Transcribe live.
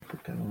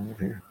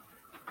here.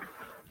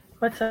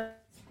 What's up?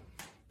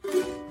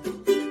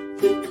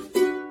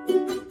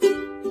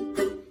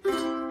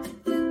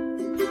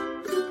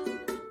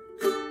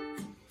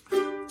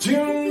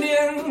 Tuned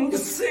in, the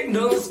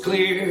signal's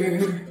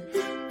clear.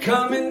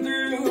 Coming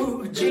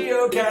through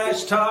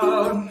Geocache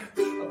Talk.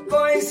 A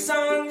voice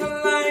on the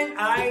line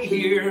I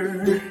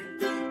hear.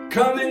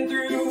 Coming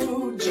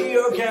through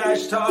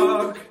Geocache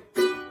Talk.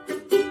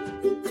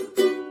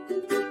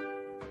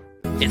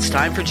 It's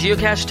time for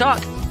Geocache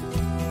Talk.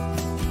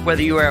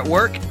 Whether you are at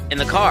work, in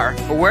the car,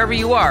 or wherever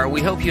you are,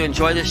 we hope you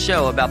enjoy this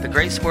show about the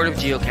great sport of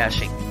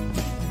geocaching.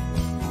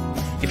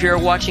 If you're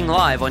watching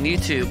live on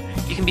YouTube,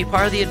 you can be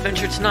part of the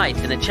adventure tonight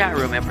in the chat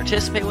room and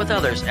participate with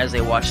others as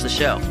they watch the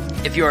show.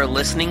 If you are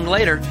listening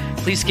later,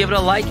 please give it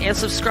a like and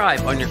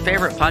subscribe on your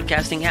favorite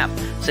podcasting app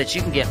so that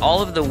you can get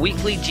all of the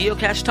weekly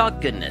Geocache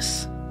Talk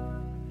goodness.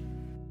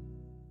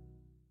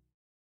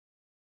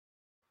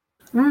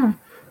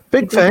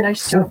 Big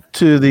thanks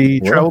to the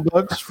Travel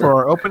Bugs for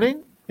our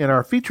opening and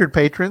our featured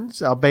patrons,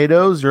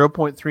 Albedo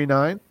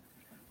 0.39,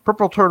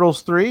 Purple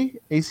Turtles 3,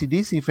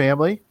 ACDC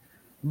Family,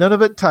 None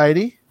of It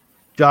Tidy,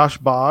 Josh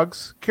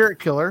Boggs, Carrot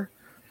Killer,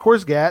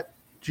 Korsgat,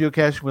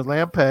 Geocaching with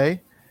Lampe,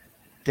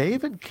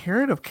 Dave and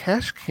Karen of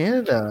Cache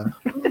Canada.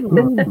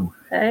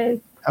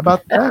 Hey. How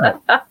about that?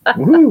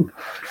 Woo!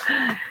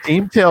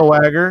 Team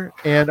Tailwagger,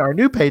 and our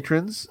new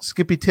patrons,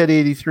 Skippy Teddy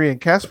 83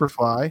 and Casper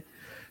Fly,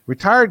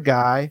 Retired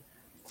Guy,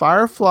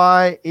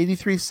 Firefly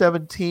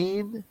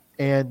 8317,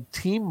 and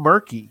Team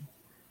Murky.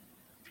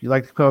 If you'd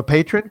like to become a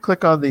patron,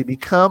 click on the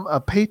Become a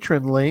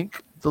Patron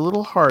link, the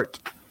little heart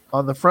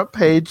on the front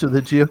page of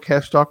the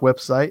Geocache Talk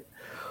website,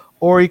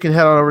 or you can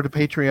head on over to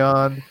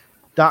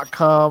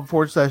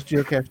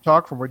patreon.com/Geocache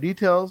Talk for more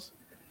details.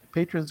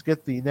 Patrons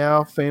get the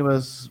now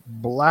famous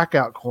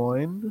blackout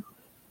coin.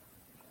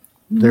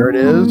 There it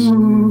is.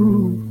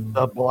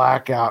 The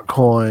blackout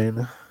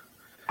coin.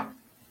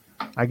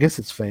 I guess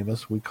it's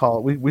famous. We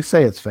call it, we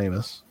say it's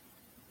famous.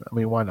 I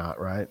mean, why not,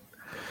 right?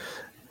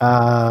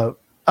 Other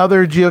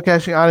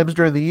geocaching items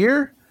during the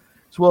year,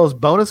 as well as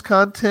bonus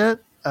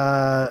content.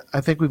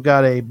 I think we've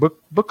got a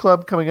book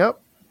club coming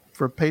up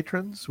for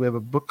patrons. We have a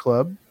book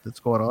club that's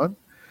going on.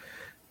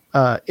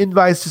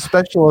 Invites to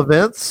special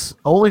events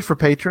only for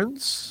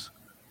patrons.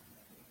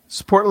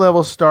 Support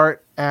levels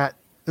start at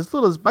as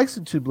little as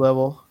Bison Tube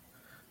level,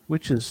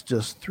 which is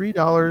just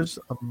 $3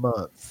 a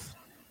month.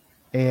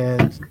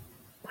 And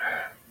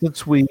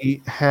since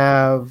we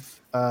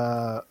have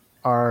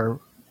our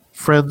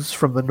friends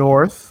from the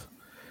north,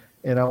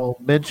 and I will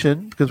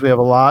mention, because we have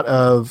a lot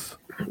of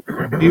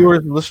viewers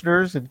and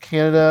listeners in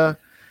Canada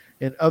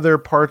and other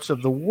parts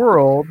of the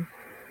world,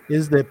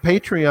 is that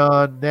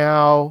Patreon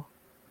now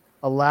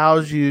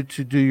allows you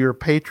to do your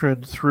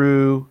patron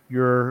through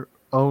your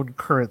own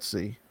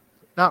currency.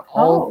 Not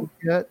all of it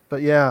yet,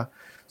 but yeah.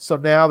 So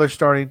now they're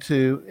starting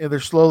to, and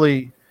they're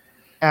slowly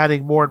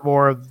adding more and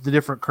more of the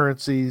different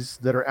currencies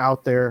that are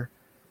out there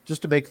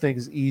just to make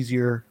things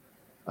easier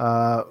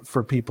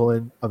for people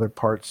in other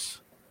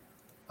parts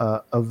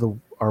of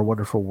our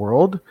wonderful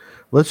world.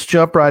 Let's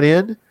jump right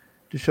in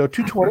to show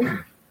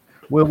 220.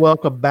 We'll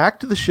welcome back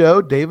to the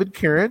show David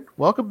Karen.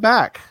 Welcome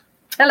back.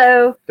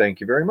 Hello. Thank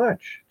you very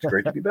much. It's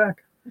great to be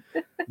back.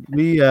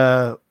 We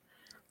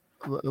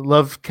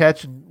love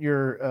catching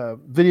your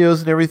videos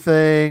and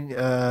everything.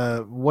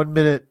 1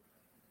 Minute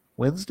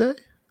Wednesday?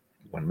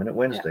 1 Minute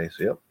Wednesdays,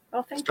 yep.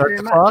 Well, thank Start you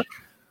the very clock. much.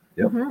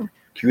 Yep.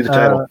 Cue the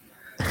title.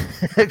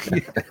 There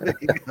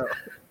you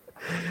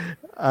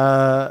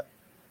go.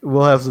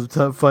 We'll have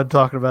some fun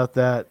talking about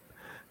that.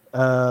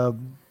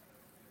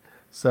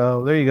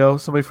 So there you go.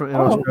 Somebody from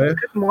Australia.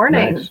 Good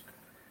morning. Nice.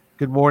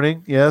 Good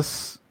morning.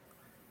 Yes.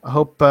 I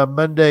hope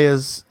Monday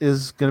is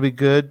going to be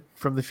good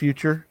from the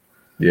future.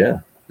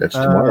 Yeah, that's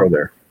tomorrow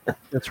there.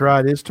 That's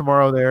right. It is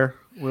tomorrow there.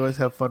 We always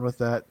have fun with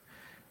that.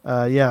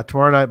 Yeah,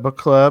 tomorrow night book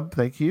club.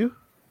 Thank you.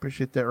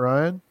 Appreciate that,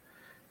 Ryan.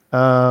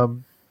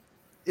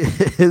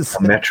 Is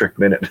A metric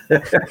minute.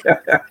 is it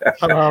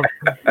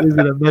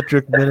a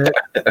metric minute?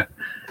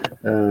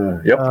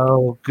 Yep.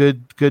 Oh,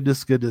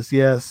 goodness.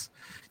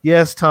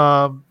 Yes,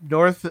 Tom.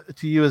 North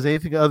to you is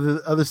anything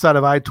other side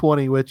of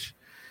I-20, which,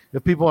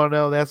 if people want to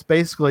know, that's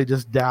basically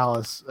just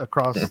Dallas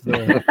across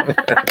the.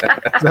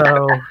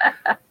 So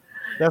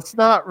that's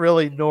not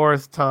really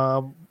north,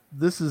 Tom.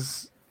 This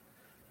is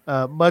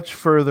much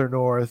further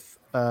north,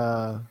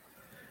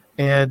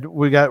 and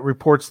we got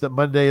reports that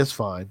Monday is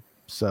fine.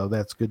 So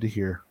that's good to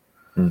hear.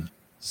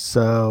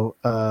 So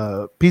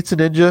Pizza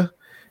Ninja,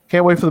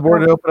 can't wait for the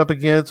border to open up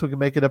again so we can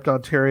make it up to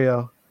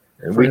Ontario.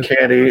 And we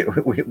can't eat.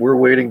 We're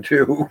waiting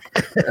too.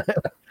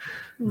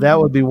 That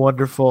would be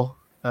wonderful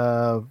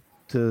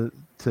to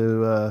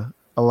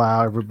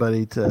allow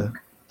everybody to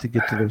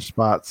get to their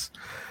spots.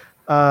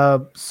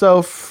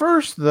 So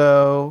first,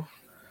 though,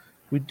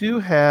 we do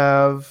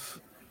have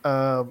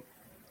a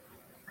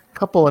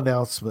couple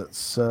announcements.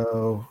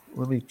 So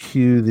let me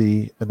cue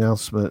the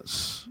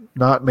announcements.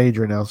 Not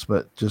major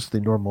announcement, just the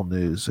normal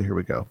news. So here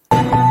we go.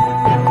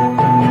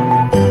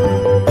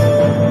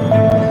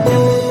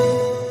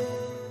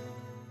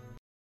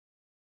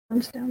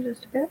 one's down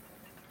just a bit.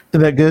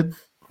 Isn't that good?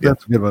 Yeah.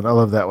 That's a good one. I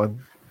love that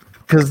one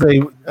because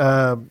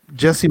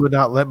Jesse would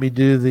not let me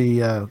do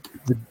the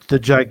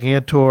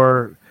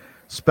Gigantor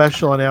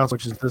special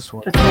announcement, which is this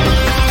one. Just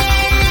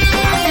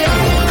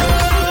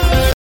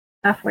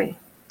halfway.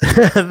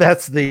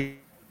 That's the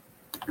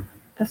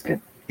That's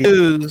good.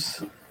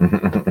 news.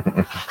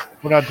 We're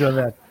not doing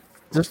that.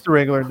 Just the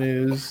regular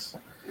news.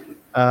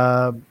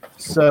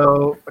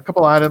 So a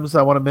couple items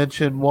I want to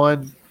mention.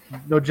 One,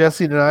 no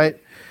Jesse tonight.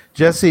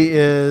 Jesse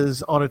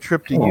is on a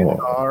trip to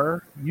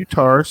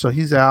Utah, so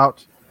he's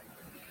out.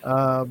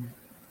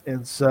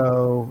 And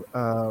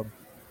so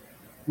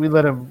we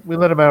let him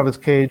out of his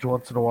cage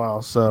once in a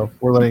while, so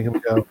we're letting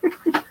him go.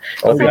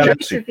 I'll be Nice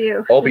Jesse. of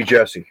you. I'll be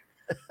Jesse.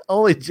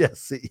 Only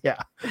Jesse, yeah.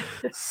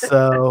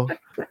 So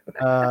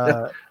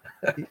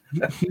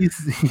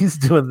he's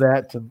doing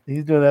that.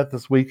 He's doing that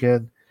this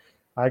weekend.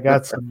 I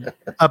got some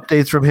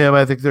updates from him.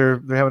 I think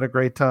they're having a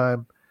great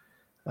time.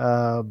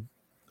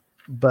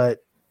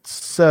 But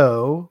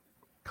so,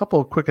 a couple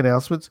of quick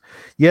announcements.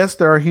 Yes,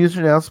 there are huge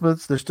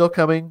announcements. They're still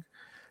coming.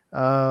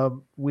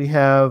 We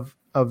have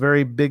a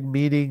very big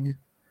meeting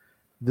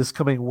this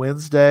coming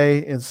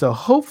Wednesday, and so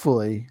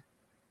hopefully,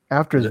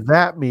 after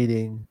that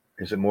meeting,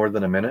 Is it more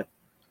than a minute?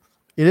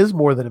 it is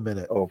more than a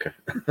minute. Oh, okay.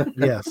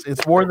 Yes,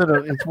 it's more than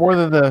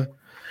the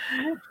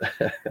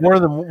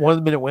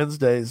 1 minute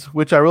Wednesdays,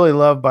 which I really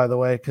love, by the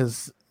way,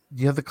 because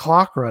you have the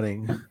clock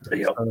running.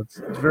 Yep. So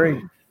it's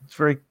very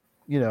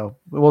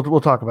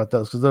we'll talk about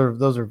those because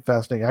those are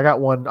fascinating. I got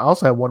one. I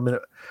also have 1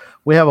 minute.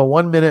 We have a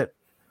 1 minute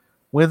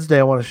Wednesday.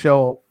 I want to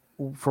show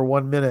for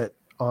 1 minute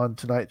on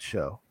tonight's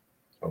show.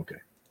 Okay.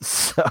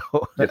 So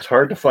It's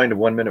hard to find a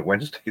 1 minute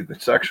Wednesday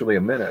that's actually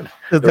a minute.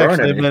 it's There aren't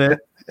actually a any. minute.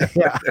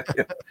 Yeah.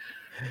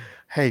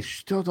 Hey,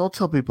 don't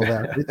tell people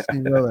that.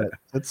 You know that.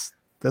 That's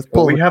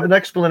But we have an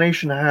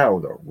explanation how,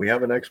 though. We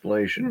have an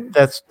explanation.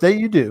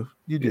 you do.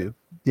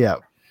 Yeah.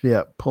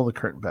 Pull the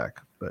curtain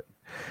back. But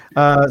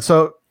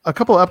so a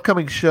couple of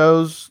upcoming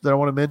shows that I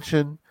want to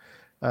mention.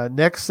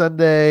 Next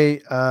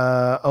Sunday,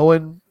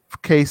 Owen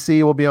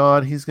KC will be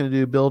on. He's going to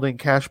do building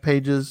cache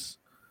pages,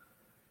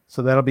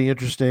 so that'll be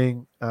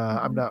interesting.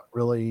 I'm not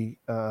really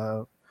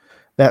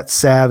that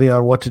savvy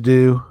on what to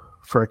do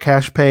for a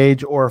cache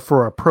page or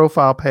for a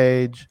profile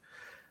page.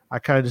 I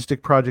kind of just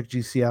stick Project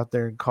GC out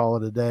there and call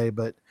it a day,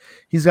 but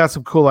he's got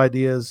some cool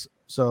ideas.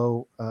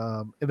 So,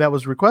 and that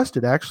was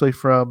requested actually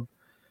from,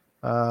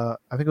 I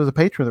think it was a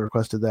patron that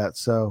requested that.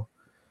 So,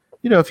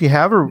 if you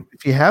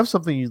have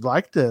something you'd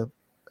like to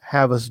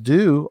have us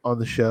do on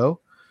the show,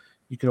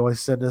 you can always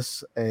send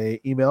us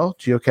a email,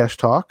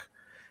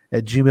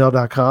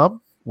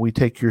 geocachetalk@gmail.com. We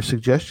take your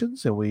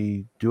suggestions and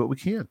we do what we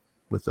can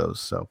with those.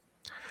 So,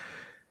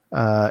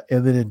 and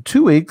then in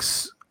 2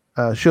 weeks,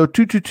 show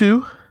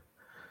 222,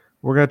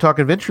 we're going to talk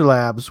Adventure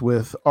Labs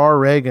with R.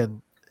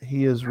 Reagan.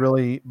 He has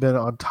really been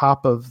on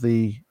top of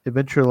the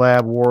Adventure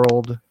Lab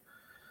world,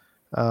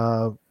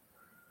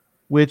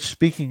 which,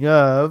 speaking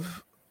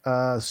of,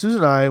 Susan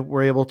and I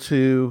were able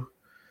to,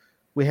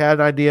 we had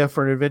an idea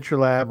for an Adventure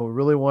Lab, and we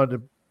really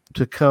wanted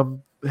to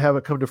have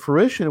it come to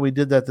fruition, and we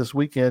did that this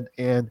weekend.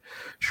 And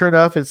sure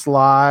enough, it's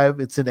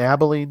live. It's in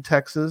Abilene,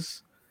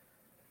 Texas.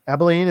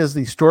 Abilene is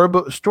the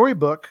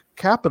storybook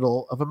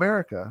capital of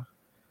America.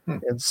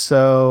 And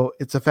so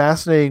it's a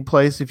fascinating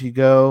place if you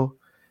go,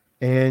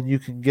 and you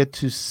can get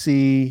to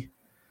see,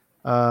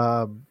 they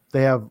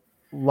have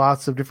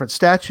lots of different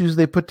statues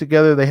they put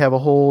together. They have a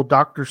whole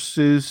Dr.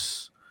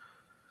 Seuss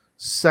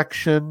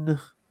section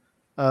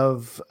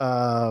of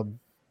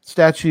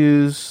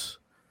statues,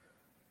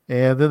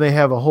 and then they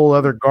have a whole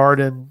other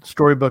garden,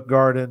 storybook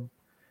garden.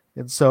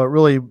 And so it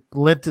really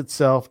lent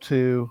itself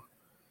to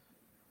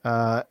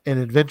an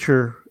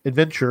adventure,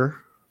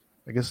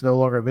 I guess no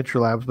longer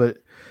Adventure Labs, but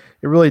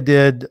it really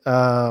did.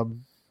 It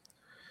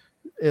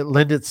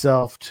lent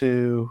itself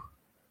to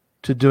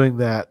doing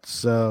that.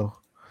 So,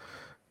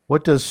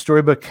 what does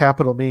Storybook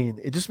Capital mean?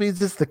 It just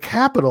means it's the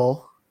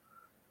capital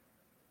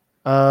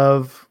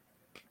of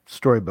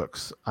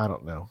storybooks. I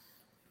don't know.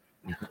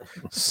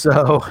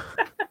 So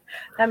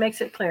That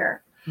makes it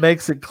clear.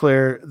 makes it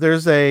clear.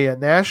 There's a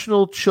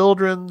National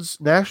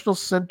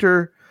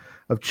Center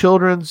of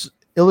Children's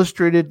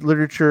Illustrated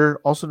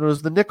Literature, also known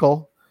as the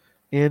Nickel,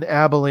 in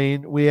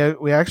Abilene. We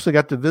actually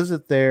got to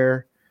visit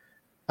there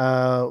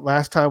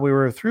last time we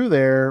were through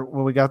there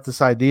when we got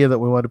this idea that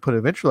we wanted to put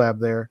Adventure Lab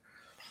there.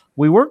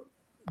 We weren't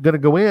going to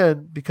go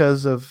in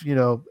because of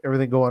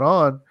everything going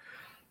on,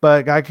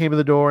 but a guy came to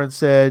the door and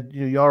said,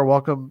 y'all are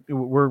welcome.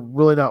 We're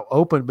really not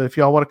open, but if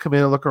y'all want to come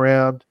in and look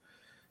around,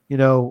 you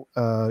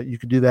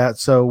can do that.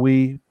 So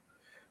we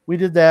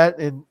did that,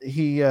 and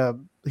he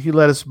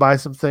let us buy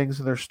some things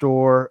in their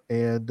store,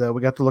 and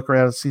we got to look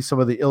around and see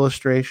some of the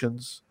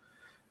illustrations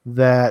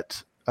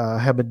that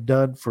have been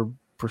done for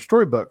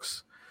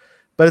storybooks.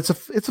 But it's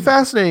a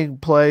fascinating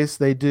place.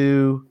 They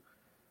did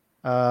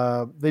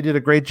a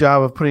great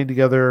job of putting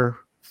together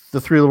the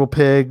Three Little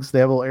Pigs. They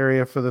have a little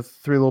area for the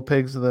Three Little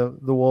Pigs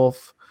and the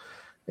wolf,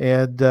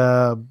 and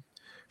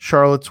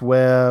Charlotte's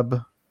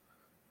Web.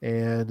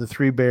 and the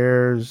Three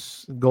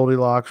Bears,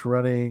 Goldilocks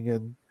running,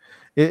 and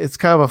it's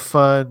kind of a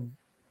fun.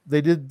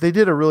 They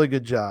did a really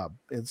good job,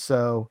 and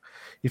so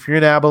if you're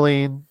in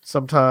Abilene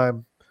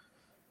sometime,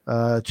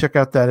 check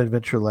out that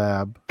Adventure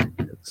Lab.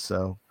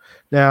 So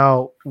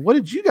now, what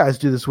did you guys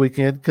do this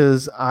weekend?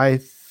 Because I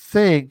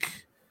think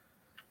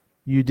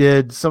you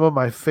did some of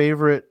my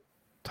favorite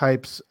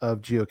types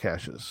of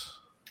geocaches.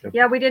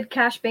 Yeah, we did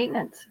cache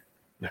maintenance.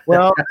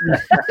 Well,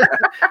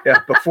 Yeah,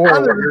 before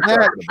other what you're than that,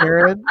 talking about.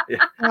 Karen,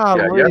 Yeah,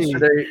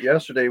 golly.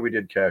 yesterday we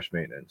did cache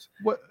maintenance,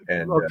 What,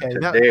 and okay,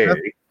 today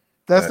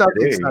that's not the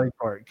today- exciting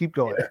part. Keep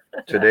going.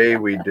 today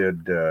we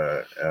did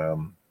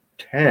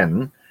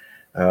 10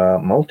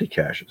 multi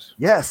caches.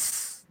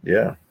 Yes,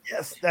 Yeah,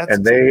 yes, that's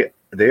and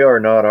they are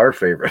not our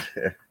favorite,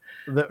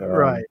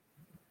 right.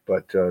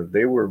 but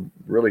they were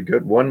really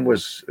good. One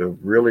was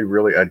really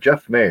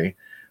Jeff May,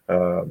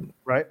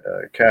 Right.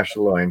 Cache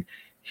the Line.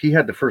 He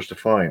had the first to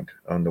find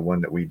on the one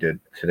that we did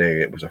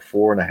today. It was a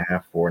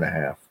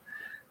 4.5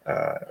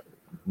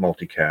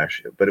 multi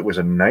cache, but it was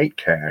a night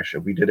cache,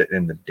 and we did it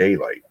in the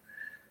daylight.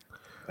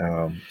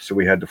 So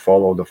we had to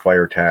follow the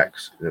fire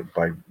tax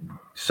by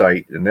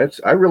sight, and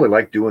I really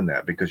like doing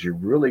that because you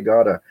really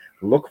gotta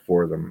look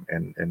for them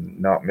and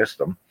not miss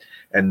them.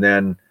 And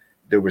then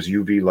there was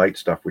UV light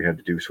stuff we had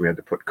to do, so we had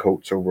to put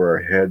coats over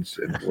our heads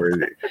and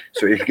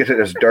so you get it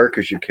as dark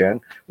as you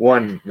can.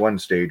 One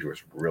stage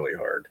was really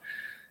hard.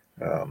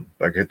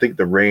 Like I think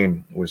the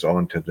rain was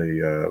onto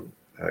the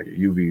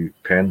UV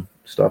pen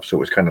stuff, so it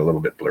was kind of a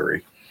little bit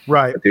blurry.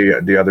 Right. But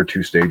the other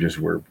two stages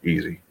were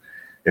easy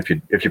if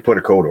you put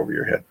a coat over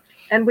your head,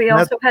 And we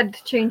That's- also had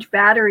to change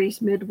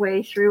batteries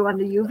midway through on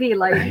the UV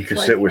light. It's because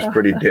like, it was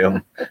pretty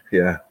dim.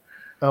 Yeah,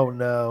 Oh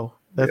no,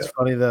 that's Yeah.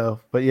 funny though.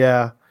 But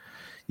yeah.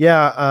 Dave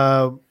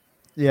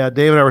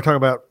and I were talking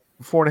about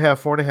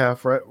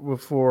 4.5 right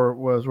before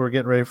we're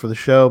getting ready for the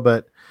show,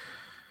 but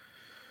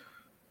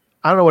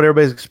I don't know what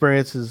everybody's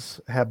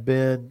experiences have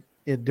been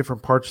in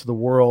different parts of the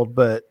world,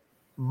 but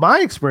my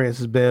experience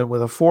has been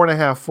with a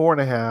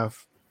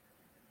 4.5.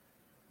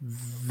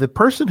 The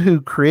person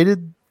who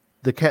created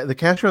the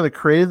cashier that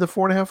created the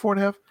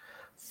 4.5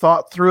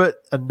 thought through it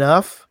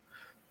enough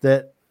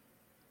that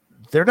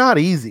they're not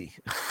easy.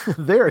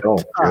 They're Oh,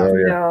 tough.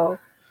 yeah. No.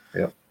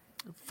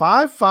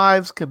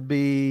 5.5s can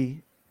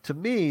be, to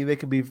me, they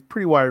can be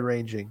pretty wide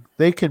ranging.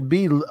 They can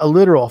be a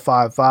literal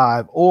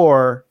 5.5,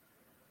 or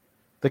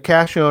the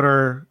cache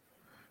owner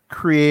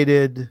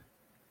created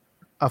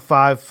a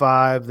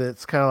 5.5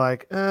 that's kind of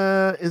like,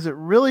 is it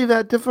really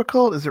that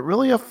difficult? Is it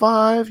really a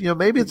 5?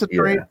 Maybe it's a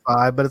terrain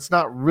 5, but it's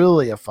not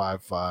really a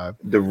 5.5.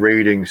 The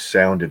rating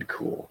sounded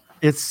cool.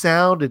 It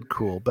sounded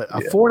cool, but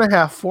a Yeah.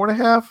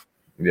 4.5,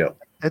 Yeah.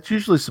 that's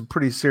usually some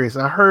pretty serious.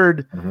 I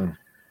heard Mhm.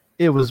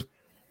 it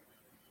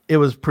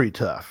was pretty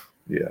tough.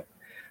 Yeah.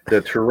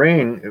 The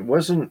terrain, it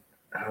wasn't,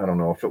 I don't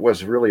know if it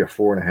was really a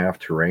 4.5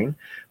 terrain,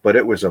 but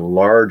it was a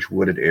large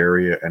wooded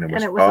area, and it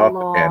was, it was up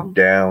long. and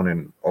down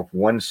and up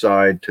one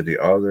side to the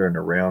other and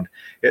around.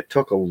 It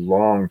took a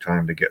long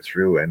time to get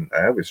through, and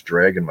I was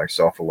dragging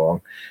myself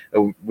along.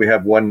 We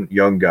have one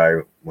young guy,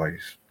 well,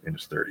 he's in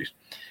his 30s,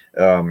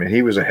 and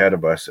he was ahead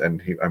of us,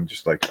 and I'm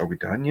just like, are we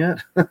done yet?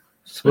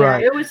 So, Yeah,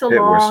 Right. it was a It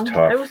was long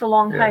tough. it was a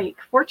long Yeah. hike.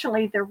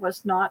 Fortunately, there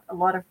was not a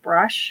lot of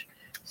brush.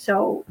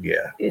 So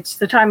yeah. it's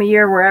the time of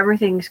year where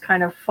everything's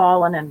kind of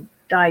fallen and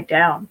died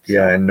down. So,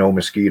 Yeah, and no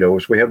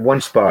mosquitoes. We had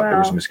one spot there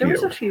was well, mosquitoes.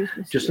 There was a few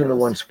mosquitoes. Just in the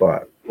one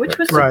spot. Which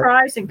was Right.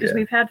 surprising because Yeah.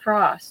 we've had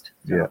frost.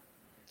 So. Yeah.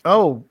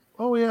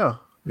 Oh yeah.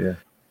 Yeah.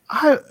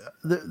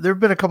 There have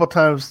been a couple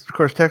times. Of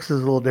course, Texas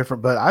is a little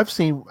different, but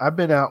I've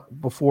been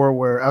out before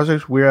where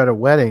we were at a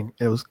wedding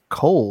and it was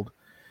cold,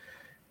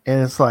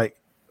 and it's like,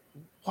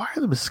 why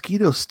are the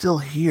mosquitoes still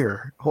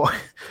here? Why?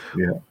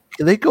 Yeah.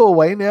 Can they go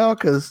away now?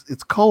 Because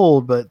it's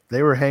cold, but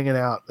they were hanging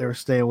out. They were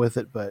staying with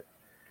it, but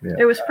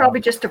It was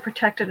probably just a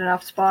protected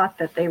enough spot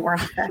that they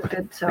weren't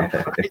affected. So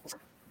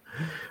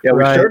Yeah,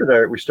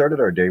 Right. we started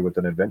our day with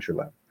an adventure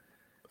lab.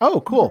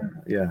 oh, cool.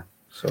 Yeah.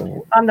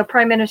 So I'm the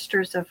prime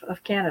ministers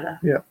of Canada.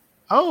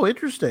 Oh,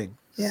 interesting.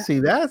 Yeah. See,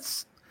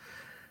 that's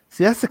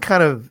the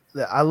kind of,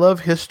 I love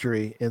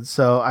history, and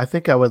so I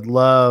think I would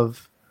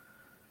love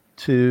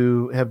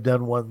to have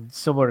done one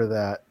similar to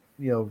that.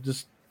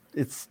 Just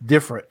it's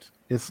different.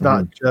 It's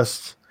not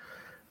just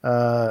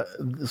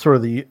sort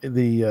of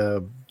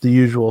the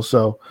usual.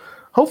 So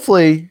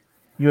hopefully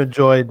you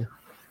enjoyed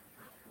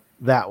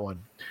that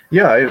one.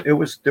 yeah, there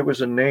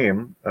was a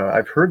name.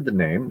 I've heard the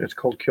name. It's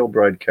called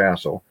Kilbride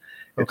Castle.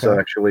 It's Okay.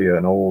 actually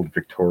an old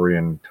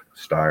Victorian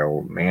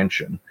style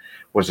mansion.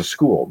 Was a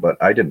school, but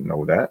I didn't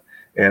know that.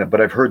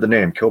 But I've heard the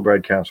name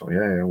Kilbride Castle.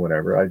 Yeah,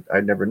 whatever. I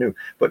never knew.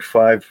 But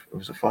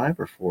was it 5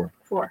 or 4?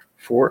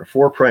 4.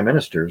 Four prime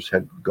ministers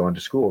had gone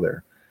to school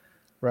there.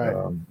 Right.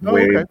 Oh,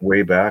 way okay.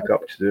 way back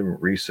up to the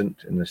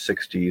recent in the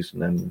 60s,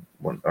 and then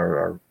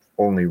our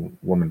only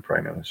woman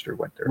prime minister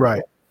went there.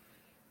 Right.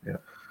 Yeah.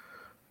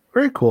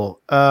 Very cool.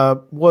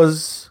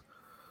 Was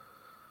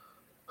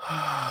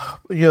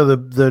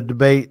the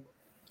debate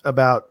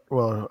about,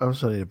 well, I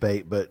was not a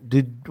debate, but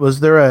was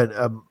there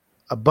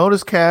a a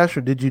bonus cache,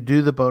 or did you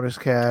do the bonus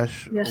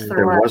cache? Yes,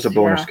 There was a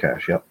bonus yeah.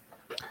 cache. Yep.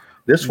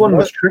 This one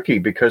was What? tricky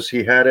because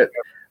he had it.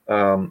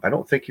 I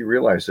don't think he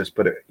realized this,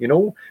 but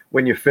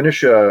when you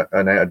finish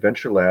an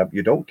adventure lab,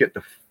 you don't get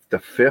the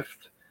fifth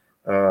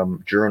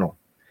journal.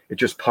 It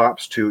just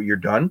pops to you're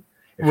done.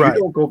 If Right.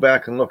 you don't go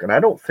back and look, and I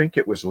don't think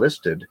it was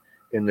listed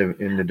in the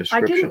I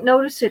description. didn't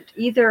notice it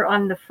either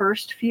on the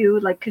first few,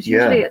 like because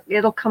usually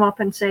it'll come up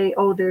and say,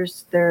 "Oh,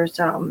 there's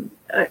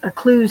a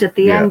clues at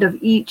the Yeah. end of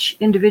each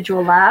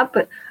individual lab,"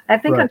 but I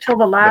think Right. until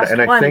the last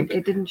and I one, think-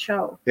 it didn't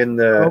show. In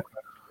the Okay.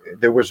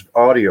 there was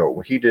audio.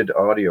 He did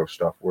audio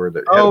stuff where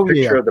had Oh, a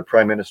picture yeah. of the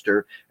prime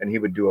minister, and he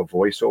would do a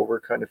voiceover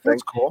kind of thing.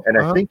 That's cool. And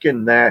I Uh-huh. think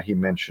in that he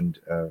mentioned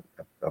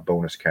a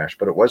bonus cache,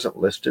 but it wasn't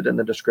listed in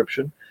the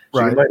description,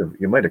 so Right.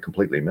 you might have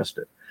completely missed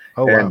it.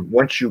 Oh, and wow.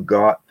 once you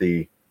got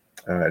the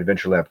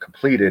adventure lab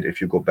completed,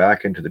 if you go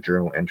back into the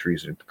journal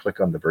entries and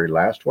click on the very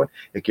last one,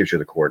 it gives you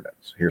the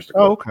coordinates. Here's the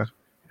Oh, coordinates.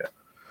 okay.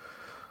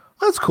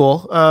 That's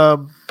cool.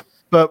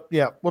 But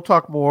yeah, we'll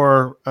talk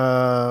more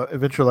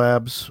Adventure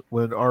Labs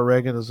when R.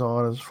 Reagan is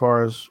on as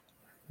far as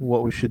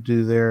what we should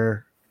do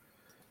there.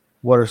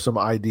 What are some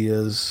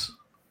ideas?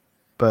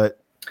 But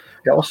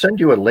Yeah, I'll send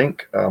you a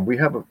link. We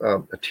have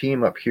a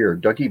team up here,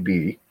 Dougie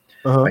B.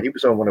 uh-huh. He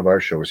was on one of our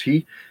shows.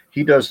 He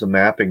does the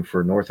mapping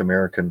for North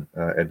American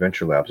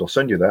Adventure Labs. I'll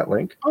send you that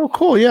link. Oh,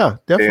 cool. Yeah,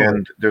 definitely.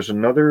 And there's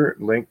another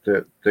link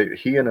that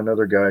he and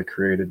another guy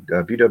created,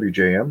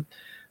 BWJM.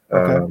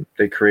 Okay.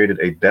 They created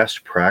a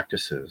best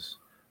practices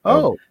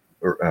oh,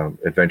 or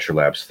Adventure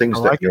Labs, things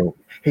I that, like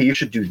hey, you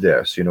should do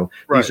this, Right.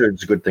 these are,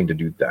 it's a good thing to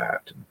do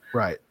that, and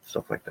right.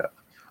 stuff like that.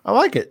 I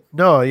like it.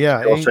 No, yeah.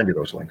 I'll send you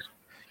those links.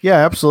 Yeah,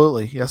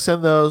 absolutely. Yeah,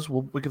 send those.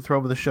 We can throw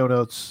them in the show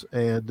notes,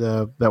 and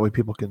that way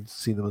people can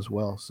see them as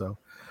well. So,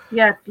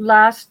 Yeah,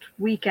 last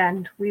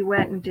weekend we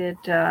went and did.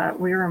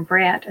 We were in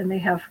Brant, and they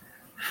have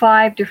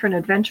 5 different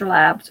adventure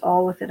labs,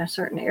 all within a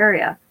certain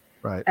area.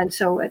 right. And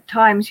so at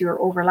times you're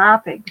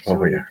overlapping.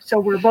 So, Oh, yeah. so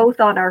we're both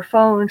on our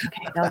phones.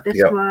 Okay, now this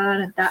Yep.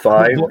 one and that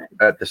 5 one.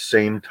 at the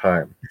same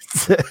time.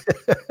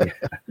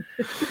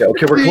 Yeah,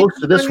 okay, we're close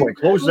to this one.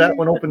 Close that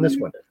one, open this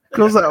one.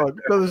 Close that one.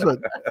 Go this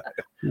one.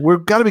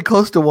 We've got to be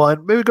close to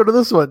one. Maybe go to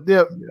this one.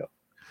 Yep. Yeah.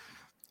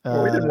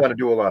 Well, we didn't want to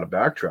do a lot of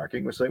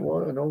backtracking. We say,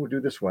 well, no, we'll do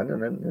this one,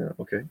 and then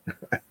okay.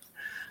 It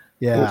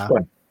Yeah. was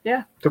fun.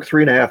 Yeah. Took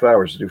 3.5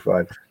 hours to do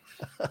 5.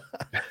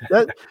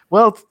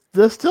 Well,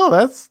 that's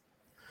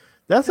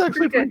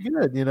actually Pretty pretty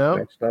good. You know,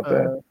 That's not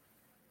bad.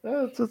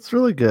 it's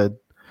really good.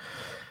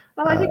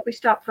 Well, I think we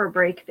stopped for a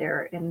break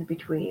there in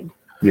between.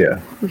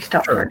 Yeah, We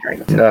stopped for a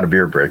drink. not a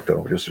beer break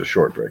though, just a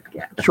short break.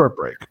 Short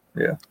break.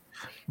 Yeah.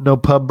 No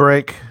pub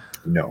break.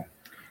 No,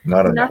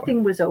 not on that one.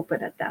 Nothing was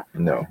open at that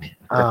point. No,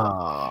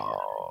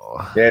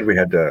 Oh, and we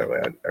had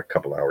a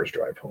couple hours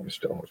drive home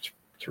still. It's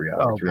 3 hours,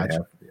 Oh, 3.5.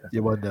 gotcha. Yeah.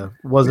 you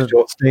wasn't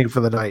still- staying for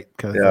the night.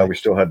 Kind of Yeah, thing. we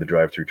still had to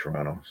drive through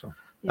Toronto. So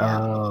Yeah.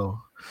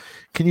 Oh,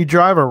 can you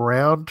drive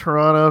around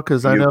Toronto?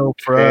 Because I You know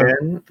for us,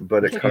 can,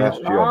 but it Take costs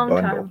a you a long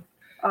bundle. time.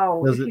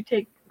 Oh, Does if it? you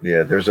take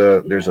Yeah, there's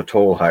a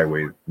toll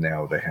highway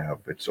now they have.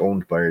 It's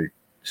owned by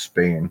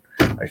Spain,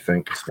 I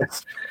think.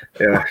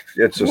 Yeah,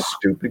 it's a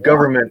stupid. The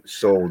government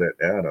sold it.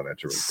 I don't know.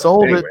 That's really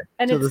Sold it. anyway,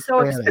 and to the it's so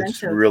Spanish. It's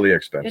expensive. really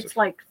expensive. It's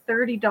like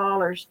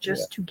 $30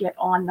 just to get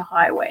on the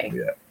highway.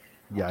 Yeah.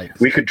 yikes.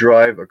 We could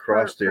drive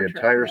across Per the trip,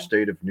 entire yeah.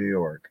 state of New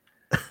York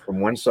from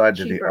one side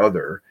to the Cheaper.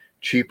 other,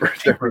 cheaper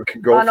than we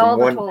could go On all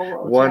from the toll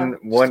roads.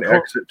 one Just go-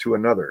 exit to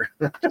another.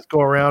 Just go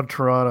around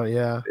Toronto.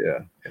 Yeah. Yeah,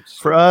 it's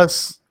For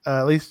us,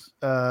 at least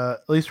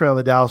around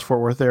the Dallas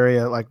Fort Worth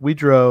area, like we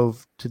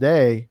drove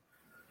today,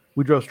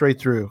 we drove straight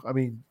through. I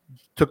mean,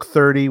 took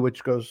 30,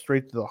 which goes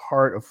straight to the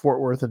heart of Fort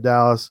Worth and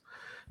Dallas.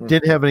 Hmm.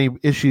 Didn't have any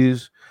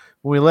issues.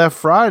 When we left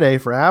Friday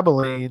for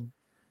Abilene,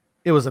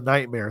 it was a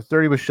nightmare.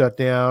 30 was shut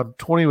down.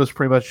 20 was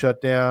pretty much shut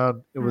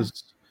down.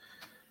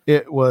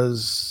 It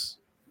was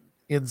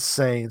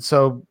insane.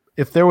 So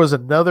if there was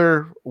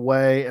another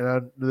way,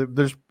 and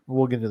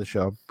we'll get into the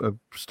show.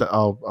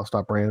 I'll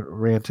stop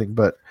ranting,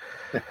 but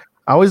I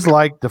always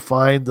like to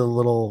find the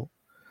little.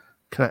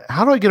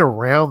 How do I get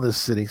around this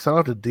city so I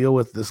don't have to deal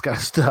with this kind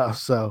of stuff?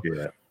 So yeah.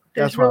 that's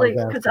There's what I really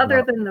was because asking other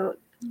about.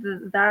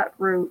 than that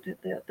route,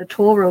 the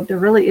toll road, there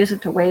really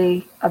isn't a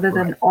way other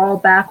than all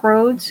back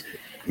roads,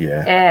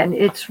 Yeah. and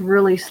it's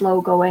really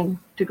slow going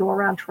to go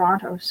around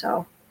Toronto.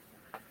 So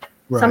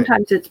Right.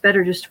 sometimes it's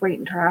better just to wait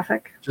in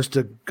traffic. Just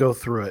to go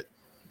through it.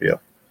 Yeah.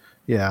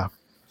 Yeah.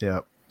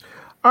 Yeah.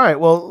 All right.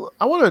 Well,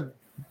 we want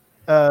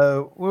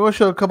to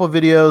show a couple of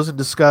videos and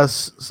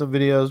discuss some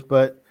videos,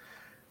 but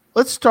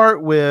let's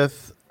start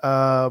with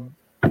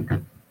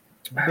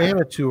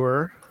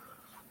Manitour,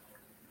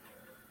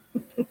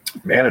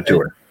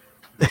 Manitour.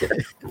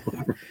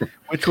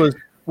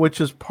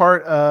 which is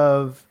part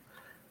of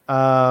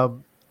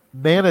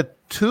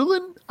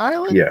Manitoulin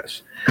Island.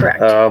 Yes.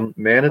 Correct.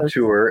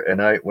 Manitour,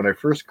 and when I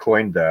first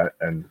coined that,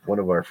 and one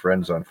of our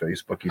friends on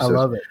Facebook, he I says,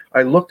 love it.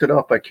 I looked it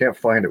up, I can't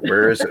find it.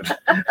 Where is it?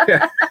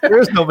 There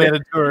is no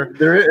Manitour.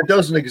 It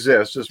doesn't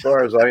exist as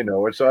far as I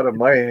know. It's out of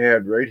my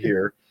head right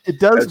here. It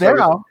does As I was-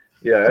 now.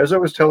 Yeah, as I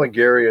was telling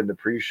Gary in the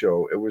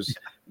pre-show,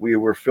 we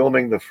were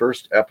filming the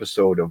first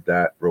episode of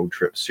that road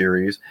trip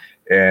series,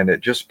 and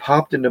it just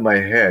popped into my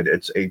head.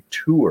 It's a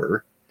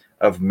tour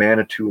of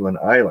Manitoulin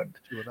Island,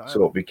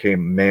 so it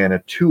became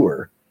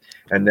Manitour,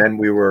 and then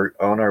we were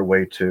on our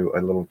way to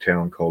a little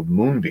town called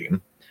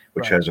Moonbeam,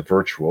 which has a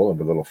virtual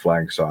of a little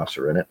flying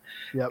saucer in it,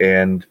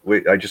 and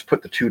I just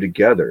put the two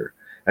together,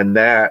 and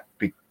that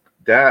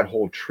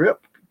whole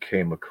trip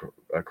came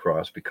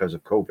across because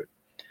of COVID.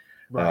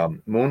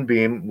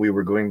 Moonbeam, we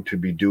were going to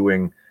be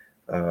doing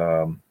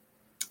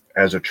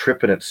as a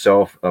trip in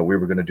itself. We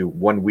were going to do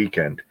one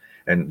weekend,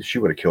 and she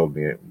would have killed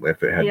me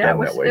if it had done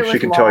that way. She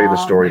can tell you the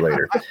story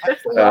later.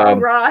 It's a long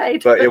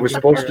ride. But it was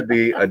supposed to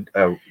be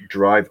a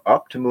drive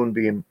up to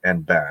Moonbeam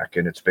and back,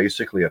 and it's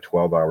basically a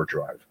 12-hour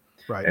drive.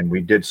 Right. And we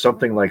did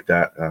something like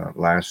that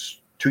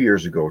 2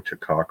 years ago to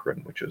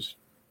Cochrane, which is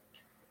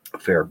a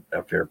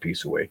fair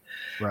piece away.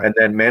 Right. And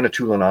then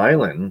Manitoulin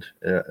Island,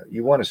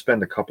 you want to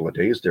spend a couple of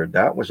days there.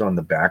 That was on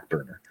the back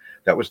burner.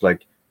 That was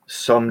like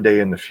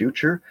someday in the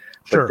future.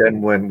 But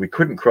then when we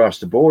couldn't cross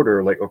the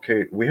border, like,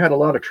 okay, we had a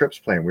lot of trips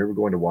planned. We were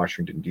going to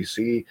Washington,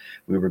 D.C.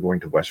 We were going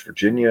to West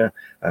Virginia,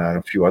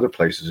 a few other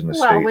places in the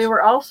States. Well, we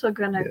were also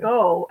going to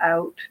go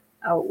out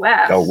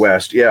west. Out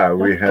west, yeah.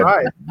 We had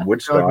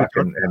Woodstock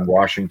we and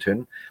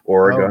Washington,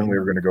 Oregon we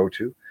were going to go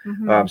to.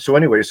 Mm-hmm. So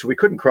anyway, so we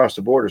couldn't cross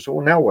the border. So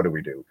now what do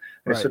we do?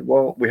 And I said,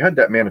 well, we had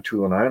that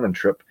Manitoulin Island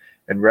trip,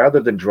 and rather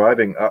than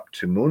driving up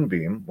to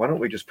Moonbeam, why don't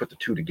we just put the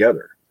two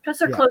together? Because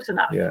they're close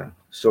enough. Yeah.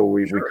 So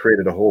we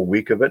created a whole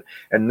week of it.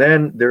 And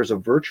then there's a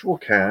virtual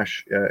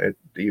cache.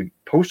 The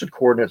posted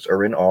coordinates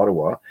are in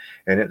Ottawa,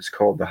 and it's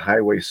called the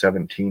Highway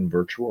 17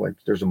 Virtual. Like,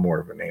 there's more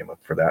of a name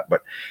for that,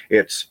 but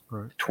it's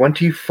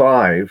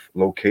 25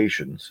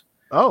 locations.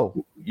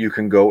 Oh. You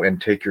can go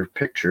and take your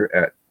picture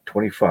at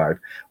 25.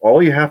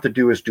 All you have to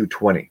do is do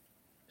 20.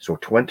 So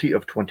 20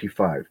 of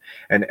 25.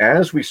 And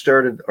as we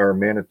started our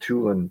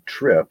Manitoulin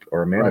trip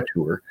or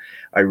Manitour,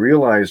 I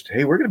realized,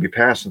 hey, we're going to be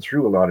passing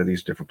through a lot of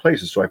these different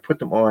places. So I put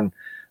them on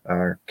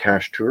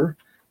Cache Tour,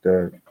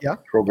 the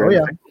program. Oh,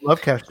 yeah.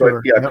 Love Cache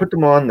Tour. I put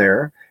them on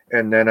there.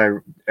 And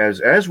then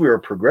as we were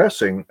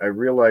progressing, I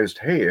realized,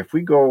 hey, if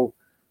we go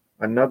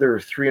another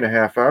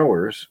 3.5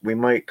 hours, we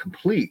might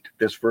complete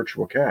this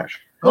virtual cache.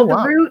 Well,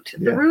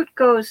 the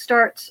route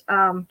starts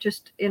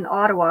just in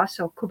Ottawa,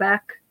 so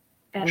Quebec.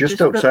 And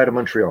just outside of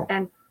Montreal.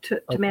 And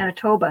to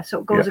Manitoba. So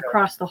it goes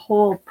across the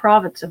whole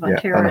province of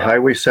Ontario. On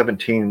Highway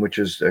 17, which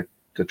is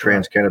the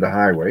Trans-Canada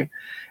Highway,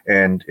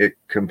 and it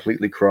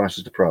completely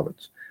crosses the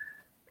province.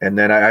 And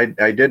then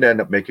I did end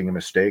up making a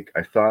mistake.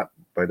 I thought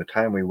by the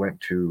time we went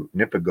to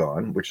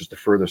Nipigon, which is the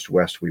furthest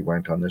west we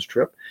went on this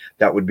trip,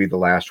 that would be the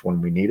last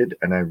one we needed.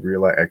 And I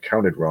realized I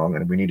counted wrong,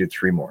 and we needed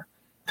 3 more,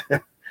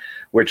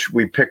 which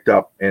we picked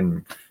up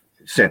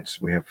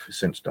we have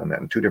since done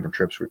that in 2 different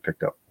trips. We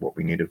picked up what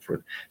we needed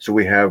so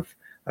we have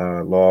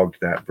logged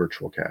that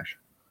virtual cache,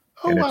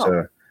 and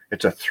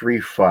it's a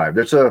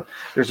 3.5.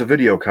 There's a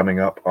video coming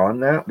up on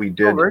that. We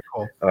did very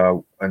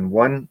cool. And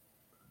one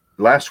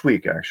last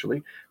week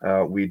actually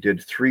we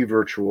did 3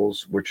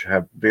 virtuals which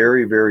have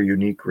very, very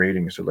unique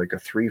ratings. So like a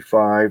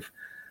 3.5,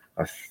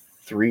 a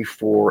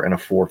 3.4, and a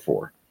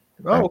 4.4.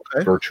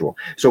 Virtual.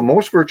 So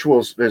most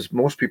virtuals, as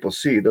most people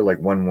see, they're like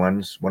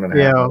 1.1s,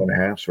 1.5,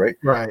 1.5s,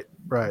 right?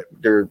 Right.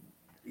 They're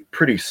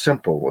pretty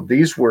simple. Well,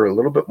 these were a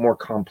little bit more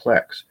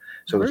complex.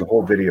 So there's a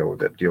whole video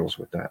that deals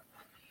with that.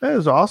 That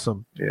is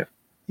awesome.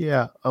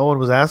 Yeah. Owen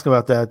was asking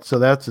about that. So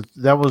that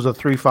was a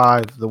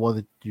 3.5, the one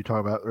that you talk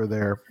about, or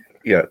there.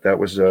 Yeah, that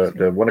was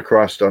the one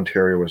across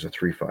Ontario was a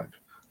 3.5.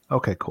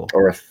 Okay, cool.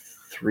 Or a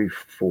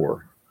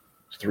 3.4.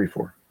 It's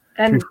 3.4.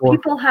 And 3.4.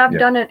 people have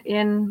done it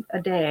in a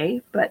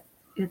day, but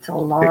it's a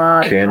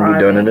lot. It can be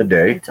done in a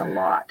day. It's a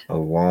lot. A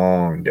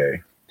long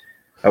day.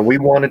 We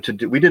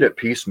did it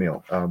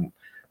piecemeal.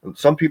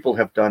 Some people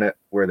have done it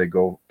where they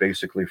go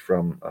basically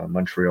from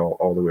Montreal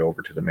all the way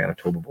over to the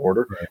Manitoba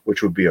border,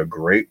 which would be a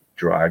great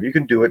drive. You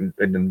can do it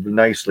in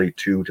nicely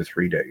 2 to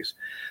 3 days.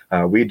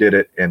 We did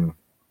it in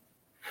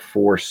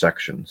 4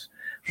 sections.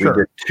 We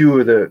did two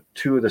of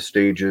the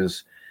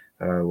stages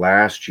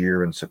last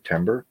year in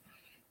September.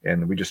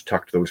 And we just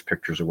tucked those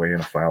pictures away in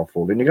a file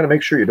folder. And you got to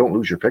make sure you don't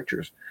lose your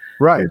pictures.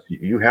 Right.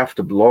 You have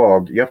to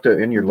log.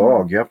 In your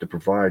log, you have to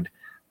provide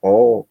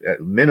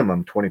at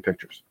minimum 20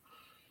 pictures.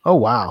 Oh,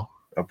 wow.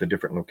 Of the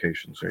different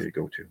locations there you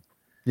go to.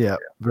 Yeah.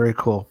 Very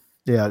cool.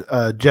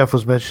 Yeah. Jeff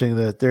was mentioning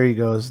that there you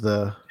go is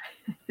the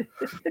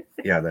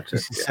that's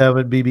it.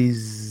 7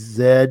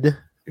 BBZ.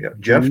 Yeah.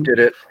 Jeff did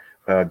it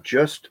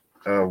just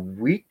a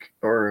week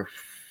or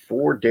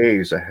 4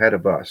 days ahead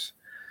of us.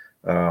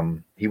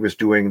 He was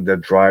doing the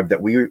drive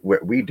that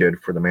we did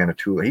for the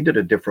Manitoulin. He did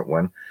a different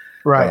one,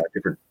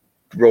 different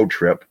road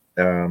trip.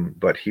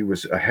 But he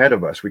was ahead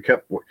of us. We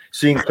kept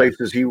seeing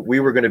places we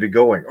were going to be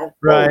going. Oh,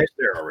 it's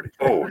there already.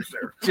 Oh, it's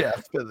there.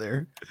 Jeff been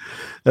there.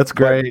 That's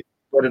great.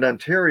 But in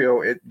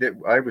Ontario,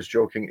 I was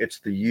joking. It's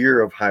the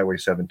year of Highway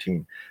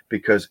 17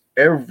 because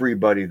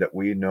everybody that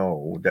we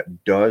know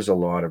that does a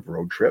lot of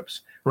road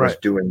trips was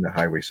doing the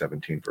Highway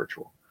 17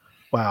 virtual.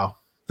 Wow,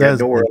 there's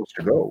nowhere else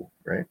to go,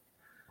 right?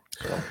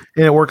 So,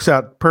 And it works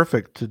out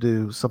perfect to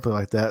do something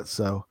like that.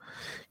 So,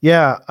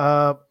 yeah.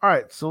 All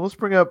right. So I'm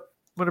going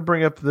to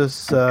bring up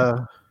this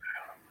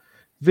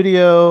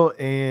video,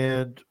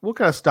 and we'll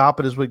kind of stop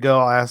it as we go.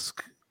 I'll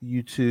ask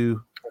you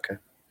two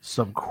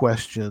some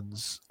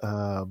questions.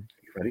 you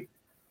ready?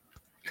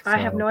 I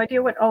have no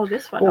idea what. Oh,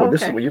 this one. Oh, okay.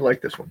 this is what you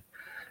like. This one.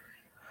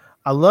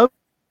 I love.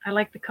 I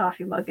like the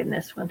coffee mug in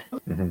this one.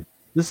 Mm-hmm.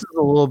 This is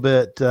a little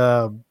bit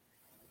about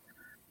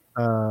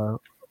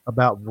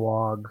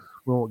vlogs.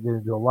 We won't get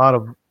into a lot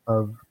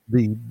of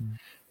the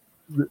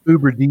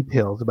uber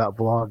details about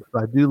vlogs,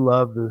 but I do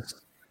love this,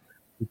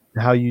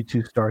 how you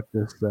two start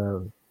this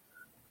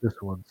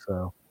one.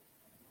 So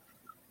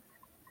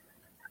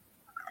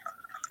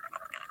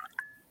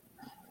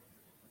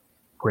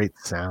great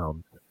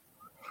sound.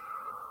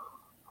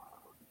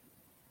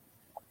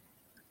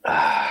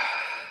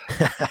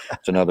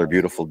 It's another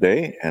beautiful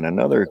day and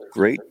another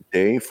great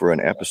day for an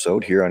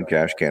episode here on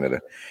Cache Canada.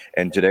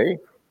 And today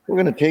we're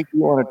going to take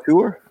you on a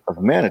tour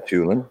of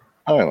Manitoulin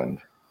Island.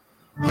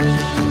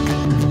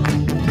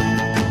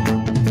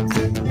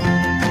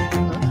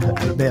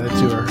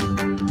 Manitour.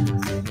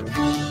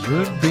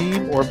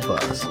 Moonbeam or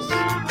bust.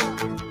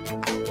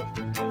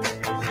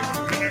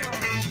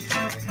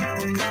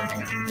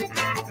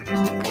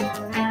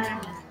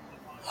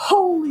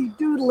 Holy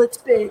doodle, it's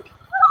big.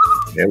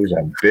 It was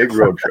a big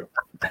road trip.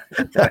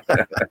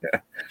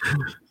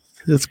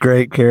 That's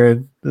great,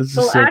 Karen. This is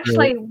Well, so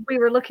actually, great. we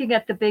were looking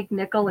at the big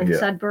nickel in Yeah.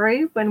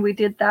 Sudbury when we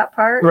did that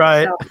part.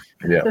 Right.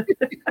 So Yeah.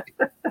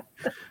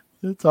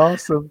 It's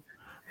awesome.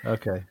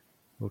 Okay,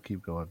 we'll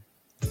keep going.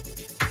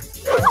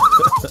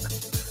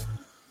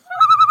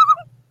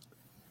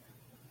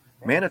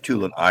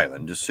 Manitoulin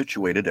Island is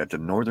situated at the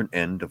northern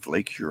end of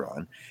Lake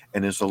Huron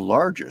and is the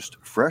largest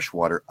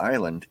freshwater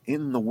island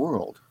in the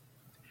world.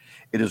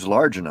 It is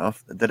large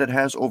enough that it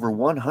has over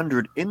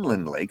 100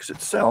 inland lakes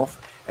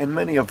itself, and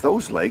many of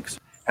those lakes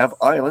have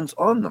islands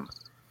on them.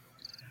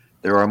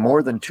 There are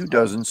more than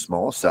 24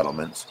 small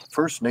settlements,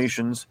 First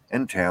Nations,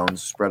 and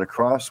towns spread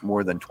across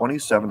more than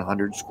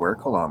 2,700 square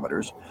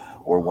kilometers,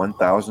 or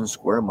 1,000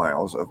 square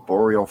miles of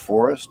boreal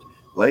forest,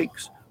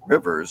 lakes,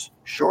 rivers,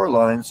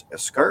 shorelines,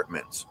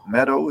 escarpments,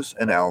 meadows,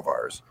 and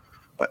alvars.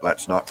 But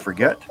let's not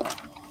forget,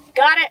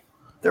 got it.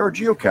 there are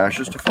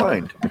geocaches to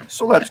find,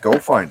 so let's go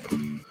find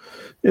them.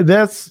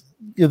 That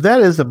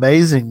is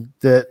amazing.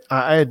 That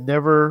I had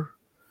never.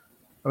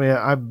 I mean,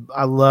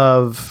 I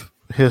love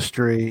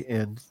history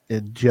and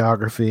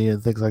geography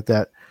and things like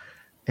that,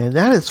 and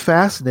that is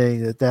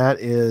fascinating. That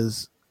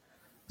is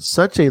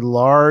such a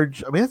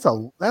large. I mean, that's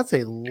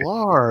a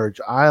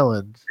large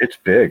island. It's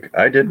big.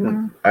 I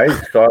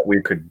thought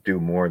we could do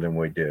more than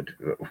we did.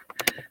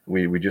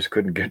 We just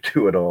couldn't get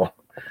to it all.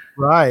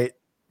 Right,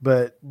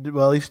 but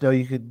well, at least know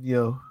you could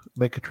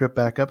make a trip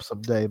back up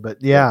someday.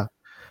 But yeah,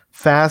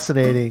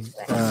 fascinating.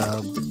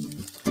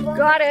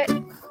 Got it.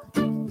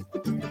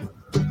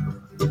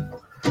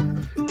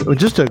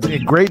 Just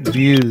great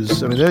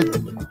views. I mean,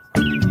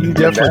 you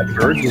definitely.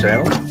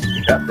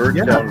 That bird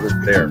sound was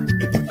there.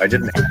 I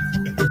didn't.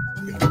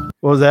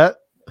 What was that?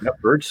 That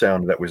bird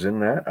sound that was in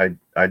that,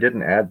 I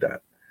didn't add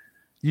that.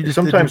 You just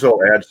Sometimes I'll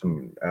add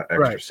some extra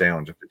Right.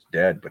 sounds if it's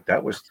dead, but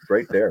that was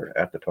right there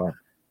at the time.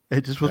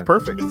 It just was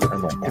perfect.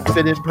 I'm like, It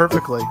fit in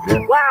perfectly.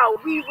 Wow,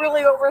 we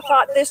really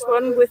overthought this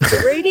one with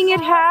the rating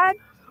it had.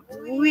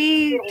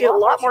 We did a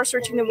lot more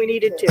searching than we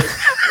needed to.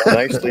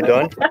 Nicely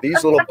done.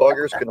 These little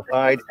buggers can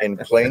hide in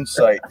plain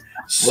sight.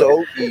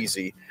 So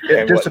easy. It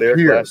And what their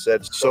disappeared. class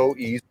said, so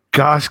easy.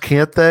 Gosh,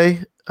 can't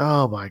they?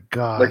 Oh my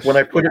gosh! Like when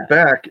I put it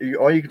back,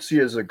 all you can see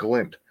is a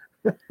glint.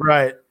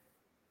 Right.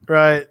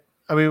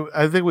 I mean,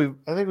 I think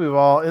we've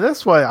all, and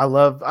that's why I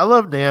love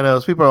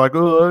nanos. People are like,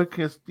 oh, I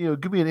can't,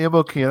 give me an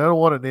ammo can. I don't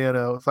want a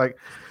nano. It's like,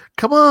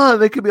 come on,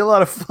 they could be a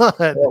lot of fun.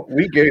 Well,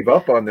 we gave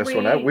up on this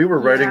one. We were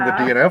writing the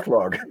Yeah. DNF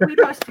log. We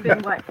must have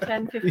been,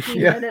 10, 15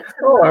 Yeah. minutes?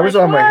 Oh, I was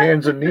Like, on my what?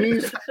 hands and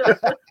knees.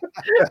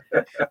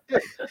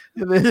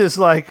 And then it's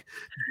like,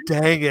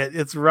 dang it,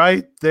 it's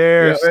right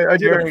there. Yeah, I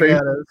did a staring face-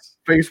 at us.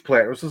 Face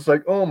plant. It was just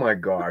like, oh my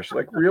gosh,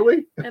 like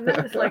really? And then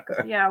it's like,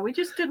 yeah, we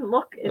just didn't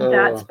look in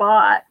that Oh.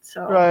 spot.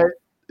 So Right.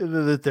 And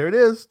then there it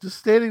is, just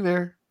standing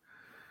there.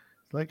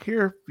 Like,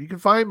 here, you can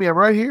find me. I'm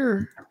right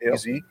here. Yep.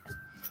 Easy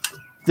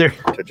There.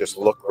 to just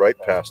look right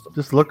past them.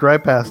 Just looked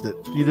right past it.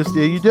 You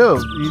do.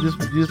 You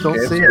just don't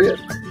Can't see it.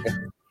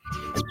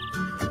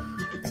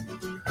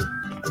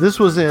 This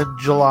was in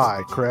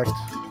July, correct?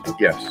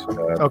 Yes.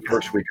 Okay.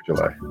 First week of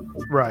July.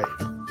 Right.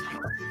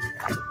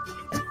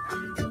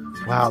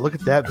 Wow, look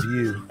at that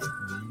view.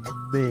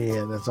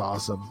 Man, that's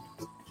awesome.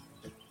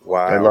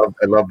 Wow.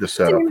 I love the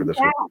setup for this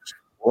one.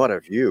 What a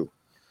view.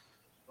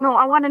 No,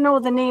 I want to know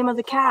the name of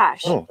the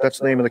cache. Oh, that's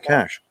the name of the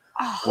cache.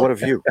 Oh, What a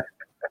view.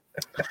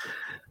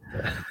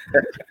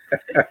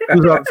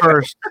 Who's up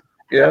first?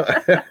 Yeah.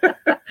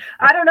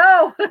 I don't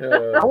know.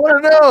 I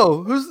want to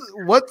know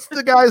what's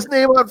the guy's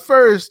name on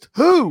first?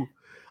 Who?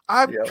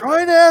 I'm Yep.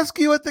 trying to ask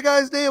you what the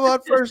guy's name on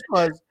first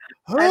was.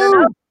 I don't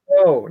Who? know.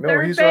 Oh no,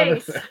 Third he's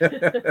base. on.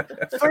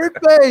 Third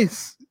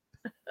base.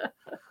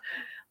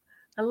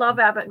 I love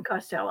Abbott and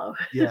Costello.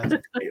 Yeah.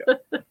 Yeah.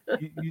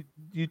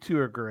 You two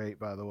are great,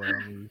 by the way.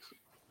 On these.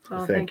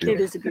 Oh, Thank It you.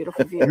 is a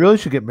beautiful You view. really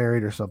should get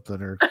married or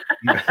something, or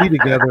be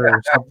together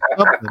or something.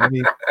 I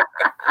mean,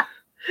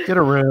 get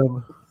a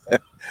room.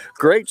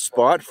 Great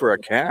spot for a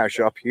cache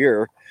up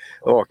here.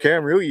 Oh,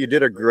 Cam, you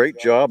did a great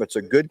job. It's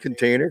a good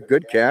container,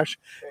 good cache.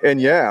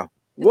 And yeah,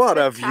 what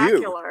a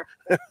view. Spectacular.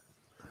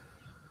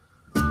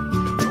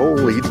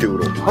 Holy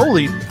doodle.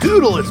 Holy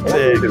doodle, it's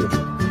big. Holy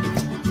doodle.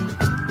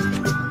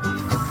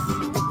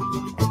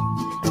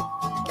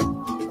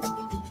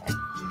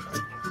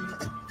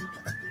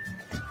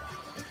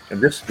 And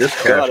this Got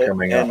cache it.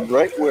 coming up And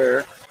right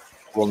where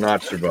will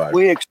not survive.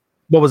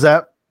 What was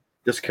that?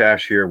 This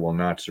cache here will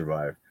not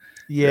survive.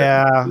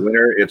 Yeah,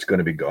 Winter, it's going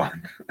to be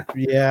gone.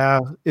 yeah.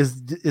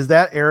 Is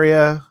that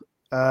area?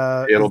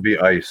 It'll be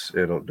ice.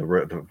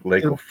 The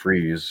lake will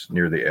freeze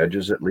near the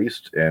edges at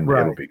least, and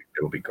Right.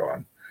 it'll be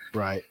gone.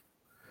 Right.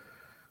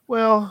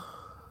 Well,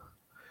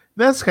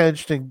 that's kind of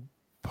interesting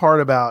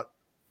part about,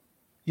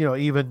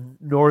 even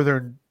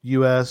northern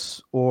U.S.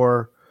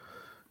 or,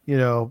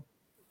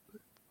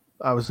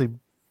 obviously,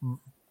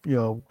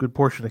 good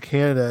portion of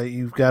Canada.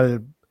 You've got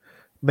to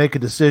make a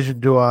decision.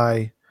 Do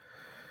I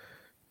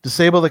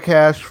disable the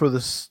cache for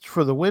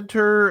the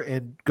winter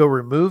and go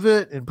remove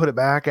it and put it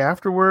back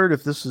afterward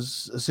if this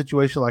is a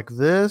situation like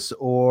this?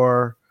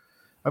 Or,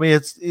 I mean,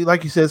 it's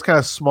like you said, it's kind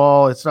of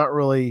small. It's not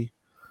really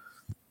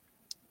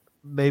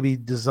maybe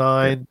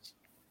designed.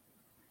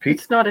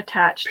 It's not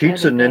attached. to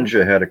Pizza anything.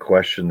 Ninja had a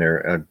question there.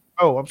 I'm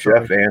sorry.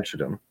 Jeff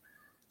answered him.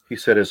 He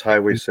said, "Is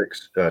Highway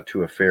 6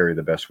 to a ferry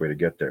the best way to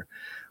get there?"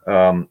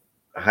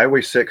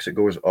 Highway 6, it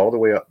goes all the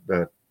way up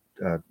the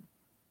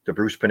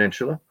Bruce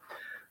Peninsula,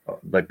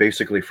 like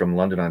basically from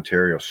London,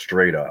 Ontario,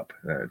 straight up.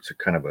 It's a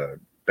kind of a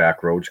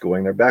back roads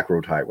going there, back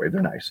road highway.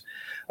 They're nice.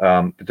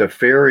 The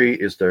ferry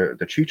is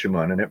the Cheecham,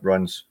 and it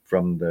runs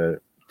from the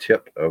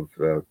tip of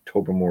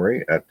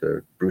Tobermory at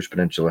the Bruce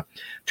Peninsula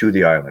to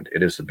the island.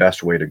 It is the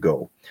best way to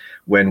go.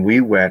 When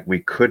we went, we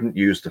couldn't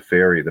use the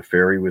ferry. The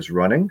ferry was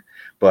running,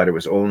 but it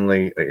was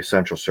only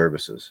essential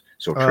services.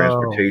 So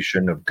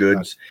transportation of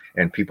goods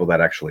and people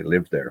that actually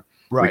lived there.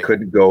 Right. We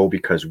couldn't go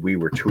because we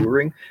were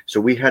touring. So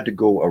we had to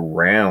go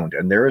around,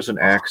 and there is an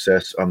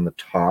access on the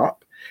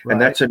top. Right.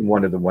 And that's in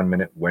one of the 1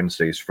 Minute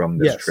Wednesdays from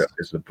this Yes. trip,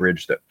 is the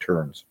bridge that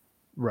turns.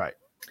 Right.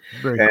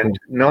 Very And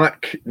cool.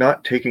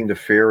 not taking the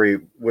ferry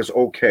was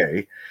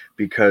okay,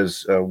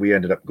 because we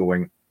ended up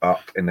going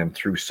up and then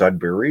through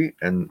Sudbury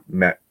and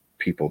met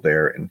people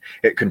there, and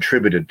it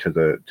contributed to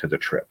the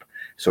trip.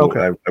 So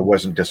Okay. I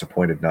wasn't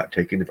disappointed not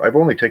taking I've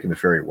only taken the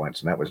ferry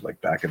once, and that was like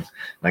back in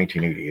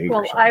 1988. Well,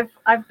 or something.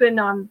 I've been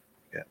on.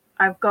 Yeah.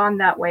 I've gone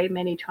that way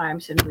many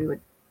times, and we would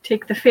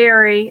take the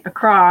ferry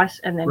across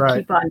and then Right.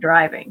 keep on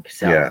driving.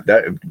 So Yeah,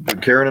 that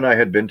Karen and I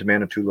had been to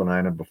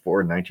Manitoulin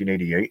before in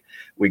 1988.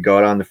 We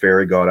got on the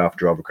ferry, got off,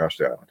 drove across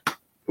the island.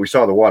 We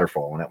saw the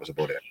waterfall, and that was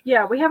about it.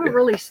 yeah, we haven't Yeah.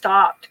 really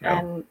stopped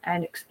No.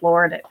 and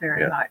explored it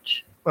very Yeah.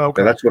 much.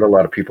 Okay. And that's what a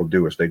lot of people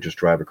do, is they just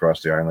drive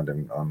across the island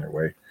and on their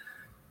way,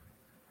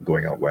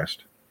 going out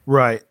west.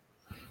 Right.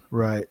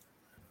 Right.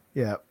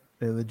 Yeah.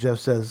 And then Jeff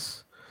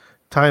says,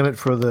 time it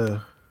for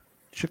the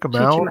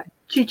Chickamauga.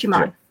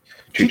 Chichiman.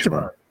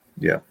 Cheecham.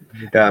 Yeah.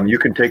 You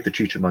can take the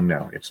Cheecham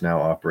now. It's now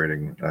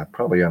operating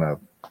probably on a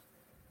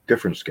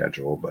different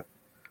schedule, but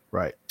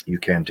Right. you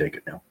can take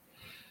it now.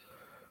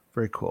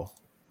 Very cool.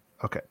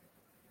 Okay.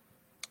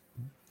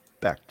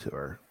 Back to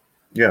her.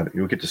 Yeah,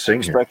 you get to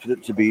sing here. expected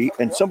it to be.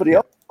 And somebody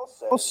else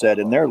said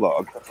in their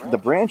log, the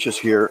branches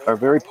here are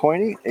very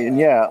pointy. And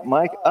yeah,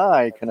 Mike,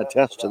 I can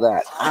attest to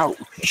that.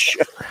 Ouch.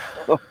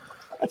 Oh,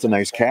 that's a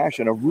nice cache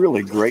and a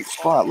really great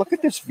spot. Look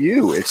at this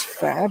view. It's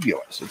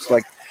fabulous. It's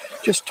like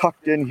just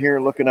tucked in here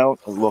looking out.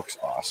 It looks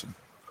awesome.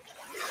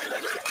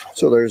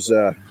 So there's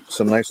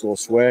some nice little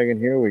swag in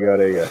here. We got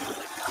a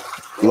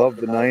Love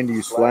the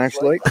 90s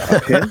flashlight, a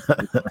pin,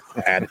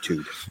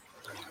 attitude.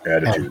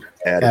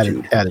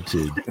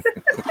 Attitude.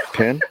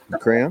 Pen, a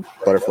crayon,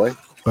 butterfly, and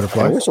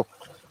Butterfly. a whistle.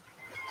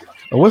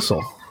 A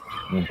whistle.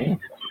 Mhm.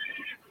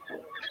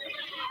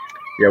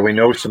 Yeah, we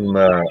know some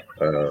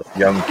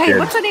young Hey, kids.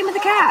 what's the name of the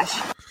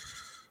cache?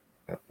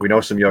 We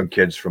know some young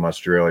kids from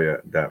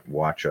Australia that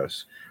watch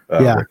us.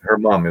 Yeah. Her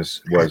mom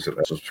was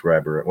a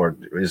subscriber, or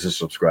is a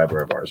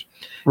subscriber of ours,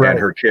 Right. and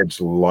her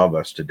kids love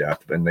us to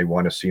death, and they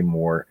want to see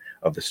more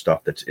of the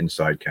stuff that's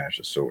inside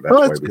caches. So that's Oh,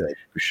 why that's we good.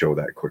 show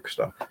that quick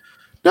stuff.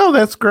 No,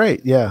 that's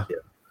great. Yeah. Yeah.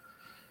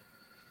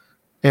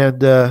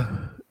 And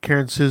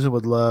Karen Susan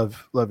would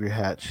love your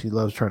hat. She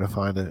loves trying to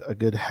find a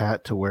good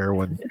hat to wear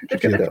when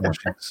Did you get that one?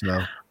 geocaching.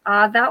 So,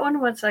 That one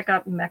was I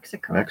got in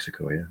Mexico.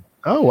 Mexico, yeah.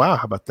 oh wow,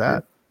 how about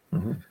that?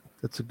 Mhm.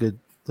 That's a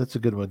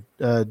good one.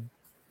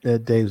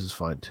 Dave's is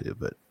fine too,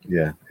 but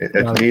Yeah, it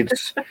No.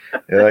 needs.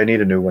 I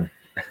need a new one.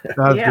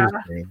 not Yeah. as good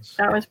as Dave's.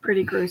 That was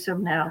pretty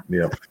gruesome now.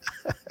 Yeah,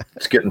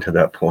 it's getting to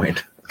that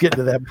point. Getting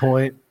to that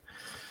point.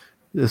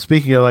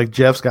 Speaking of, like,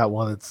 Jeff's got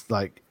one that's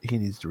like he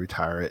needs to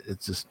retire it.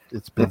 It's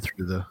been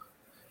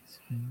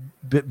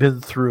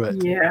through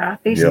it. Yeah,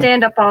 they Yeah.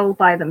 stand up all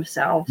by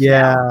themselves.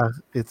 Yeah,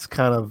 it's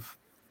kind of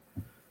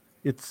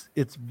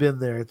it's been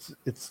there.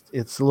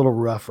 It's a little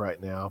rough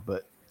right now,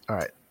 but all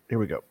right, here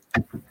we go.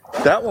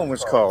 That one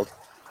was called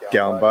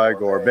Down by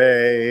Gore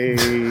Bay,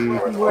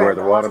 where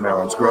the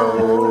watermelons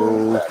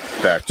grow.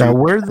 Back Now, to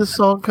where did this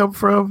song come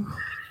from?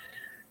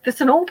 It's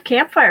an old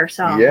campfire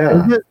song.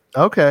 Yeah. Is it?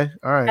 Okay,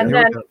 all right. And here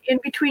we then go. in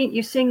between,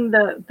 you sing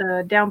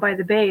the Down by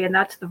the Bay, and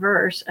that's the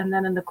verse. And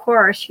then in the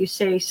chorus, you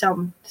say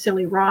some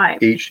silly rhyme.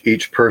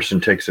 Each person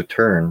takes a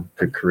turn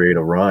to create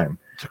a rhyme.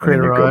 To create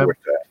and a then you go rhyme. with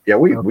that. Yeah,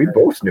 we Okay.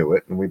 both knew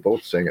it, and we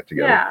both sang it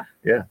together.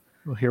 Yeah.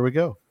 Well, here we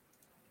go.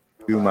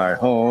 my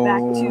home. Back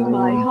to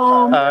my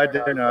home. I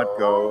dare not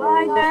go.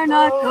 I dare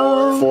not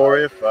go. For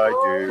if I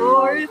do,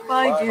 For if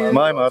I do,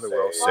 my mother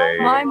will say,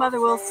 my mother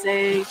will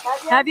say,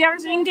 have you ever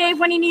seen Dave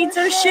when he needs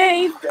a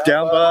shave?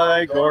 Down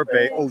by Gore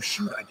Bay. Oh,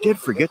 shoot, I did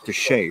forget to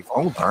shave.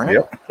 Oh, darn it.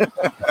 Yep.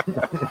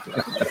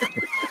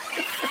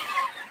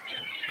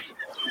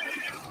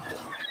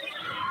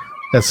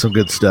 That's some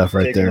good stuff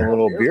right Taking there. a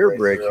little beer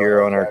break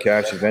here on our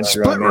cash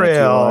adventure on Split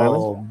Manitoulin Island.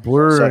 Rail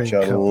Brewing Such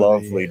a Company.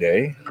 lovely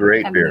day.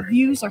 Great And the beer.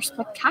 views are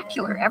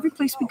spectacular. Every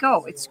place we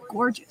go, it's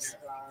gorgeous.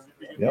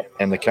 Yep.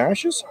 And the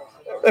caches,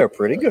 they're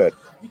pretty good.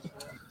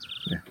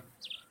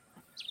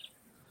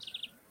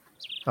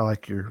 I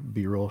like your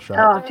B-roll shot.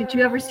 Oh, did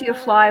you ever see a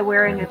fly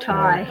wearing a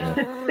tie?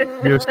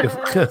 That's good.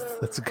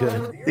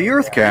 The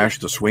Earth Cache,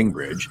 the Swing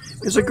Bridge,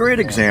 is a great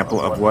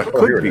example of what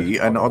could be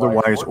an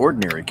otherwise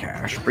ordinary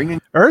cache, bringing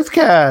Earth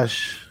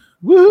Cache.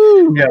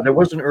 Woohoo! Yeah, there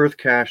was an earth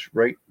cache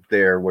right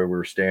there where we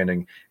were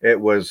standing. It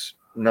was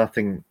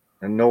nothing,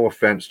 and no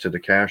offense to the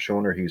cache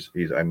owner. He's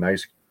a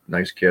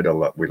nice kid.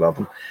 We love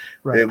him.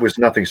 Right. It was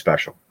nothing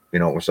special. It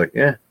was like,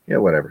 yeah,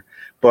 whatever.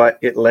 But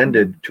it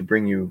lended to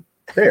bring you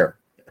there.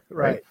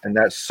 Right. And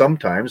that's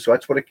sometimes, so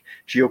that's what a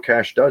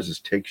geocache does,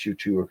 is takes you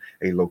to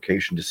a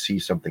location to see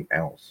something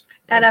else.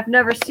 And I've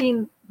never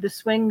seen the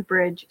swing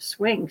bridge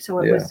swing, so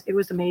it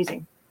was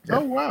amazing. Yeah.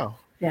 Oh wow.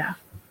 Yeah.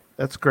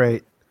 That's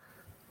great.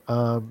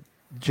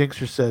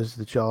 Jinxer says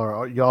that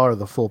y'all are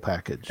the full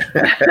package.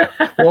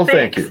 Well,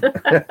 thank you.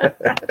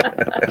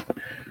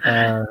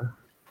 And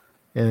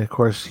of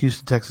course,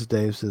 Houston, Texas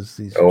Dave says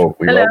these. Oh,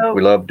 Hello.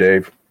 we love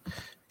Dave.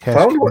 cache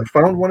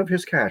Found one of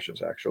his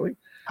caches, actually.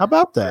 How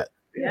about that?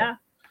 Yeah.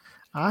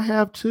 I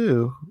have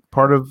too.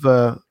 Part of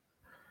when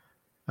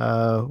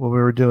we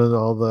were doing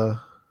all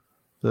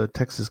the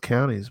Texas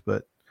counties,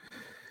 but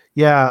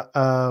yeah,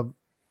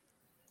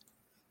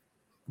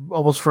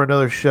 almost for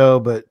another show.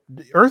 But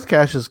Earth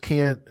caches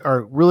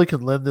really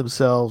can lend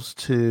themselves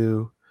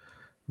to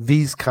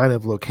these kind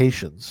of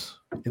locations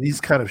and these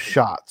kind of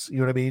shots. You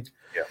know what I mean?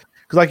 Yeah.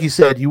 Because, like you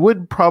said, you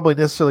wouldn't probably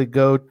necessarily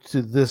go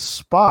to this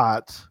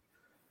spot,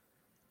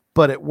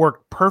 but it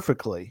worked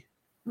perfectly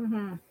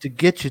Mm-hmm. to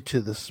get you to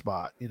the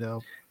spot.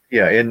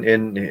 Yeah,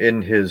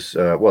 in his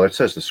it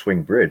says the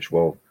swing bridge.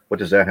 Well, what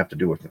does that have to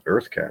do with an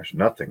earth cache?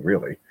 Nothing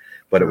really,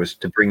 but it was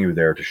to bring you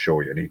there to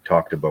show you. And he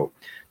talked about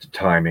the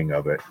timing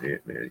of it.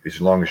 As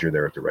long as you're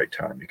there at the right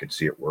time, you can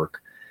see it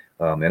work.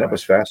 And it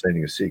was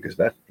fascinating to see, because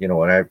that,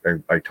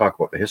 and I talk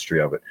about the history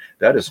of it.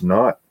 That is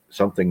not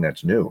something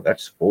that's new.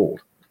 That's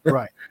old.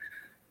 Right.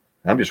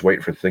 I'm just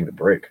waiting for the thing to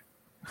break.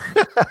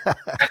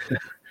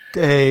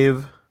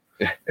 Dave.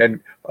 And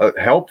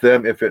help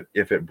them if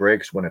it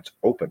breaks when it's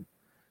open.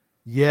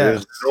 Yes.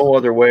 There's no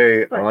other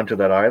way onto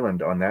that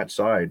island on that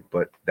side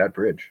but that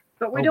bridge,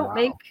 But we Oh, don't wow.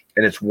 make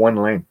and it's one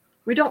lane.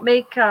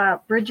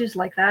 bridges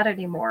like that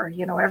anymore.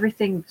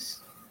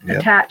 Everything's Yeah.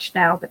 attached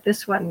now, but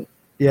this one,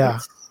 Yeah.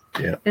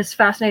 it's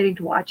fascinating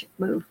to watch it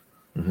move.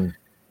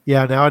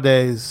 Yeah.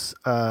 Nowadays,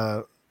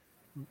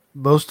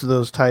 most of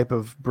those type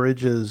of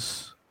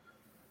bridges,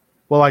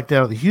 well, like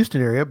down in the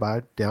Houston area,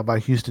 down by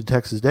Houston,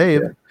 Texas,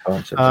 Dave,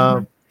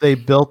 they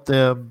built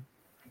them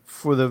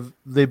for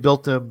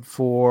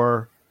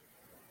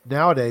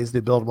nowadays. They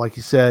build them, like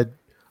you said,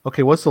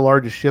 okay, what's the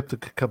largest ship that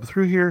could come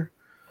through here?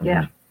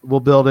 Yeah. We'll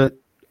build it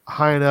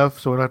high enough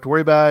so we don't have to worry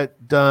about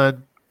it.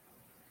 Done.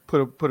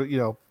 Put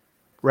it,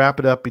 wrap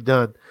it up, be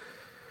done.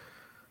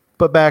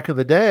 But back in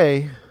the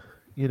day,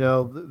 you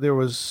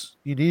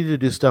needed to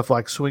do stuff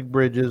like swing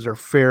bridges or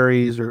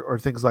ferries or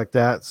things like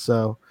that.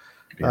 So,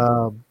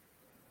 Owen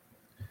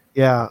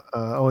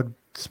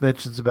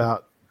mentions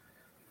about,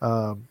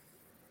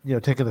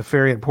 taking the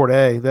ferry in Port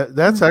A.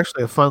 That's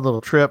actually a fun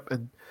little trip.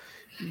 And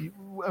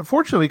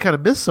unfortunately, we kind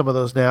of miss some of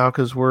those now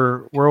because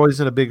we're always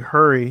in a big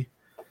hurry,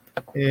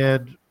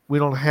 and we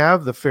don't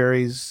have the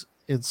ferries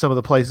in some of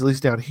the places, at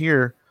least down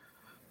here,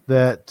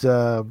 that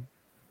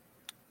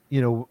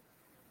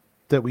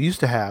that we used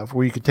to have,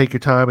 where you could take your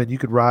time and you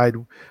could ride.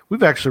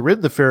 We've actually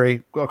ridden the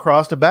ferry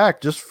across and back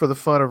just for the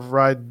fun of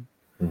riding.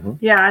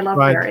 Yeah, I love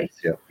Right. ferries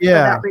for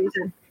Yeah, that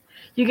reason.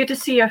 You get to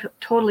see a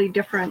totally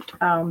different,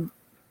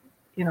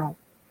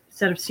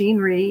 set of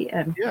scenery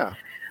and yeah,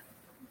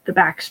 the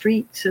back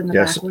streets and the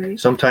Yes. back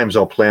ways. Sometimes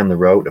I'll plan the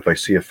route. If I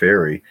see a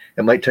ferry,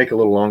 it might take a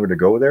little longer to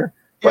go there,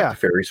 but Yeah. the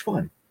ferry's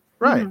fun.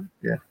 right. Mhm.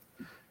 Yeah.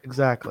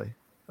 Exactly.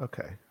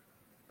 Okay.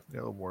 Got a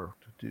little more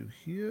to do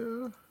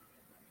here.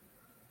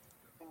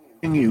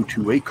 you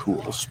to a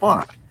cool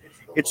spot.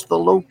 It's the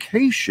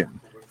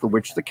location for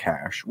which the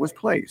cache was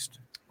placed.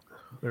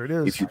 There it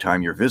is. If you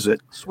time your visit,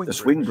 Swing the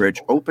swing bridge.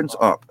 bridge opens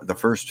up the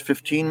first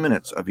 15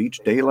 minutes of each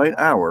daylight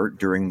hour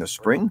during the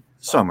spring,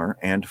 summer,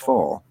 and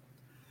fall.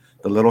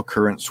 The Little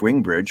Current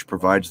Swing Bridge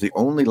provides the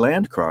only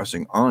land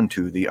crossing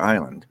onto the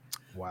island.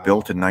 Wow.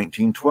 Built in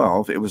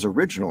 1912, it was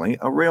originally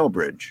a rail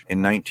bridge.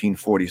 In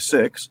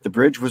 1946, the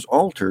bridge was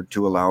altered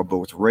to allow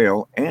both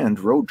rail and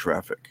road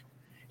traffic.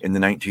 In the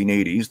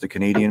 1980s, the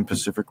Canadian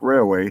Pacific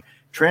Railway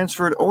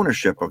transferred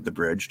ownership of the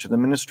bridge to the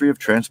Ministry of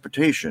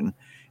Transportation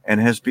and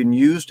has been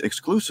used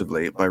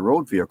exclusively by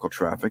road vehicle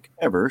traffic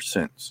ever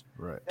since.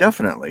 Right.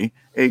 Definitely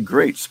a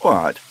great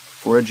spot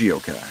for a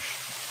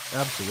geocache.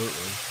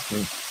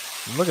 Absolutely.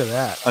 Look at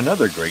that.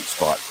 Another great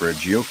spot for a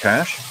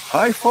geocache,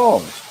 High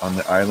Falls on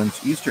the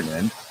island's eastern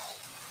end,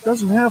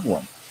 doesn't have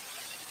one.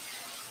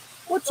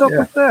 What's up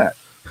with that?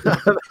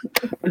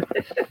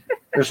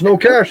 There's no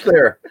cache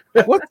there.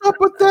 What's up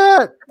with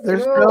that?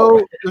 There's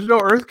no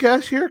earth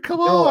cache here. Come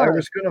No, on. I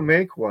was going to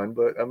make one,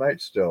 but I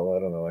might still. I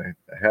don't know. I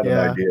had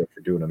Yeah. an idea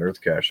for doing an earth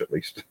cache at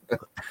least.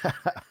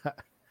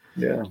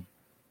 Yeah.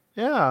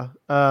 Yeah.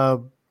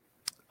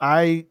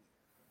 I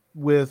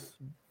with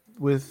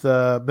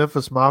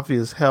Memphis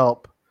Mafia's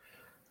help,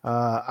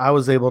 I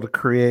was able to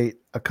create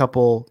a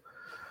couple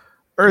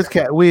earth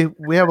cat. We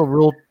have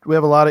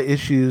a lot of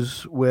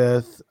issues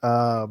with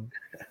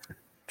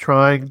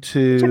trying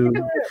to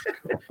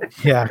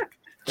yeah,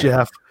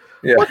 Jeff.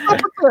 Yeah. What's up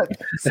with that?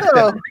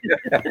 So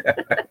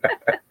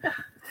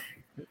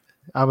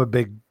I'm a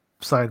big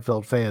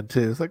Seinfeld fan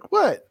too. It's like,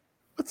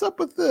 what's up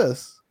with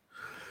this?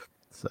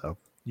 So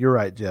you're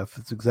right, Jeff.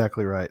 It's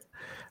exactly right.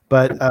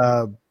 But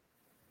I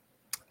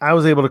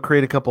was able to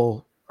create a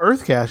couple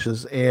earth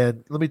caches,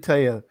 and let me tell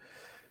you,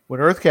 when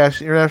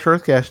International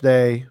Earth Cache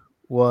Day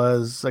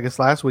was, I guess,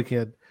 last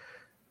weekend,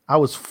 I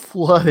was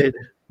flooded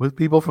with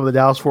people from the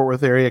Dallas-Fort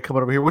Worth area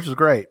coming over here, which is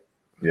great.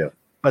 Yeah.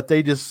 But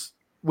they just,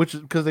 which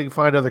is because they can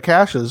find other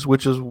caches,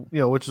 which is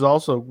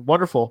also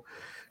wonderful,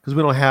 because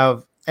we don't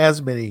have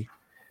as many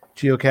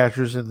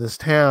geocachers in this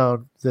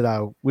town that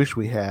I wish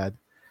we had.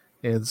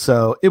 And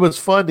so it was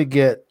fun to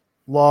get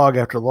log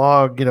after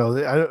log.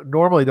 I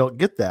normally don't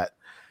get that.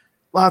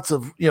 Lots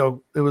of, seemed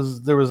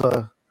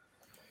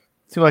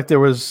like there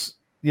was,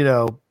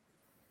 a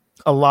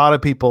lot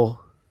of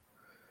people,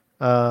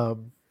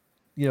 coming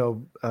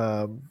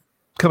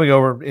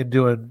over and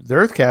doing the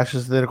earth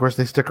caches. Then of course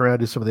they stick around and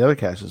do some of the other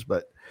caches.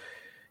 But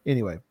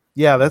anyway,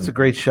 yeah, that's a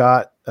great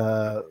shot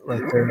right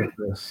there with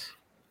this.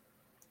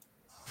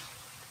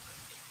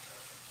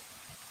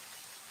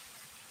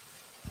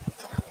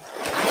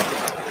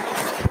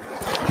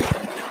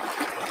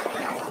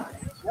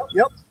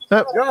 Yep.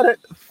 Got it.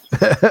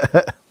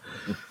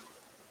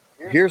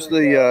 Here's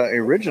the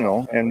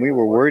original, and we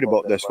were worried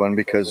about this one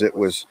because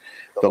the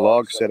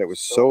log said it was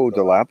so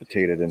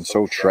dilapidated and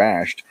so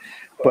trashed.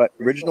 But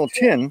original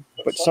tin,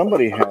 but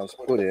somebody has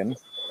put in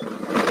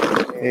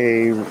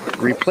a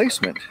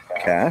replacement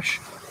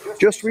cache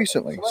just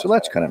recently, so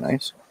that's kind of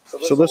nice.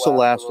 So this will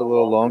last a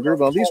little longer.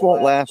 Well, these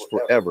won't last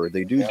forever.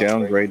 They do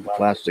downgrade, the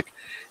plastic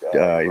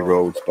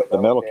erodes, but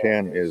the metal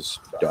can is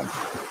done.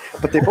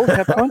 But they both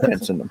have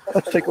contents in them.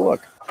 Let's take a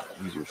look.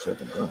 Easier said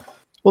than done.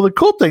 Well, the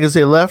cool thing is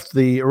they left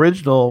the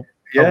original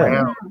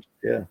around.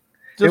 Yeah.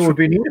 Just It would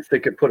be neat if they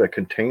could put a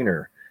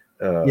container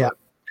to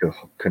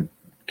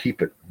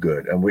keep it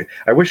good. And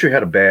I wish we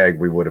had a bag.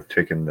 We would have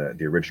taken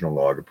the original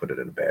log and put it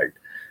in a bag.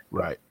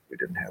 Right. We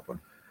didn't have one.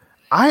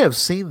 I have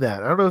seen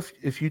that. I don't know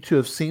if you two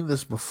have seen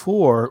this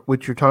before.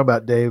 What you're talking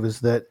about, Dave, is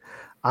that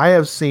I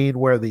have seen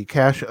where the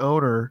cache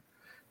owner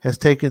has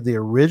taken the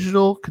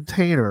original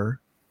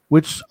container,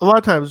 which a lot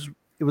of times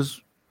it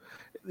was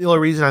the only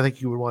reason I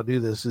think you would want to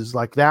do this is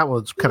like that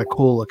one's kind of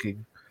cool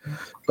looking.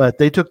 But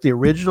they took the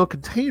original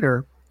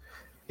container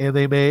and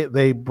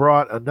they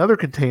brought another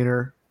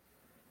container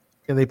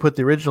and they put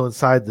the original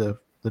inside the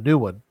new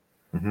one.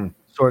 Mm-hmm.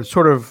 So it's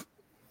sort of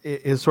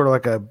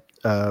like a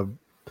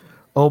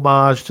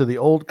homage to the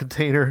old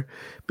container,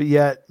 but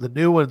yet the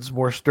new one's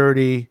more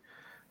sturdy,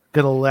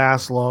 gonna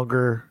last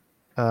longer.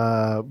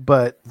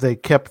 But they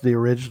kept the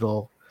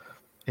original,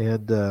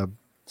 and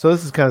so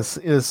this is kind of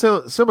a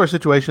similar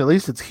situation. At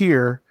least it's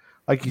here,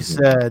 like you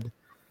said.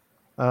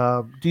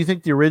 Do you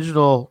think the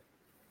original?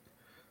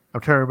 I'm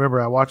trying to remember.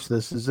 I watched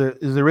this. Is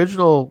the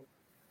original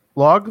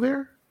log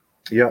there?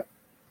 Yeah.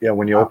 Yeah.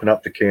 When you open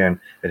up the can,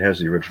 it has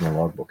the original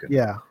logbook in it.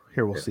 Yeah.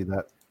 Here we'll see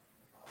that.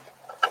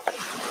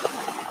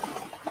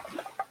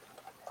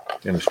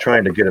 And it's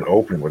trying to get it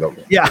open without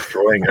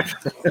destroying it.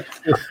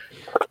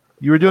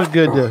 You were doing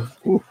good to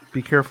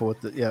be careful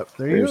with it. Yeah,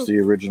 there you There's go. the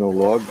original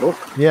logbook.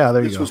 Yeah,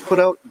 there you This go. was put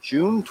out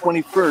June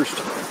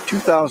 21st,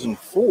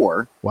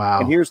 2004. Wow.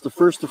 And here's the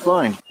first to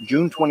find,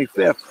 June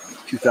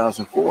 25th,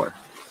 2004.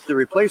 The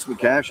replacement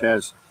cache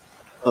has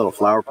a little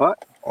flower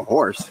pot, a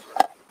horse,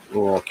 a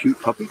little cute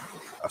puppy,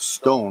 a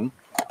stone,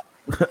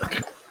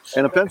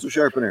 and a pencil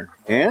sharpener,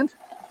 and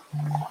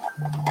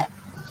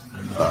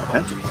a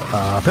pencil.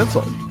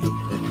 Pencil.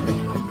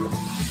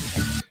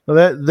 Well,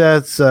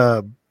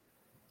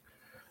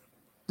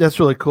 that's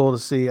really cool to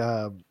see.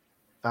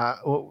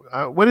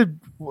 when did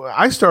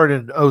I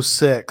started in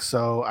 06,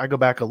 so I go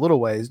back a little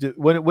ways.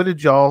 When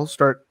did y'all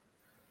start?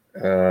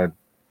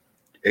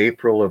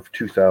 April of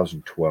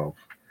 2012.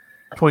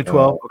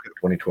 2012. Okay.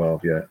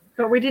 2012, yeah.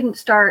 But we didn't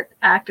start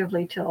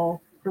actively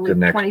till really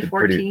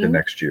 2014. The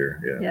next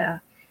year, yeah. Yeah.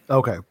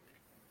 Okay.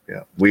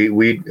 Yeah.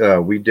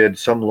 We did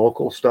some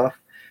local stuff,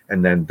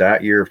 and then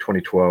that year of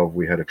 2012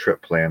 we had a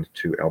trip planned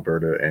to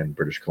Alberta and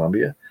British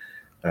Columbia.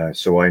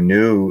 So I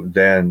knew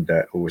then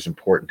that it was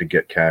important to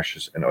get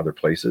caches in other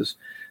places.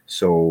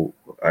 So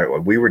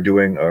we were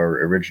doing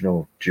our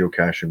original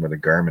geocaching with a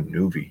Garmin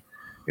Nuvi,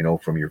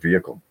 from your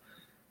vehicle,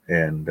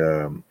 and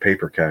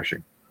paper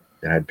caching.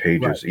 It had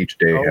pages. Right. Each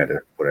day had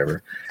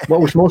whatever. Well,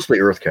 it was mostly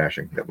earth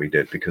caching that we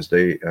did because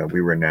we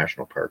were in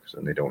national parks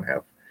and they don't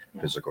have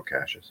physical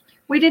caches.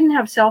 We didn't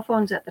have cell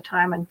phones at the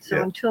time, and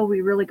so until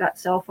we really got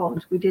cell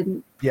phones, we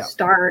didn't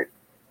start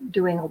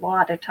doing a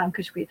lot at time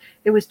because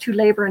it was too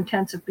labor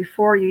intensive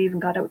before you even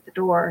got out the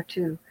door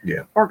to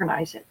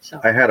organize it.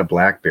 So I had a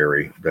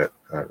BlackBerry that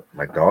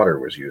my daughter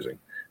was using.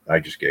 I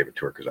just gave it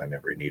to her because I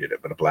never needed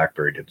it, but a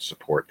BlackBerry didn't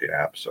support the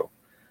app, so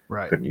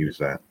couldn't use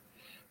that.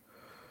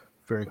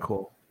 Very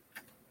cool.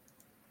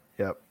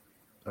 Yep.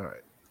 All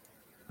right.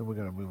 And we're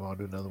going to move on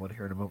to another one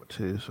here in a moment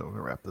too. So we're going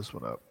to wrap this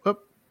one up.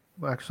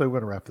 Actually, we're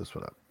going to wrap this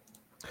one up.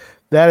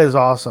 That is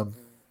awesome.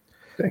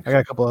 Thanks. I got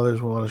a couple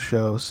others we want to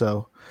show.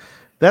 So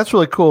that's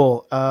really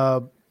cool.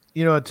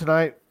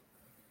 Tonight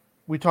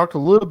we talked a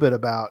little bit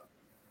about,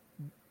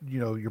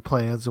 your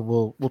plans, and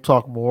we'll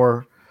talk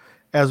more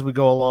as we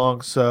go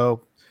along.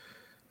 So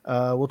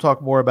we'll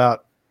talk more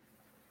about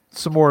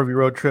some more of your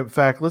road trip. In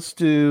fact, let's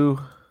do,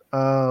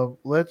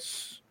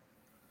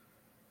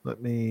 let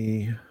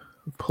me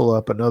pull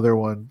up another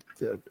one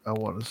that I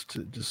want us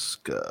to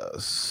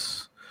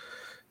discuss.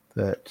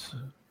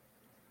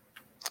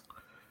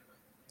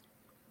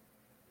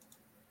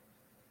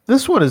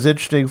 This one is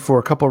interesting for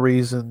a couple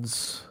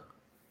reasons.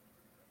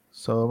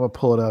 So I'm gonna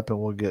pull it up and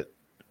we'll get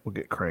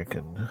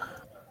cranking.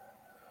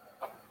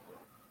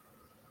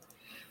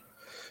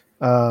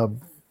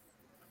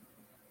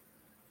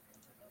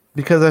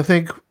 Because I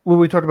think what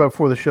we talked about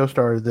before the show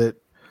started, that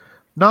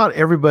not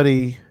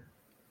everybody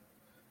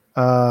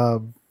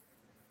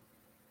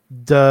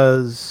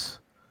does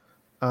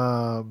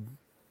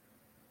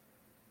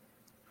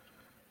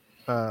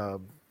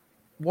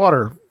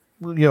water,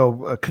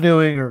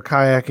 canoeing or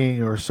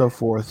kayaking or so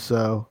forth.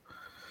 So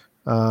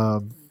hang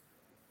on.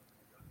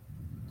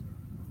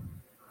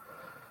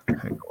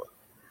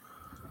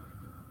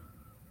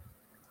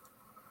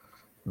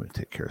 Let me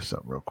take care of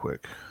something real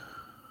quick.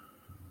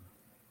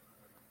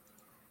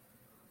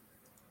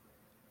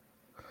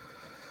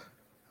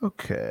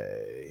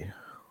 Okay,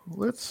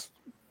 let's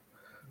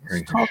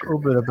talk a little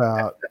bit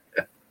about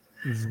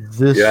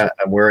this. Yeah,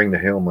 I'm wearing the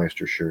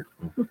Hailmeister shirt.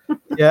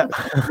 Yeah.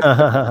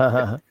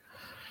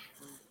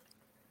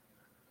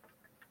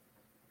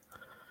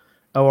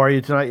 Oh, are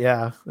you tonight?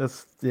 Yeah,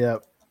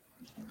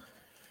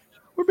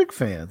 we're big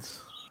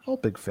fans. All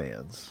big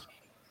fans.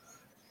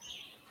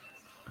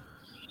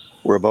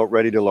 We're about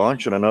ready to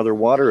launch on another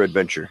water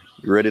adventure.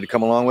 You ready to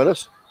come along with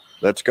us?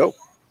 Let's go.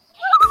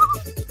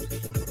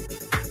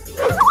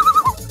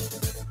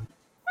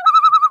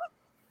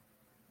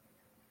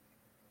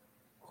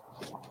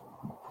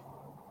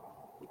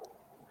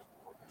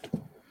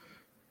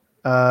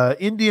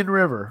 Indian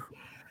River.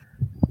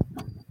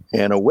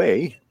 And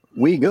away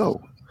we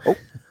go. Oh,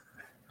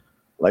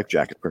 life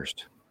jacket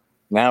first.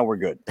 Now we're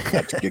good.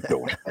 Let's get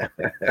going.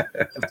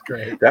 That's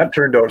great. That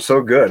turned out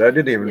so good. I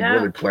didn't even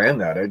really plan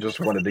that. I just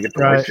wanted to get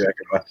the life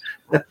jacket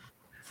on.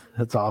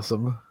 That's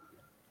awesome.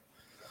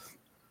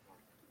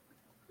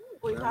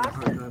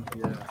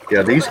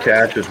 Yeah, these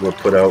caches were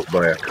put out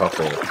by a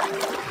couple,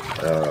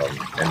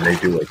 and they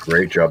do a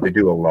great job. They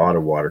do a lot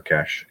of water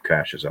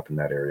caches up in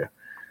that area.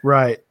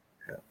 Right.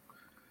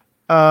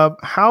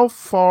 How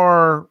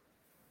far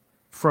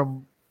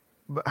from?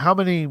 How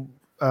many?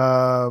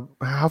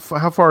 How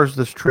far is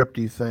this trip?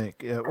 Do you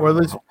think, or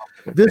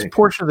this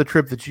portion of the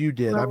trip that you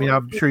did? I mean,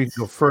 I'm sure you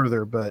can go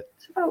further, but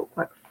it's about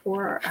what,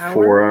 4 hours?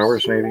 4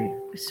 hours, maybe.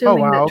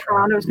 Assuming that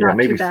Toronto's not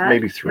maybe too bad.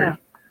 maybe three. Yeah.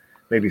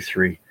 Maybe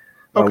three.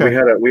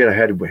 Okay. We had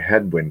a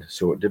headwind,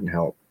 so it didn't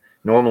help.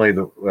 Normally,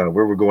 where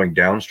we're going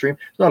downstream,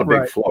 it's not a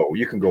big flow.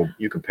 You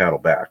can paddle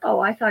back. Oh,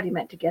 I thought he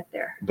meant to get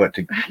there. But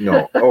to get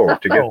there. No,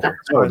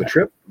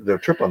 the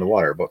trip on the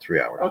water about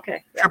 3 hours.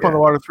 Okay. Trip on the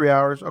water 3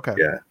 hours. Okay.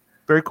 Yeah.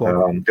 Very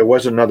cool. There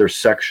was another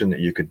section that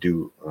you could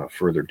do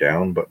further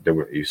down, but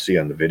you see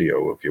on the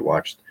video if you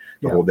watched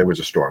there was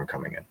a storm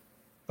coming in.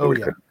 Oh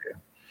yeah.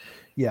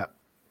 Yeah.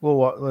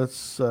 Well,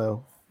 let's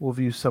we'll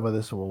view some of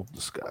this and we'll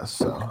discuss.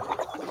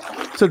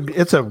 So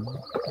it's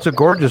a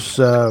gorgeous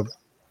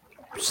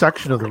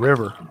section of the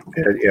river.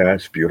 Yeah,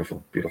 it's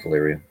beautiful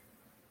area.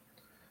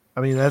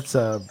 I mean, that's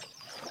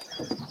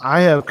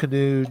I have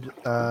canoed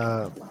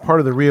part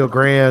of the Rio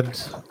Grande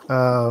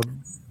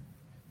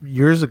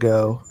years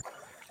ago,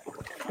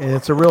 and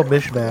it's a real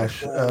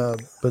mishmash.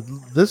 But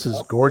this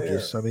is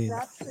gorgeous. I mean,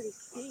 That's pretty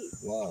steep.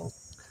 Wow.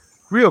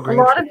 Rio A Grande.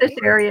 lot of this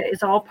area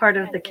is all part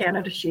of the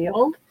Canada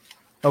Shield.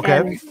 Okay.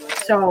 And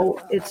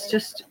so it's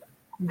just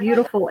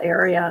beautiful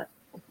area.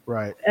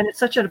 Right. And it's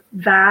such a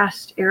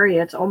vast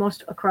area. It's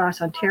almost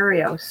across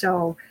Ontario.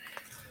 So,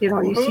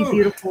 you see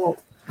beautiful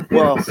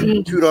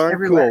scenes too darn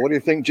everywhere. cool. What do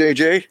you think,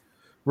 JJ?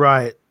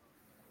 Right.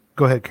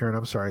 Go ahead, Karen.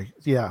 I'm sorry.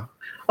 Yeah.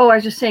 Oh, I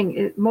was just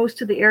saying,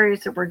 most of the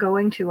areas that we're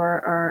going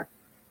to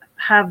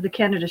have the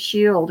Canada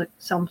Shield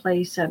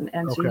someplace, and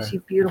so you see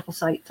beautiful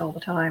sights all the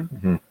time.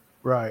 Mm-hmm.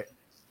 Right.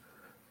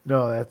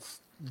 No,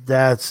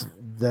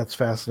 that's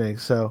fascinating.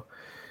 So,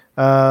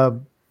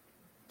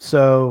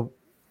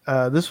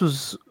 this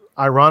was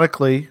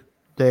ironically,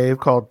 Dave,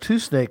 called Two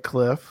Snake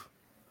Cliff.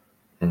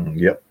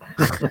 Yep.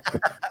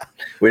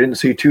 We didn't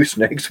see two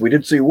snakes. We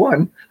did see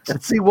one.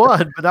 Did see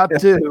one, but not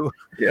two.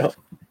 Yeah.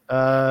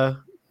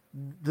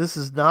 This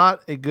is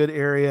not a good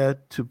area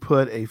to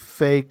put a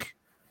fake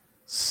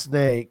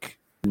snake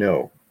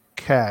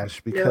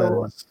cache,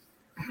 because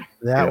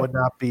that would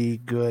not be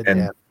good.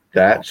 And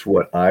that's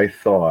what I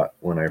thought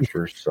when I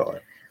first saw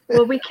it.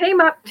 Well, we came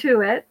up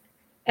to it,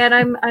 and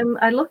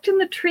I looked in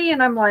the tree,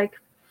 and I'm like,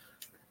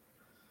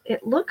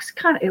 it looks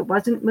it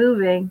wasn't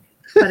moving,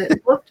 but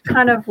it looked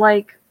kind of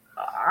like,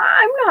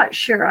 I'm not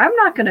sure. I'm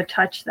not going to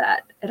touch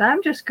that, and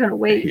I'm just going to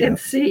wait and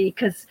see,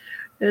 because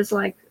it's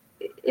like,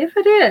 if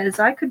it is,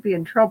 I could be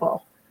in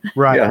trouble.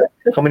 Right. Yeah.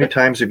 How many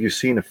times have you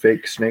seen a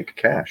fake snake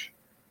cache?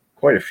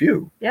 Quite a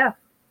few. Yeah.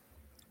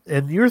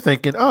 And you're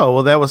thinking, oh,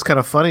 well, that was kind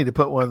of funny to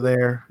put one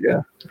there.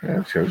 Yeah.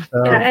 Sure.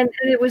 And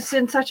it was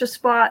in such a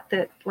spot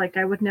that, like,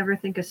 I would never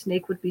think a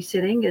snake would be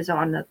sitting, is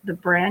on the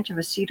branch of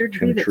a cedar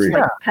tree that's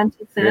like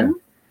pencil thin.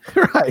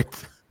 Yeah.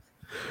 Right.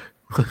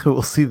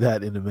 We'll see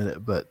that in a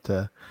minute.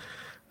 But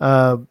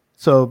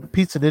so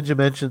Pizza Ninja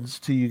mentions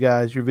to you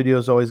guys, your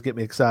videos always get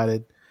me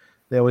excited.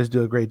 They always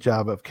do a great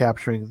job of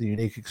capturing the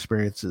unique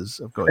experiences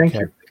of going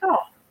camping. Oh,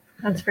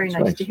 that's very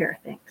nice to hear.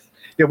 Thanks.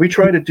 Yeah, we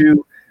try to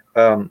do,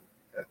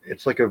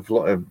 it's like a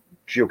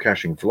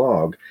geocaching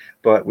vlog,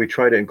 but we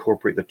try to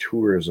incorporate the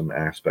tourism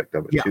aspect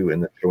of it too,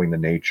 and showing the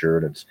nature.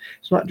 And it's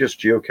not just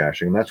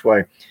geocaching. And that's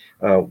why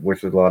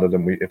with a lot of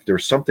them, if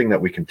there's something that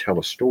we can tell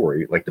a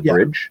story, like the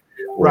bridge,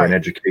 or an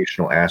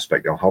educational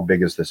aspect of how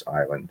big is this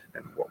island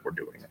and what we're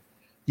doing.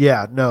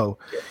 Yeah, no,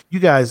 you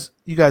guys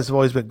have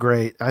always been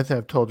great. I think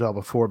I've told y'all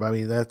before, but I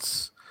mean,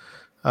 that's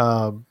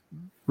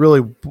really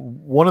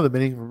one of the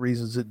many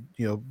reasons that,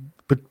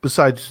 but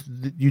besides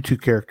you two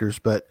characters,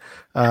 but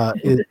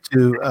it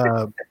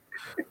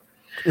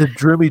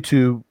drew me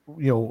to,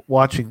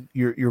 watching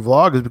your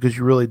vlog, is because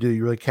you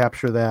really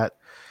capture that.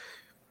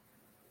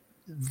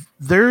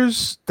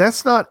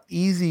 That's not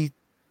easy.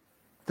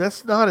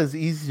 That's not as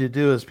easy to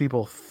do as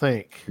people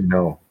think.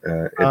 No,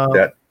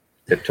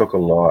 it took a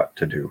lot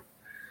to do.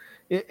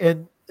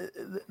 And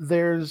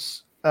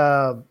there's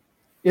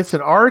it's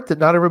an art that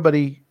not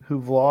everybody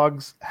who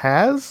vlogs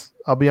has.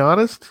 I'll be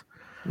honest.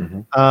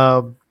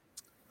 Mm-hmm.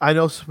 I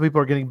know some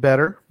people are getting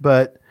better,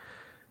 but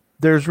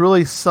there's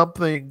really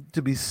something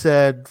to be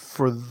said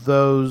for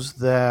those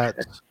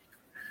that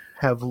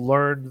have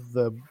learned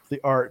the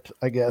art,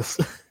 I guess,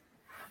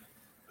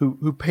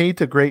 who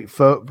paint a great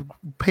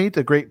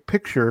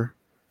picture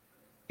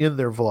in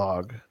their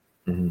vlog,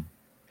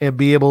 and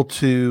be able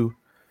to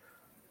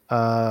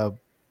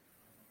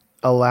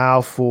allow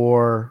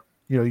for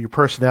your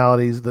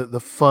personalities, the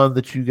fun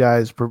that you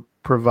guys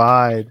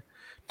provide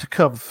to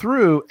come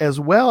through, as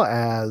well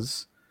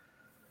as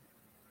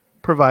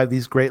provide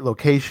these great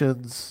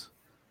locations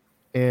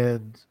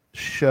and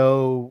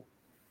show,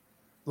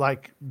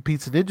 like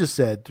Pizza Ninja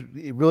said,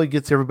 it really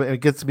gets everybody.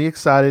 It gets me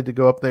excited to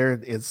go up there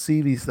and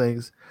see these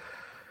things.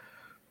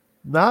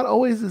 Not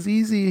always as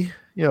easy,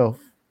 I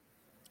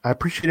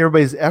appreciate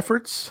everybody's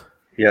efforts.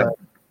 Yeah,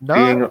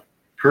 being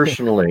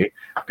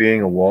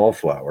a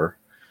wallflower,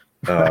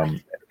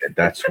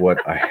 that's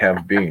what I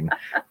have been.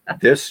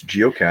 This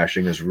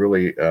geocaching has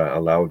really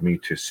allowed me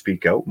to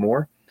speak out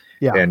more.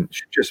 Yeah. And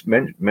she just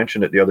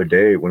mentioned it the other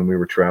day when we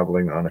were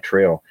traveling on a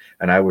trail,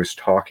 and I was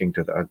talking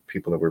to the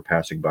people that were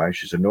passing by.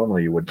 She said,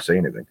 normally you wouldn't say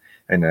anything.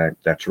 And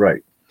that's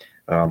right.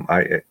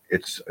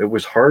 It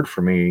was hard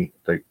for me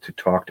to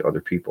talk to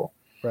other people.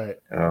 Right.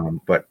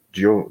 But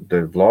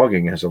the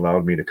vlogging has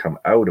allowed me to come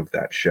out of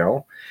that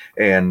shell.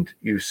 And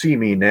you see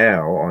me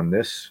now on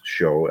this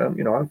show,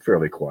 I'm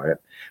fairly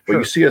quiet, but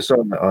you see us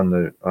on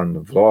the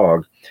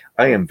vlog,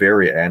 I am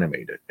very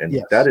animated,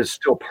 and that is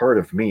still part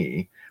of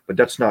me, but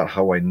that's not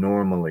how I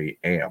normally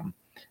am.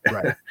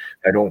 Right.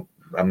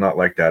 I'm not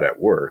like that at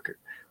work,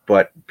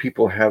 but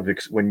people have,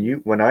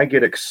 when I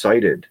get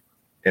excited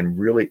and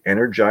really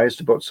energized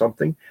about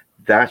something,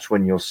 that's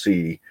when you'll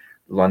see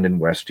London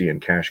Westie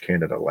and Cache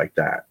Canada like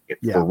that,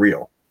 for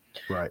real.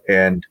 Right.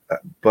 And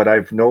but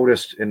I've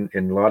noticed in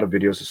a lot of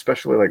videos,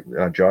 especially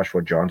like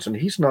Joshua Johnson,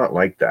 he's not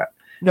like that.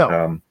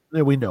 No,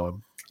 we know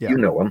him. Yeah. You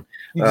know him.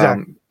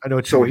 Exactly. I know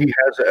what you mean. He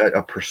has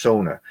a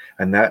persona,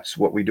 and that's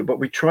what we do. But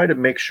we try to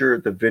make sure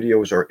the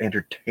videos are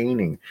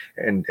entertaining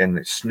and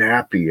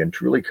snappy and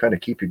to really kind of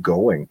keep you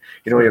going.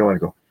 You don't want to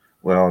go,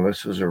 well,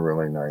 this is a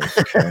really nice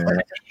cache.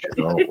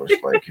 It was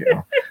like,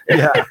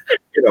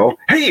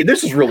 hey,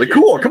 this is really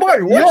cool. Come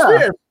on, watch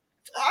this.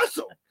 It's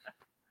awesome.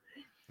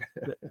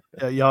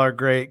 Yeah, y'all are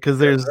great because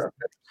there's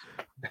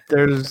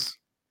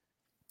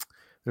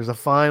a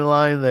fine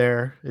line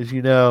there, as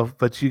you know,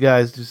 but you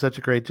guys do such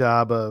a great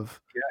job of.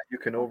 Yeah, you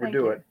can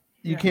overdo it.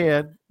 You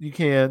can.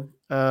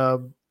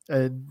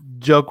 And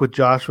joke with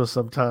Joshua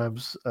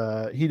sometimes.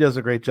 He does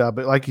a great job,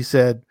 but like you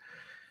said,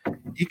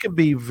 he can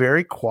be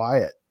very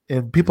quiet,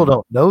 and people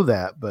don't know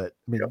that. But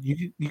I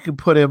mean, you can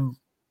put him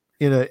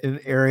in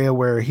an area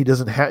where he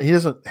doesn't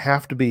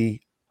have to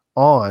be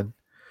on.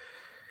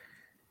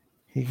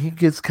 He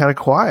gets kind of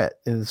quiet,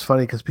 and it's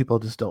funny because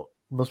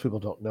most people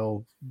don't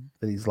know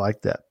that he's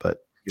like that.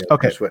 But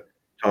okay, that's what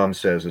Tom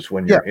says is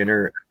when your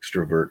inner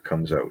extrovert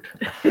comes out.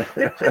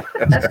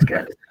 That's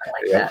good. I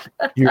like that.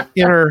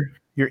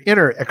 Your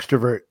inner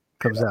extrovert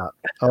comes out.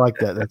 I like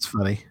that. That's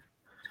funny.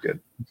 It's good.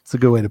 It's a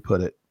good way to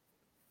put it.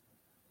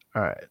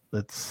 All right,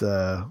 let's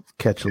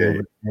catch a little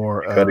bit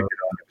more. Got to get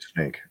on the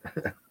snake.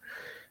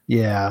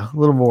 Yeah, a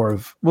little more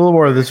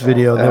of this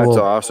video. That's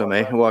awesome,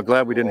 eh? Well,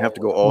 glad we didn't have to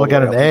go all. I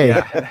got an A.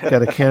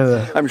 Got a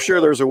Canada. I'm sure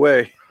there's a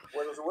way.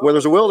 Where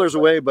there's a will, there's a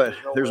way, but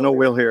there's no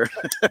will here.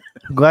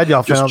 I'm glad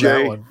y'all found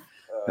Jay, that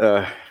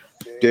one.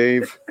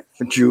 Dave,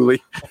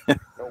 Julie,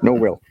 no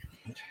will.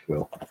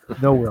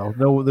 No will.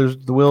 No, there's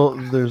the will.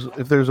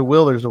 If there's a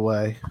will, there's a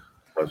way.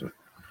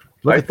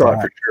 I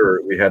thought for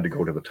sure we had to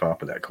go to the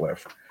top of that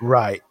cliff.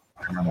 Right.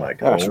 And I'm like,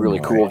 that's really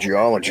cool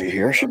geology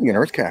here. Should be an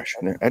earth cache.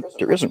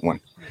 There isn't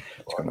one.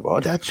 It's kind of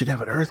odd. That should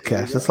have an earth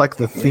cache. That's like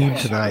the theme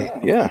tonight.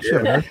 Yeah.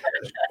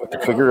 Have to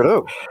figure it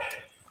out.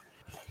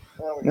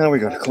 Now we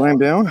got to climb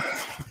down.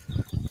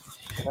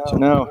 So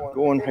now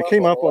I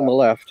came up on the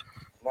left.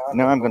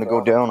 Now I'm going to go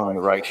down on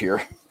the right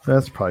here.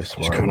 That's probably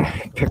smart. Just going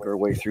to pick our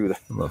way through the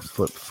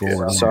flip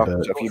forward. So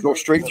if you go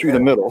straight through the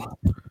middle.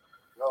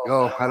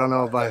 Oh, I don't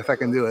know if I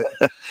can do it.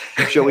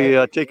 Shall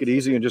we take it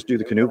easy and just do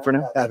the canoe for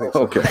now? I think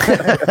so. Okay.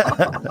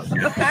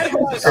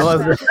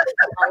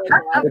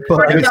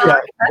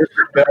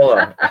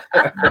 Bella.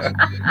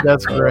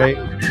 That's greght.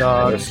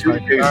 Dog. All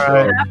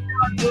right.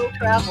 We'll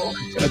travel.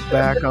 Get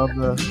back on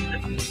the.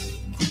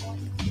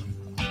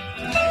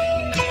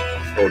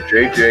 Oh,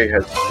 JJ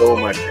has so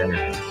much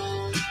energy.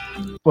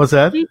 What's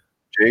that?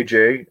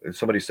 JJ,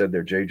 somebody said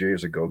there. JJ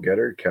is a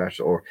go-getter.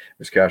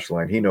 His cash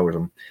line. He knows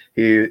him.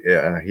 He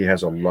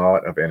has a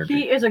lot of energy.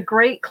 He is a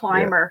great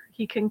climber. Yeah.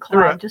 He can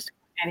climb just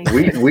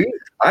anything.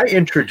 I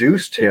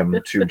introduced him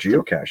to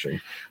geocaching.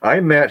 I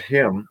met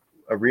him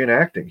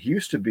reenacting. He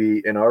used to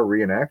be in our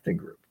reenacting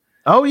group.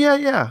 Oh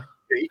yeah.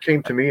 He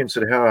came to me and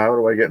said, "How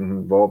do I get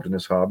involved in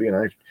this hobby?" And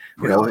he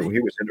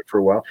was in it for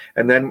a while.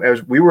 And then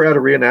as we were at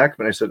a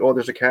reenactment, I said, "Oh,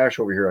 there's a cache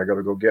over here. I got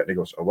to go get." And he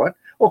goes, "Oh, what?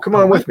 Oh, come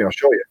on with me. I'll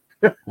show you."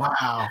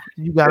 Wow,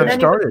 you got him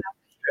started.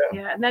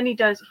 And then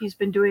he's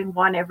been doing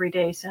one every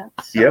day since.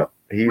 So. Yeah,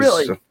 he's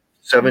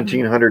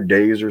 1,700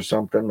 days or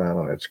something. I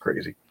don't know. It's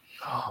crazy.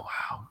 Oh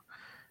wow!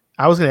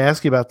 I was going to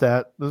ask you about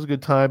that. This is a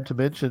good time to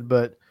mention,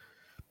 but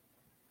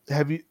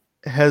I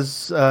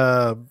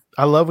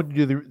love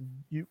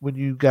when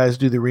you guys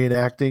do the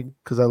reenacting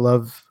because I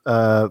love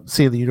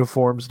seeing the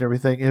uniforms and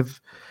everything.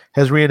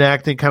 Has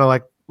reenacting kind of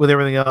like with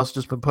everything else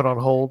just been put on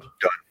hold?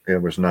 Done. There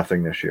was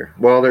nothing this year.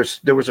 Well,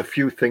 there was a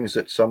few things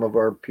that some of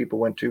our people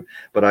went to,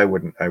 but I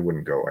wouldn't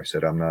go. I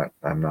said I'm not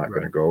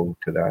going to go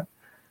to that.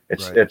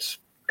 It's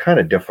kind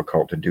of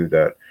difficult to do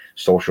that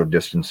social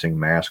distancing,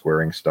 mask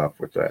wearing stuff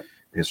with that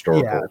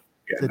historical. Yeah,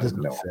 it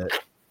doesn't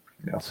fit.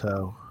 No.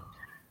 So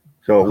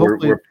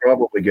we'll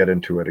probably get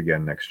into it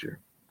again next year.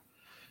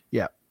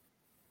 Yeah.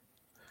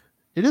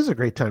 It is a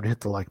great time to hit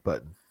the like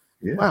button.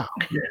 Yeah. Wow.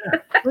 Yeah.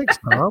 Thanks,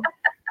 Tom.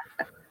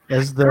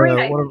 As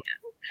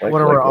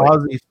one of our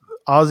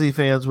Aussie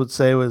fans would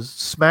say was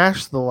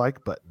smash the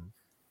like button.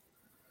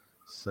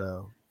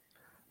 So,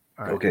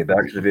 all right. Okay,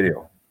 back to the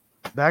video.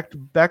 Back to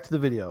the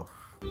video.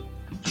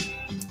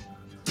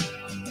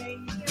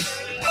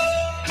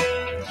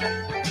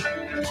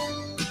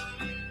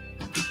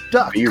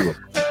 Duck.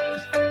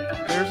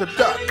 There's a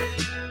duck.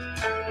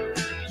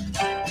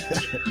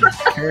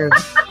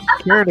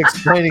 Karen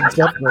explaining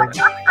something.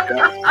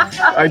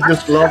 I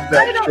just love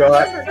that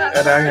shot,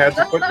 and I had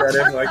to put that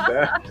in like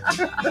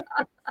that.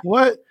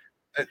 What?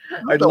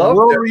 I love that.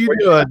 What were you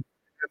doing?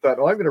 I thought,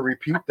 I'm going to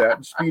repeat that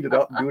and speed it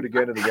up and do it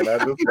again and again. I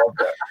just love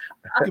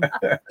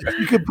that.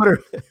 You could put her.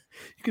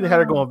 You could have had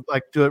her go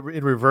like do it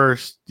in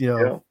reverse.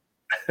 I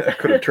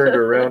could have turned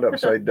her around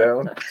upside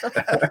down.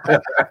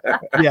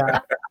 Yeah.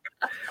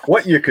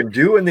 What you can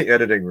do in the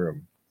editing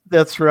room.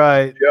 That's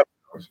right. Yep.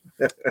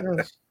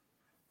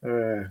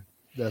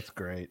 That's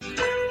great.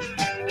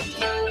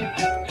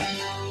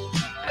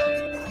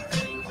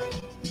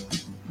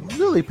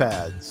 Lily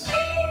pads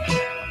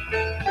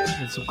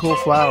and some cool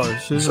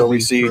flowers. So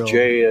we see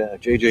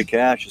JJ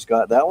Cash has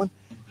got that one.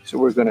 So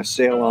we're going to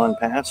sail on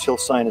past. He'll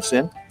sign us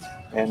in,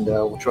 and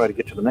we'll try to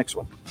get to the next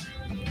one.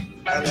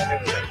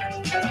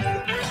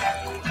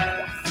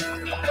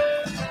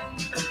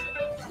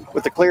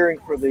 With the clearing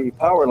for the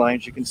power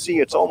lines, you can see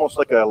it's almost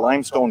like a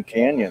limestone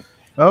canyon.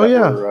 Oh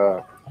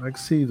yeah. I can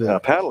see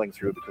that. Paddling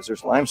through because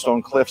there's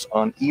limestone cliffs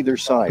on either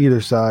side. Either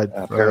side.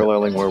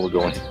 Paralleling where we're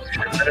going.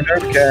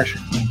 Cash.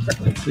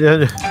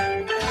 Yeah.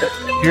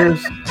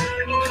 Here's.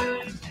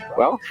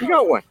 Well, you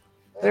got one.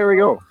 There we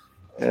go.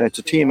 It's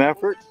a team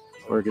effort.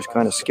 We're just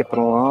kind of skipping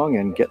along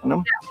and getting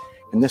them.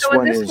 And this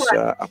one is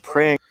a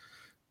praying.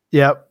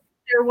 Yep.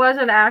 There was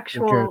an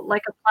actual,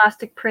 like a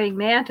plastic praying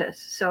mantis.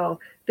 So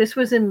this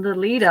was in the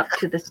lead up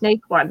to the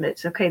snake one.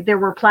 It's okay. There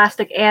were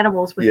plastic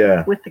animals with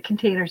the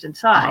containers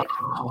inside.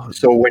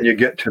 So when you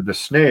get to the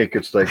snake,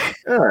 it's like,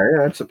 oh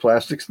yeah, it's a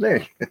plastic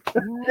snake.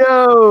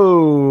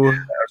 No.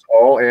 It's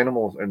all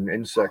animals and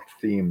insect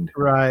themed.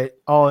 Right.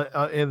 All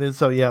and then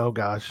oh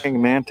gosh.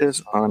 Praying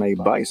mantis on a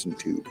bison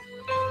tube.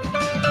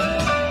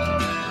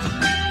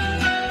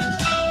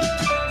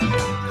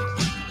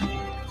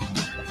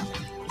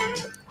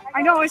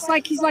 I know, it's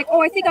like he's like,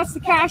 oh, I think that's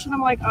the cache, and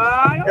I'm like,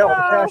 I don't know. The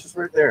cache is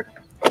right there.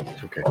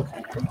 It's okay.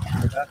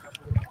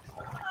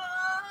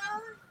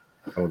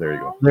 Oh, there you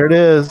go. There it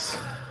is.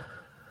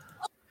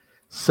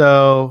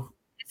 So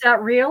is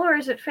that real or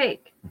is it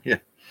fake? Yeah.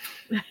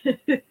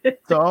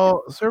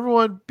 So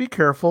everyone, be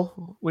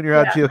careful when you're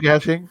out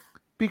geocaching.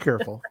 Be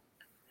careful.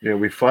 Yeah,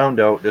 we found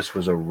out this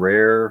was a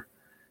rare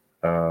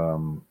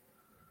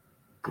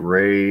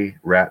gray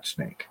rat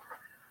snake.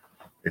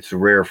 It's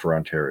rare for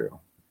Ontario.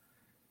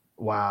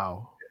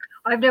 Wow.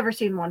 I've never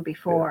seen one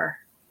before.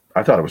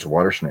 I thought it was a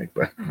water snake,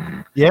 but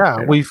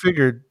we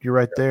figured you're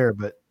right there,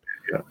 but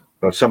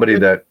somebody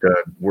that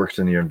works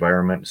in the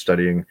environment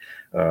studying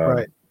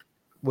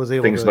was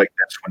able things to, like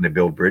this when they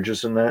build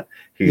bridges and that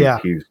he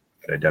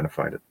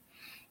identified it.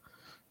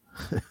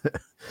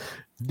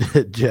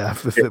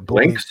 Jeff, if it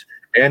blinks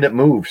and it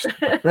moves.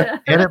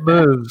 And it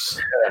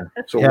moves. Yeah.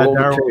 So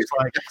Daryl's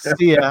like,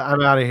 see ya,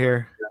 I'm out of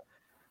here.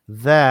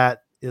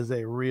 That is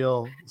a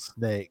real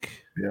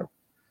snake. Yeah.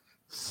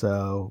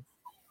 So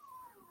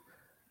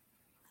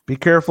be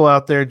careful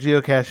out there,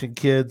 geocaching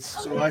kids.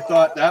 So I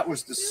thought that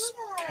was the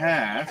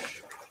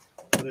cache,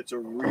 but it's a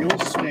real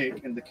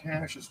snake, and the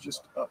cache is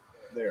just up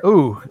there.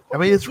 Ooh, I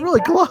mean, it's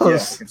really close.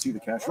 Yeah, you can see the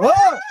cache.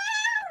 Oh!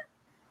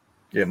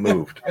 It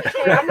moved.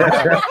 I'm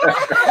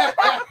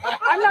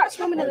not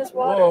swimming in this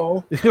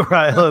water.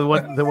 Right,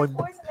 the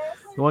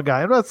one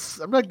guy.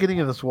 I'm not getting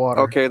in this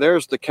water. Okay,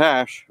 there's the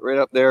cache right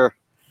up there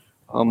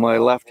on my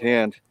left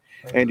hand.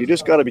 And you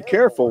just got to be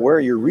careful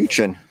where you're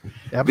reaching.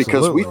 Absolutely.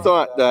 Because we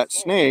thought that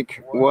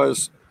snake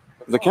was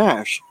the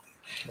cache.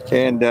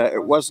 And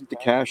it wasn't the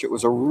cache, it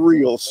was a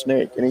real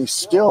snake. And he's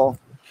still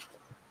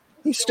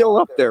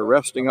up there,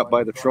 resting up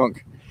by the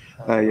trunk.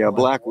 A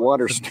black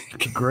water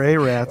snake. Gray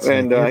rat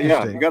snake.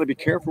 And you got to be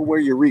careful where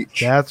you reach.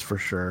 That's for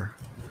sure.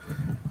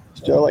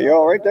 Still, you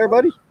all right there,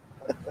 buddy?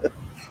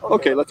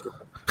 Okay, let's go.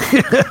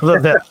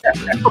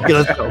 Okay,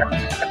 let's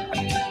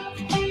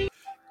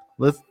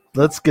go.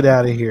 Let's get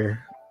out of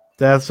here.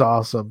 That's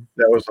awesome.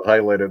 That was the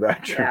highlight of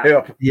that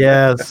trip.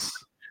 Yes.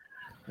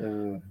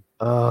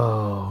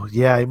 Oh,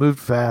 yeah. He moved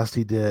fast.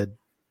 He did.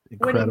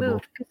 Incredible. When he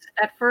moved,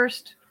 at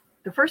first,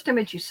 the first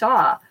image you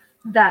saw,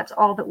 that's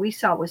all that we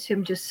saw was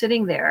him just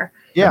sitting there.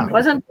 Yeah. He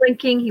wasn't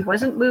blinking. He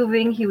wasn't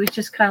moving. He was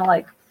just kind of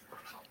like,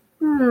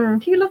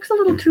 he looks a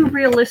little too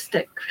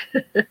realistic.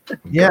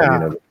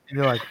 Yeah.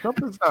 You're like,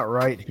 something's not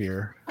right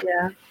here.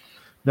 Yeah.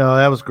 No,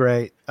 that was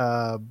great.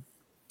 I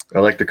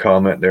like the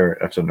comment there.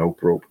 That's a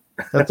nope rope.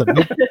 That's a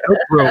nope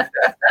rope.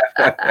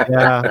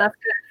 Yeah. That's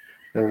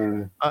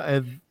good.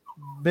 And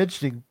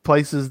mentioning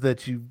places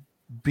that you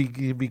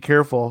be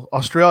careful.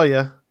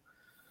 Australia.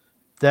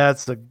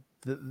 That's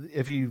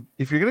if you're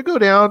going to go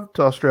down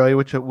to Australia,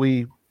 which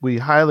we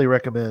highly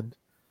recommend,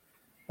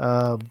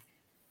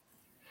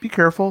 be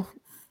careful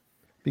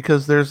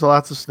because there's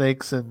lots of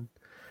snakes and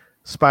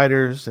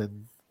spiders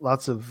and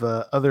lots of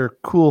other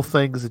cool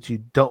things that you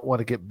don't want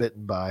to get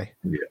bitten by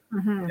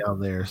down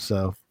there.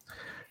 So,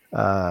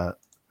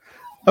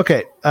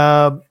 okay.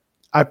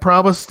 I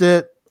promised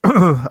it.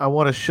 I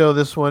want to show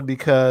this one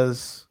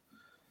because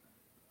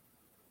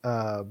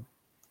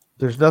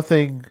there's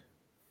nothing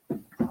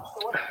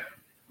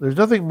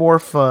more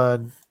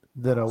fun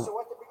than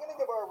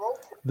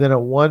a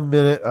 1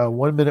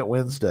 minute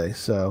Wednesday.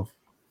 So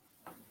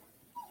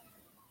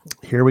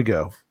here we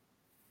go.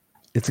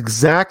 It's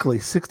exactly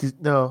 60.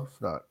 No,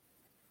 it's not.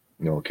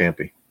 No, it can't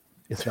be.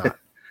 It's not.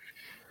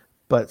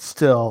 But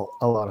still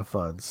a lot of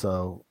fun.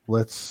 So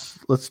let's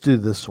do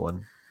this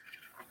one.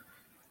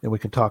 And we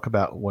can talk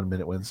about 1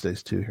 minute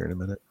Wednesdays too here in a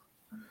minute.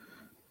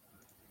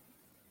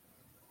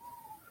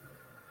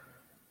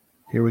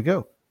 Here we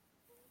go.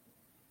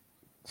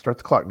 Start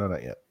the clock. No,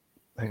 not yet.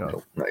 Hang on.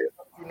 No, not yet.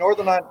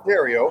 Northern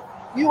Ontario,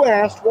 you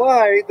asked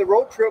why the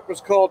road trip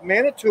was called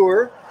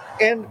Manitour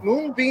and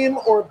Moonbeam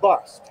or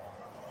Bust.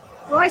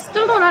 Well, I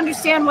still don't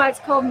understand why it's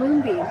called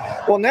Moonbeam.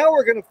 Well, now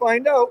we're going to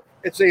find out.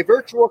 It's a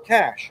virtual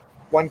cache.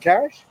 One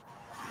cache.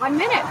 1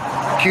 minute.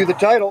 Cue the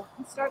title.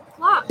 And start the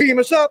clock. Beam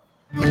us up.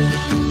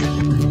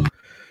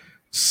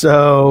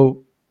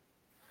 So,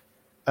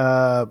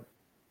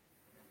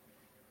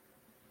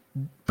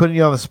 putting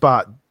you on the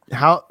spot.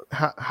 How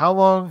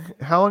long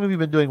have you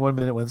been doing 1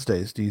 minute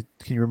Wednesdays? Can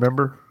you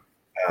remember?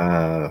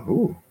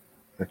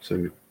 That's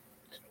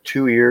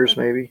 2 years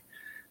maybe.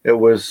 It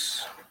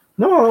was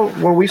No,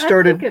 well, we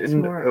started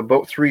more...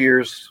 about 3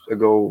 years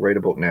ago, right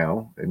about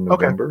now in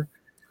November.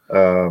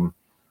 Okay.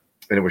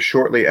 And it was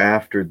shortly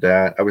after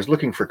that. I was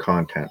looking for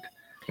content.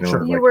 You know,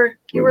 sure.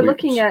 You were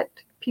looking at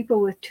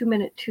people with 2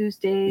 Minute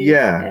Tuesdays.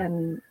 Yeah.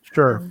 And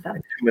sure.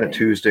 And 2 Minute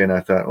Tuesday, and I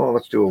thought, oh,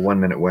 let's do a 1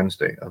 Minute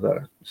Wednesday. I thought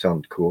it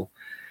sounded cool.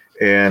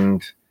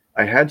 And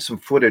I had some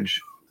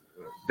footage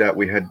that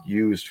we had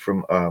used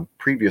from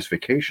previous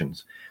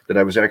vacations that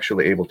I was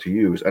actually able to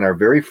use. And our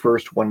very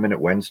first 1 Minute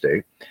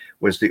Wednesday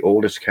was the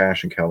oldest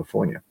cache in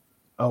California.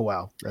 Oh,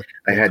 wow.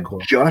 I had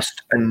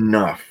just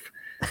enough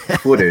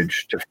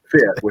footage to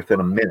fit within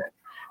a minute.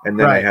 And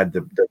then I had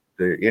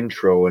the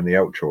intro and the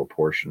outro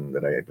portion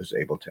that I was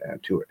able to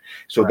add to it.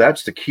 So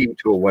that's the key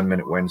to a 1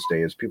 Minute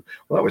Wednesday is people,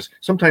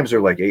 sometimes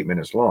they're like 8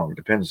 minutes long.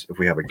 Depends if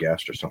we have a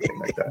guest or something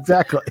like that.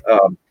 Exactly.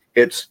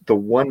 It's the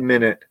 1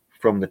 minute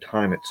from the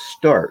time it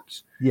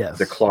starts. Yes.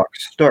 The clock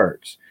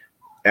starts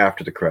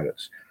after the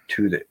credits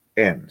to the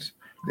ends.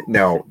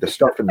 Now, the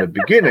stuff in the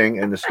beginning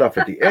and the stuff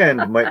at the end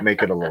might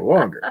make it a little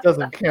longer.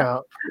 Doesn't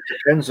count. It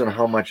depends on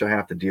how much I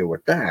have to deal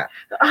with that.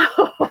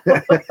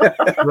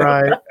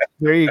 Right.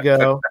 There you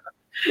go.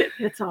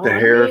 It's all the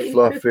hair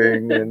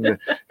fluffing and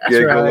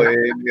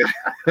giggling.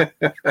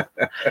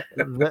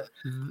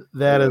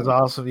 That is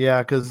awesome.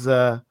 Yeah, because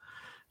I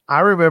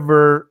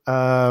remember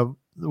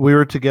we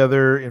were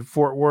together in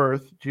Fort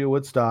Worth, Geo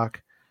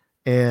Woodstock,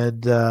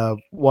 and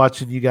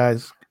watching you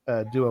guys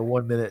do a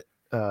 1 minute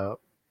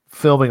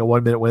filming a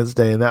 1 Minute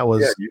Wednesday, and that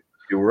was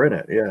you were in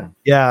it,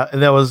 yeah,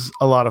 and that was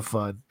a lot of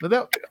fun.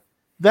 But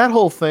that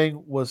whole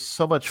thing was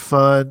so much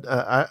fun.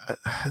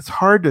 It's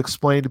hard to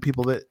explain to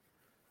people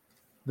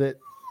that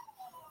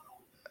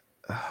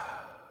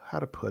how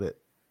to put it.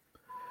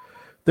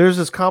 There's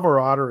this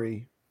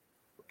camaraderie,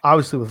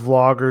 obviously with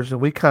vloggers,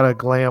 and we kind of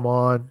glam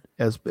on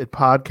as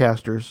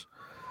podcasters,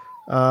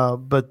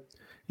 but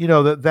you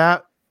know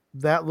that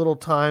little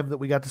time that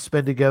we got to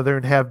spend together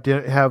and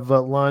have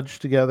lunch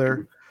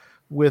together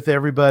with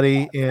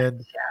everybody,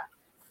 and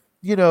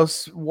you know,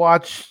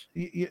 watch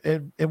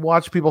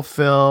people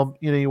film.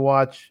 You know, you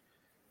watch,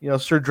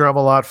 Sir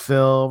Drumalot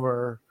film,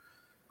 or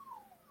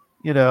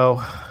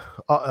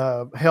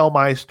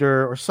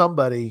Hailmeister or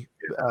somebody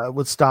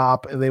would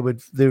stop and they would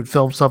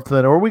film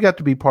something, or we got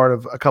to be part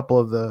of a couple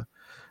of the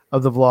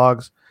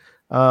vlogs.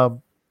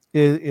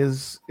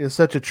 Is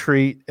such a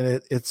treat,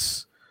 and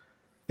it's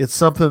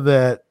something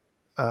that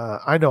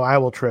I know I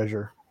will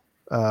treasure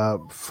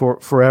for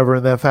forever.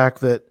 And the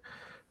fact that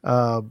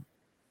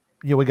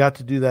we got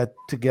to do that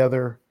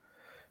together.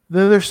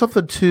 There's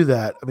something to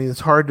that. I mean, it's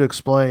hard to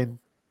explain.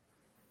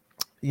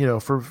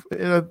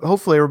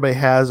 Hopefully everybody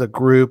has a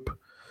group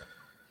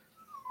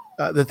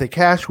that they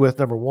cache with,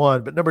 number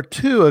one, but number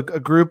two, a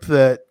group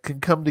that can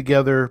come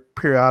together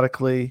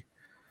periodically.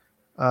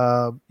 We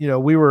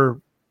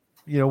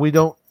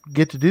don't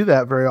get to do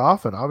that very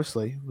often.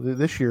 Obviously,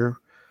 this year,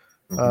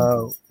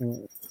 a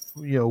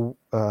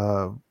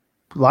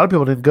lot of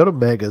people didn't go to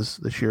megas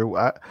this year.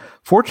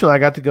 Fortunately, I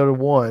got to go to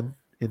one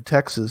in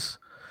Texas.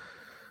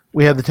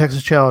 We had the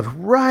Texas Challenge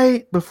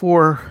right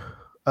before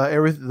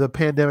the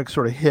pandemic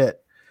sort of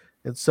hit,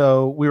 and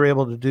so we were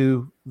able to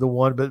do the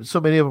one. But so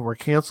many of them were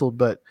canceled.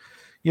 But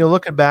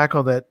looking back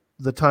on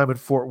the time in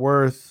Fort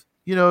Worth,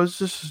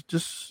 it's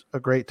just a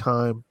great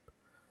time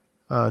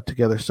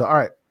together. So, all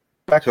right,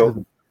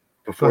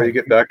 before you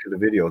get back to the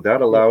video,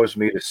 that allows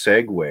me to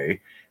segue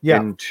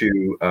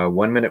into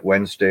 1 Minute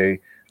Wednesday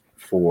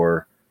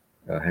for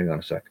hang on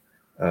a sec,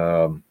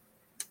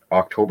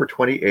 October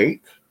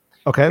 28th,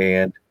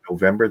 and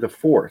November the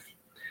 4th.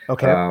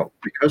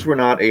 Because we're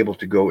not able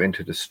to go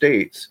into the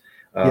States,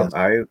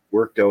 I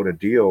worked out a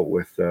deal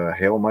with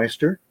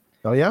Hailmeister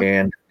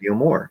and Neil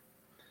Moore,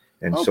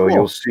 and so cool.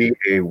 You'll see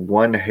a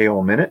 1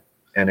 Hail minute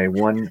and a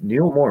 1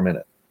 Neil Moore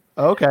minute.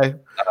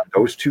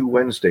 Those 2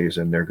 Wednesdays,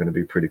 and they're going to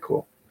be pretty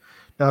cool.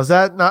 Now, is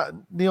that not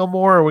Neil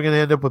Moore, or are we going to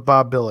end up with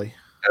Bob Billy?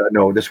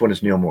 No, this one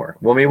is Neil Moore.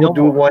 Well, maybe we'll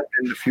do one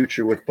in the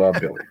future with Bob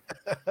Billy.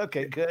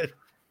 Okay, good.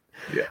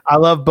 Yeah, I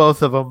love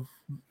both of them,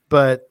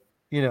 but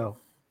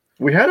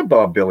we had a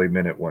Bob Billy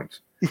minute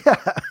once. Yeah,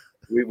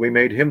 we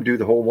made him do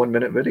the whole 1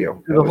 minute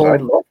video. I love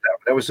that.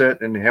 That was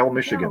in Hale,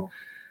 Michigan.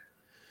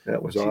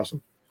 That was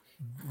awesome.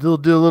 They'll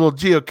do a little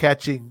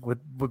geocaching with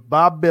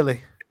Bob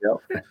Billy. Yep.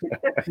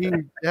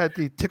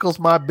 He tickles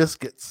my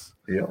biscuits.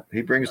 Yeah,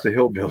 he brings the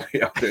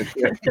hillbilly out in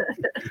here.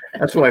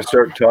 That's when I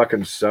start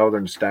talking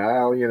Southern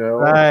style,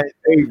 Right.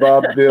 Hey,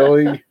 Bob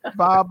Billy.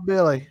 Bob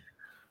Billy.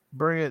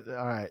 Bring it.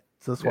 All right.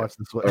 So let's watch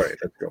this one. All right,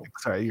 let's go.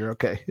 Sorry, you're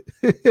okay.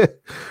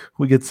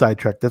 We get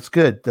sidetracked. That's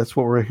good. That's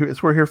what we're here.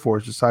 That's what we're here for,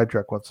 is to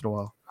sidetrack once in a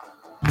while.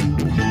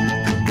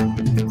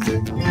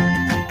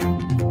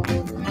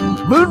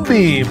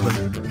 Moonbeam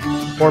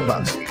or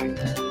bust.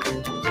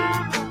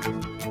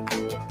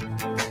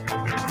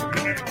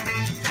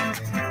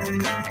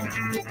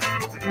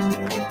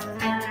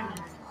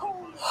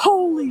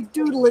 Holy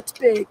doodle, it's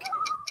big.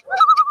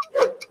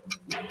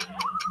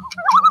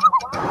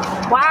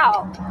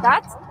 Wow,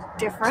 that's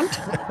different.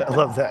 I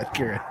love that,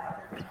 Kieran.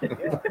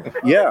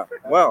 Yeah,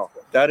 wow,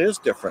 that is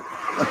different.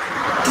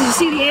 Did you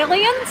see the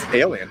aliens?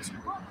 Aliens.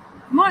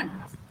 Come on.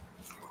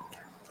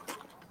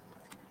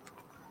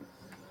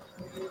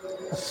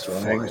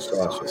 Flying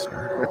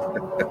saucer.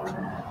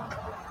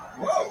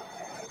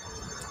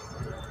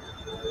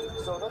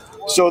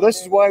 So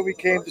this is why we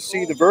came to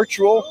see the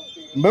virtual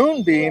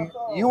Moonbeam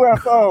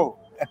UFO.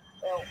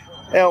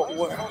 Now,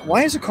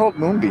 why is it called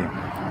Moonbeam?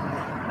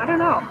 I don't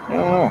know. I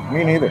don't know.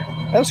 Me neither.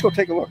 Let's go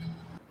take a look.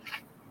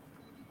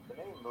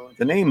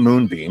 The name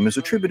Moonbeam is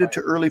attributed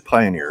to early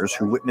pioneers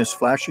who witnessed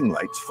flashing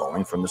lights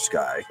falling from the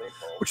sky,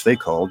 which they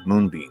called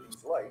moonbeams.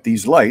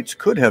 These lights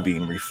could have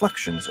been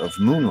reflections of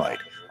moonlight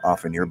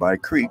off a nearby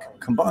creek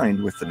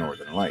combined with the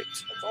northern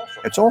lights.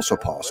 It's also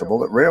possible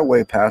that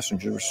railway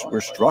passengers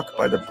were struck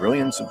by the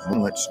brilliance of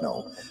moonlit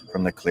snow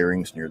from the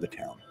clearings near the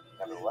town.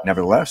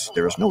 Nevertheless,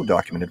 there is no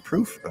documented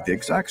proof of the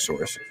exact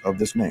source of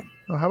this name.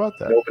 Oh, how about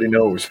that? Nobody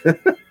knows.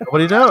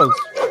 Nobody knows.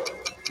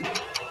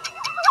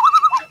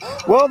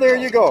 Well, there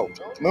you go.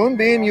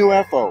 Moonbeam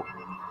UFO.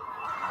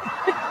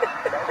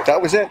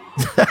 That was it.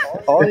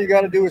 All you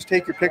got to do is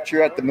take your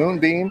picture at the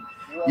Moonbeam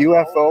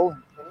UFO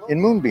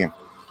in Moonbeam.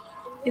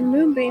 In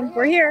Moonbeam,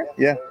 we're here.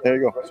 Yeah, there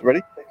you go. So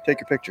ready?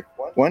 Take your picture.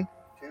 1,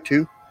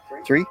 2,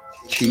 3.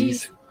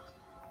 Cheese.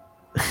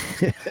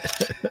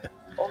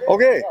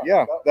 Okay,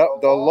 yeah.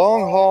 The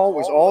long haul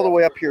was all the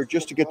way up here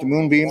just to get to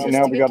Moonbeam, and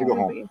now we got to go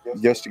home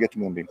just to get to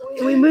Moonbeam.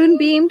 We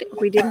moonbeamed.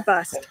 We didn't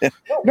bust.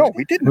 No,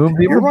 we didn't.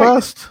 Moonbeam You're or right.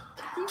 bust.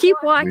 Keep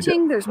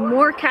watching. There's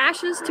more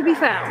caches to be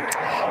found.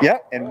 Yeah,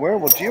 and where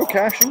will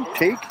geocaching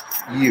take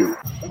you?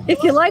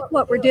 If you like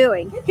what we're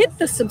doing, hit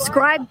the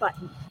subscribe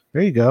button.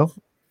 There you go.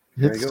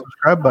 Hit There the you go.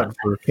 subscribe button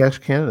for Cache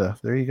Canada.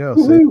 There you go.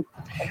 See? Woo-hoo.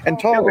 And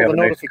Yeah, toggle we have the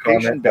a nice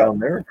notification comment bell. down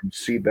there from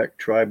Seebeck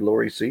Tribe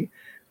Lori C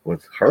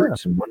with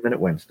hearts and 1 Minute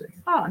Wednesday.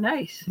 Oh,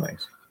 nice.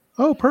 Nice.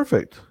 Oh,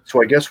 perfect.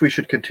 So I guess we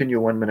should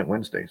continue 1 Minute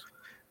Wednesdays.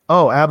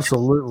 Oh,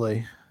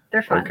 absolutely.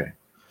 They're fun. Okay.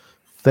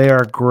 They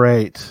are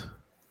great.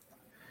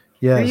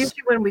 They're Yes.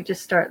 usually when we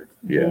just start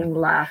being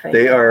laughing.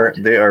 They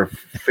are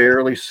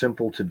fairly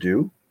simple to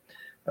do.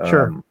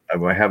 Sure.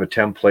 I have a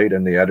template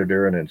in the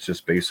editor, and it's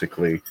just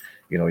basically,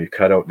 you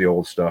cut out the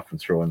old stuff and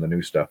throw in the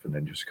new stuff, and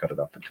then just cut it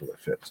up until it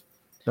fits.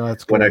 No,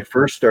 that's good. When I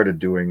first started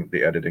doing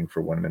the editing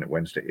for 1 Minute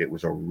Wednesday, it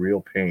was a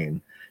real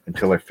pain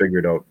until I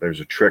figured out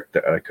there's a trick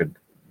that I could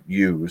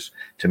use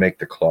to make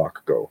the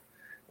clock go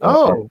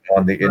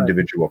on the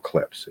individual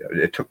clips.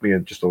 It took me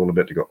just a little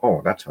bit to go,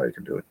 oh, that's how you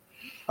can do it.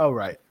 Oh,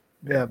 right.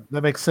 Yeah,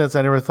 that makes sense.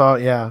 I never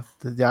thought. Yeah,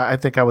 I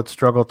think I would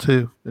struggle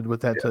too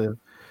with that too.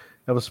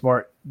 That was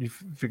smart. You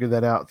figured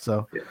that out.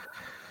 So,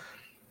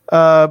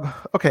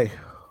 okay,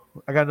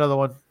 I got another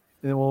one,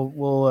 and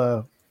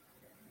we'll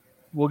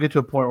get to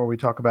a point where we'll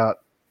talk about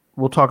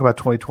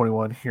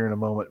 2021 here in a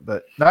moment,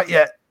 but not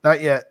yet.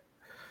 Not yet.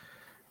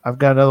 I've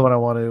got another one I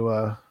want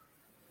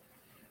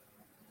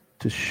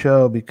to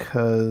show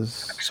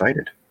because I'm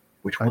excited.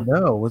 Which one? I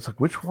know. It's like,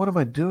 which one am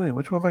I doing?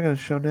 Which one am I going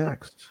to show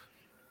next?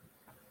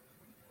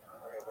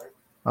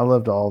 I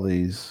loved all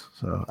these,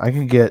 so I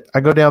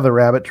go down the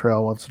rabbit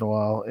trail once in a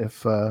while.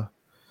 If I'm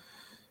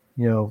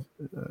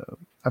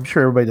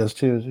sure everybody does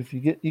too. Is if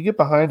you get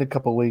behind a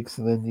couple weeks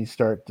and then you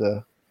start,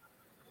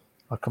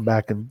 I'll come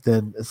back and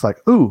then it's like,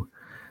 ooh,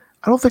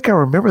 I don't think I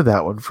remember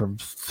that one from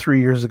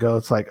 3 years ago.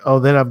 It's like, oh,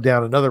 then I'm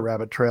down another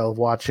rabbit trail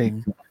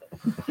watching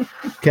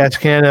Cache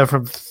Canada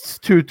from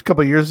a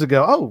couple of years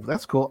ago. Oh,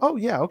 that's cool. Oh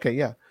yeah, okay,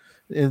 yeah.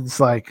 And it's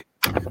like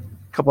a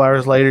couple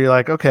hours later, you're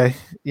like, okay,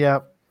 yeah.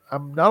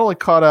 I'm not only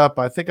caught up.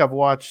 I think I've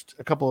watched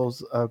a couple of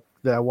those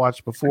that I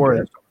watched before. I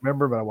don't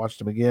remember, but I watched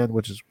them again,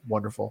 which is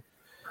wonderful.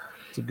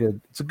 It's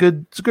a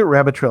good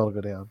rabbit trail to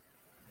go down,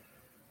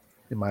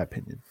 in my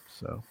opinion.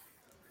 So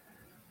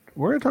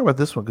we're going to talk about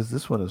this one because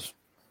this one is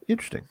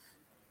interesting.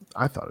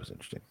 I thought it was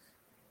interesting.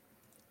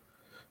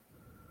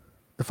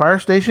 The fire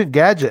station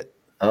gadget.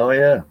 Oh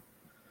yeah,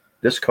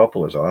 this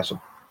couple is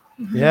awesome.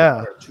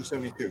 Yeah.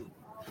 272.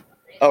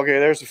 Okay,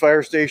 there's the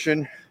fire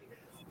station.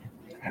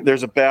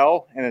 There's a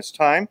bell, and it's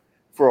time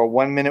for a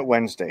 1 Minute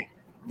Wednesday.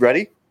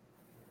 Ready?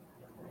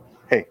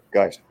 Hey,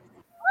 guys.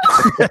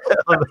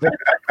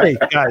 Hey,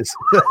 guys.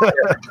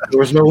 There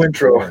was no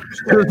intro.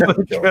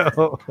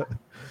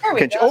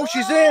 Oh,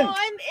 she's in.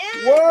 I'm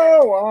in.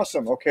 Whoa,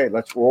 awesome. Okay,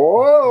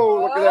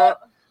 whoa, look at that.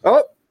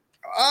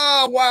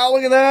 Oh, wow,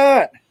 look at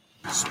that.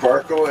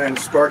 Sparkle and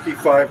Sparky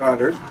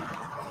 500.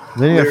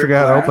 Then you got to figure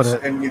out how to open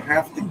it. And you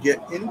have to get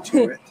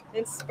into it.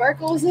 And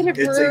Sparkle's at a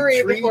It's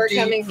brewery a 3D before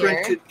coming here.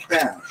 printed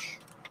cache.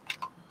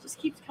 Just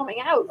keeps coming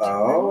out.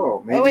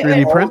 Oh, maybe wait,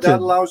 3D printed. that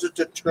allows it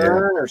to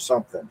turn or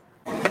something.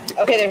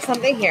 Okay, there's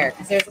something here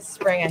because there's a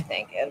spring, I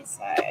think,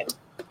 inside.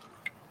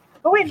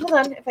 Oh wait, hold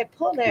on. If I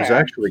pull there, It's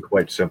actually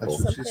quite simple.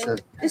 That's what she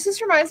said. this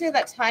just reminds me of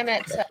that time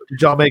at. Did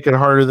y'all make it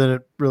harder than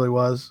it really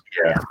was?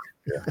 Yeah.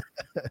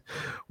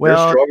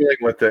 Well, They're struggling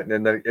with it,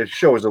 and then it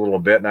shows a little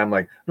bit, and I'm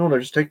like, no,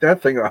 just take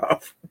that thing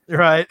off.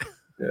 right.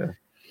 Yeah.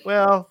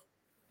 Well,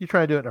 you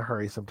try to do it in a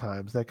hurry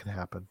sometimes. That can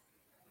happen.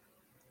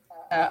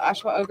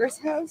 Oshawa Ogre's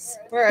house,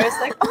 where I was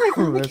like, "Oh, I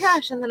found the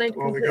cache," and then I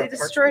completely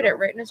destroyed it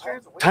right in his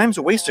driveway. Time's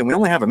a wasting. We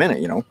only have a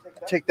minute,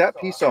 Take that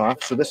piece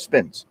off so this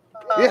spins.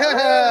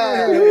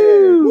 Yeah!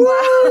 Woo!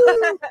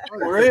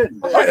 We're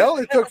in. It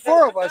only took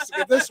 4 of us to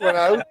get this one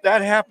out.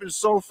 That happened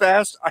so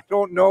fast. I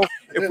don't know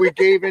if we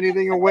gave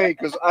anything away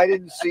because I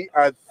didn't see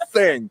a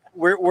thing.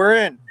 We're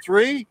in.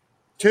 3,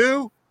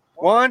 2,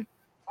 1.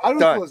 I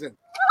Done. was in.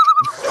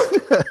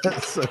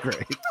 That's so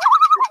great.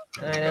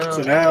 I know.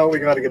 So now we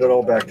got to get it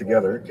all back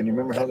together. Can you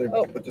remember how they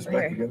Oh, put this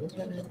back here.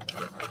 together?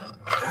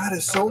 That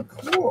is so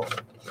cool.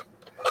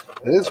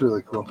 It is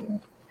really cool.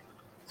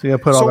 So you got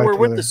to put So all that we're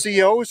together. with the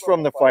COs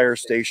from the fire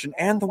station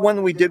and the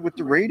one we did with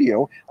the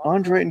radio.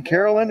 Andre and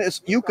Carolyn,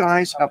 you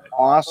guys have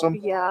awesome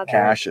Yeah, they're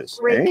caches.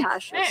 great eh?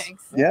 caches.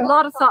 Thanks. A Yeah.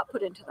 lot of thought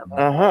put into them.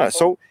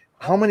 So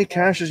how many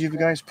caches you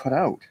guys put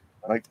out?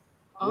 Like,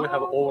 We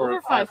have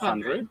over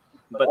 500,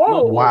 but Whoa. not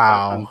all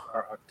Wow. 500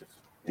 are active.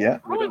 yeah.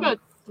 Probably about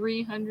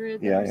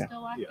 300 that Yeah, are yeah.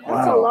 still active.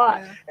 That's a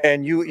lot.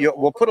 And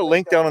we'll put a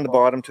link down on the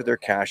bottom to their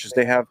caches.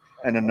 They have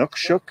an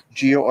Inukshuk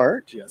Geo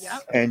Art, Yes.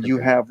 Yep. and you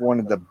have one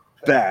of the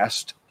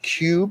best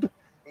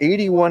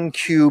 81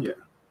 cube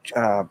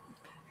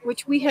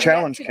Which we have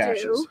challenge yet to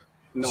caches. do.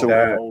 No, So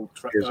they're that all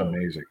Is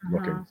amazing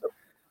looking.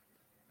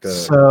 The-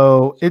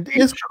 So it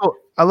is cool.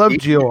 I love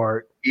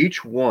GeoArt.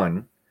 each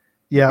one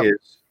Yeah.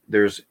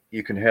 is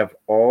you can have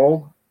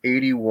all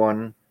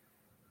 81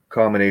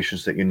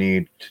 combinations that you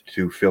need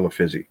to fill a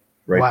fizzy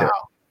right wow. there.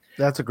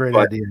 That's a great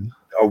But- idea.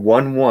 A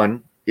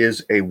 1-1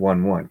 is a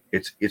 1-1.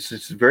 It's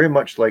very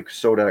much like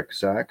Sodak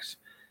Sachs,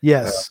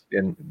 Yes.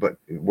 but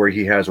where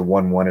he has a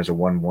 1-1 is a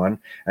 1-1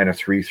 and a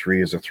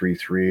 3-3 is a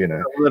 3-3 and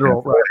a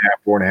Literal. and a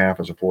 4.5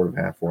 is a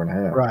 4.5,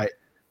 4.5. Right.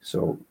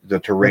 So the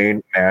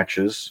terrain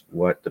matches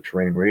what the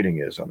terrain rating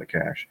is on the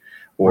cache,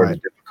 or the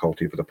Right.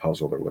 difficulty of the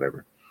puzzle or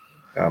whatever.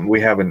 We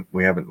haven't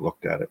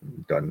looked at it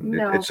and done.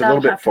 No, It's a little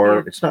that'll bit have to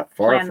far. be It's not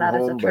far Plan from that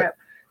as a home, but trip.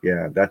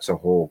 yeah, that's a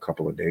whole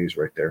couple of days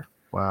right there.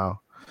 Wow.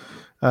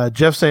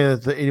 Jeff saying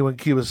that the 81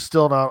 cube is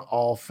still not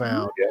all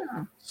found.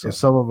 Yeah. So Yeah.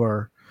 some of them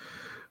are,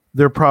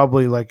 they're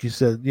probably, like you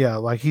said, yeah,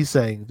 like he's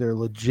saying, they're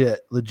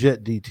legit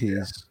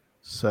DTs.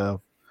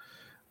 So,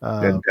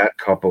 And that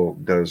couple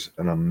does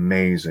an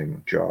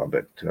amazing job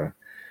at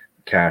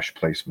cache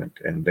placement,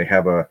 and they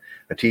have a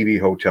TV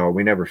hotel.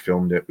 We never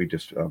filmed it. We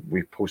just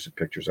we posted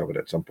pictures of it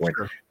at some point.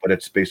 Sure. But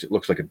it's basically, it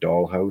looks like a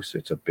dollhouse.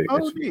 It's a big. Oh,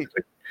 it's neat.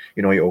 like,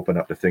 you open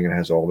up the thing and it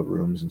has all the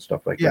rooms and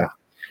stuff like Yeah. that.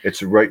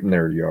 It's right in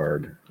their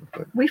yard.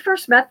 But We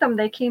first met them.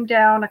 They came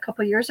down a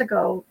couple years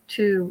ago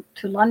to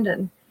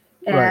London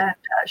and Right.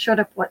 showed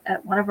up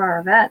at one of our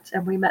events,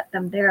 and we met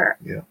them there.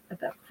 Yeah.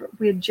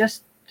 We had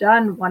just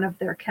done one of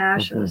their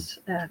caches,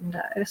 and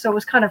so it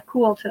was kind of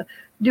cool to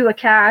do a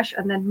cache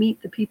and then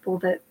meet the people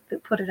that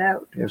put it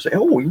out. you say,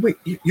 oh, wait,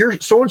 you're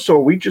so and so.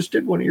 We just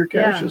did one of your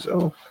Yeah. caches.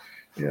 Oh,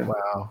 yeah.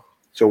 wow.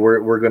 So we're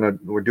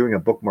doing a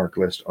bookmark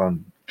list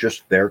on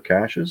just their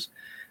caches,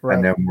 Right.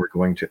 and then we're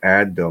going to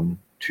add them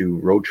to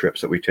road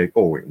trips that we take.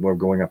 Oh, we're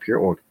going up here.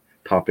 Oh,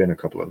 pop in a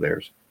couple of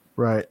theirs.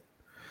 Right.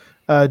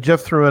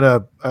 Jeff threw in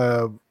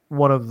a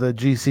one of the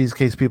GCs in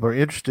case people are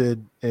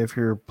interested. If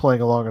you're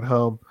playing along at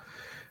home,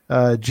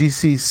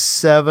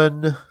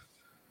 GC7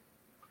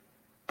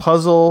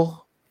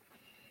 puzzle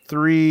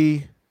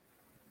 3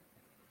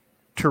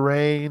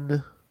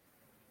 terrain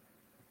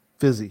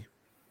fizzy,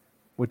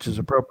 which is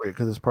appropriate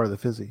because it's part of the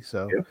fizzy.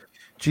 So Yep.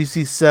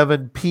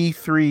 GC7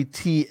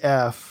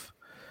 P3TF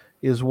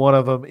is one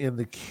of them in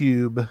the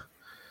cube.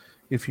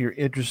 If you're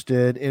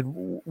interested,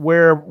 and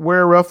where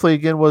roughly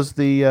again was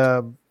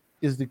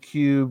is the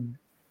cube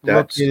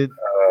That's located?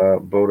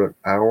 about an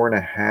hour and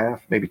a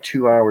half, maybe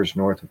 2 hours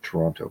north of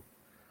Toronto.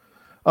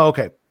 Oh,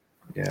 okay,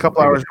 Yeah, a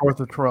couple maybe hours north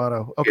of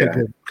Toronto. Okay, Yeah.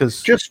 good.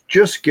 Because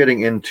just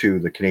getting into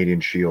the Canadian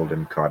Shield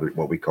and cottage,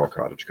 what we call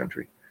cottage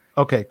country.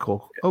 okay,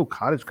 cool. Oh,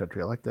 cottage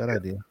country. I like that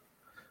idea.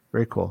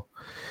 Very cool.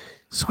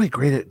 So many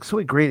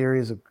great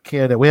areas of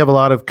Canada. We have a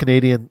lot of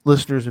Canadian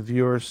listeners and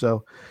viewers.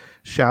 So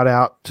shout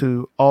out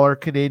to all our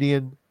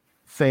Canadian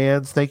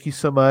fans. Thank you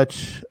so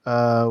much.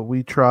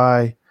 We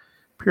try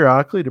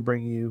periodically to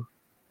bring you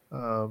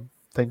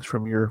things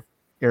from your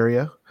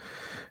area.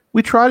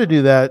 We try to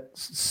do that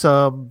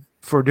some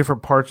for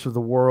different parts of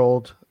the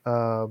world.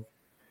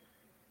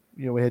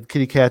 We had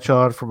Kitty Catch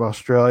on from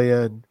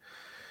Australia,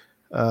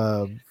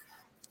 and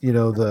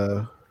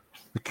the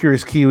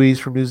Curious Kiwis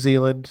from New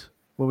Zealand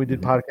when we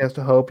did Podcast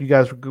of Hope. You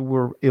guys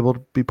were able to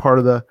be part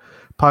of the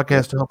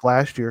Podcast of Hope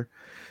last year.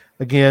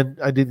 Again,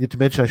 I didn't get to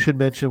mention, I should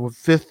mention,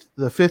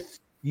 the fifth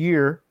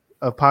year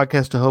of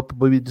Podcast of Hope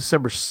will be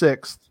December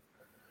 6th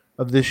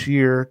of this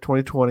year,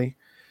 2020.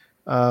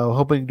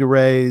 Hoping to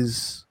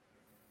raise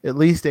at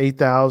least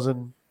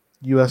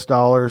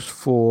 $8,000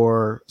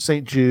 for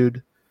St.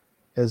 Jude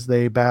as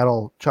they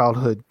battle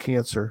childhood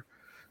cancer.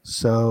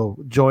 So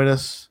join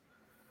us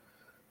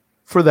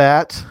for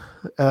that.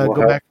 We'll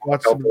Go back and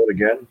watch help some. out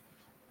again.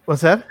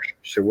 What's that?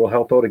 So we'll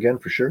help out again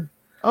for sure.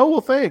 Oh,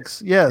 well,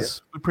 thanks.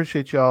 Yes, we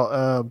appreciate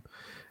y'all.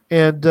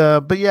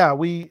 But yeah,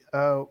 we,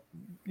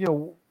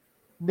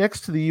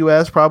 next to the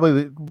U.S.,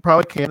 probably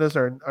Canada's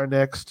our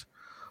next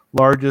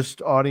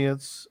largest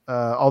audience.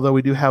 Although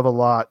we do have a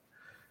lot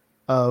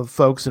of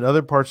folks in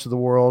other parts of the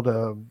world.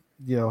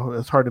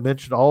 It's hard to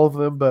mention all of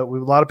them, but we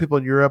have a lot of people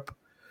in Europe.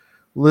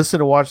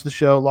 listen and watch the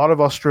show. A lot of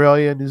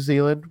Australia and New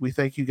Zealand. We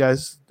thank you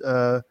guys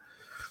that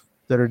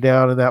are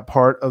down in that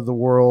part of the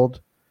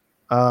world.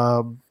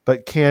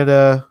 But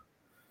Canada,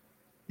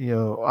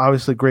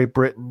 obviously Great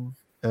Britain,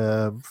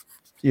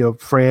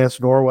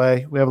 France,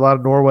 Norway. We have a lot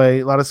of Norway,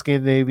 a lot of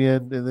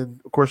Scandinavian, and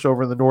then of course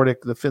over in the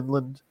Nordic, the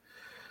Finland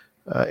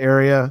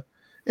area,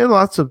 and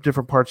lots of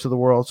different parts of the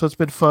world. So it's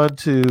been fun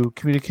to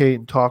communicate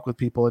and talk with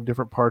people in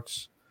different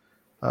parts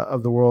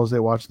of the world as they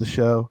watch the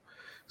show.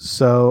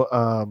 So,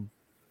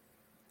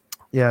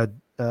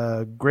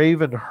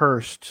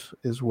 Gravenhurst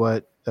is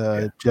what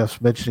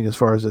Jeff's mentioning as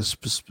far as a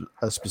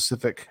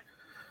specific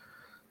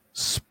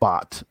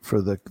spot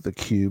for the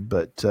cube.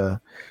 But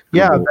that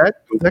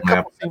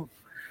couple seemed,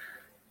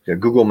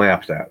 Google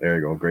Maps that. There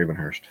you go,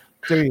 Gravenhurst.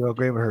 There you go,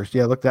 Gravenhurst.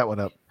 Yeah, look that one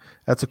up.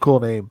 That's a cool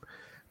name.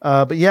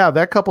 But yeah,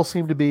 that couple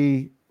seem to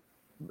be.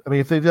 I mean,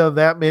 if they've done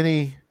that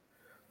many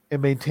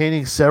and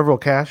maintaining several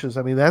caches,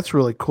 I mean, that's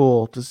really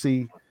cool to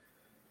see.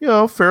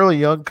 Fairly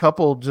young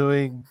couple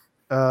doing,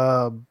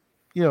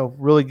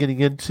 really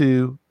getting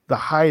into the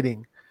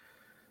hiding.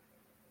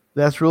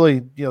 That's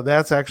really,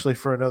 that's actually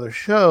for another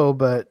show.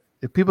 But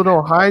if people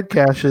don't hide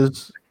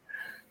caches,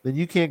 then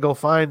you can't go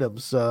find them.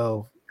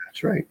 So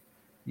that's right.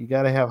 You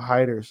got to have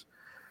hiders.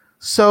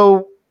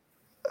 So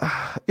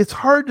it's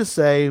hard to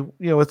say.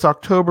 It's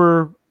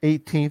October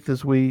 18th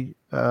as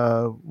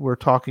we're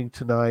talking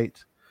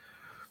tonight.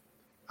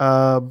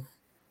 What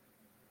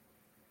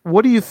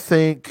do you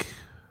think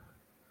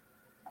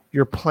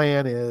your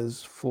plan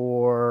is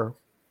for,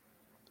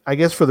 I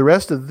guess, for the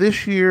rest of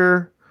this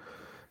year?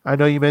 I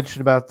know you mentioned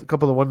about a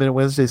couple of 1 Minute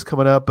Wednesdays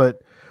coming up,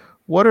 but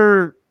what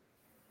are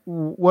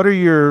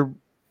your,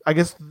 I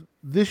guess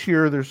this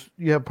year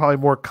you have probably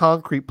more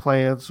concrete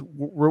plans.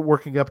 We're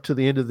working up to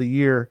the end of the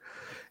year.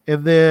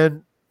 And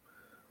then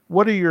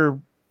what are your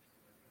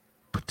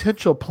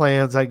potential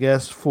plans, I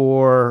guess,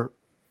 for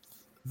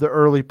the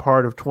early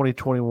part of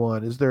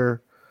 2021? Is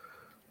there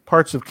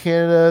parts of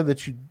Canada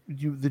that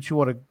you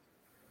want to,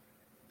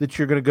 that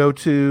you're going to go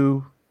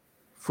to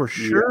for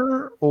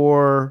sure,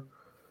 or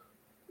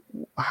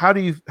how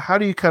do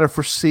you kind of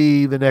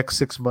foresee the next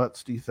 6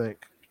 months? Do you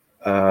think?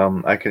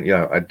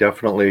 I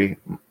definitely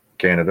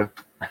Canada.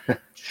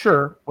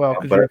 Sure. Well,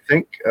 but I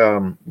think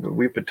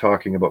we've been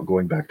talking about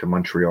going back to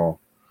Montreal.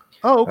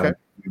 Oh, okay.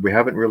 We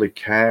haven't really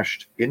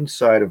cached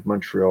inside of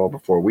Montreal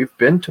before. We've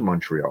been to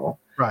Montreal,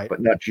 right,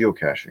 but not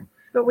geocaching.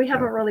 But we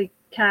haven't really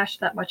cached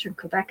that much in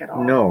Quebec at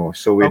all. No,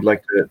 so we'd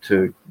like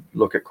to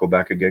look at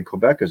Quebec again.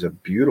 Quebec is a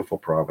beautiful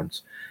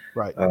province.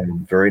 Right.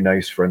 Very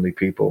nice, friendly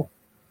people.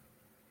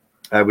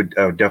 I would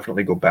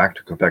definitely go back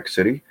to Quebec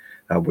City,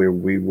 where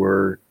we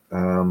were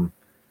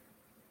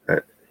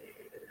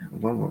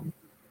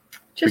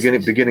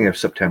beginning of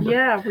September.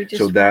 Yeah, we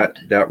just so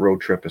that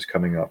road trip is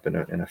coming up in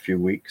a few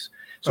weeks.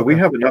 So we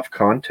have enough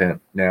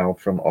content now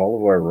from all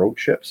of our road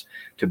trips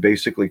to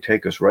basically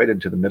take us right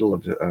into the middle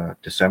of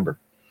December.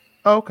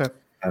 Oh, okay.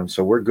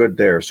 So we're good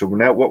there. So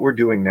now what we're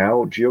doing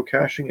now,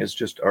 geocaching, is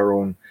just our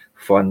own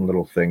fun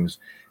little things,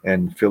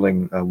 and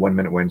filling 1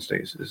 Minute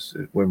Wednesdays is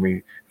when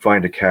we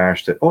find a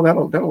cache that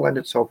that'll lend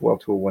itself well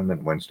to a 1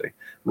 Minute Wednesday.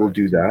 We'll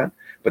do that.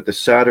 But the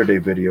Saturday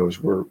videos,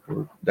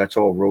 that's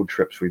all road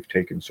trips we've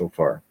taken so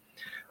far.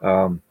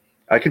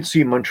 I can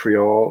see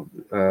Montreal,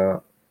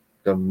 our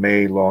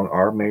May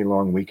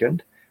long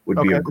weekend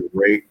would be a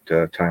great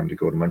time to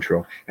go to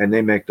Montreal, and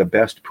they make the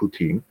best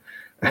poutine.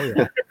 Oh,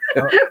 yeah.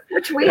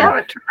 Which we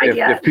haven't tried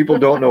yet. If people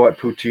don't know what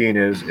poutine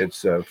is,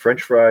 it's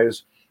French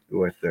fries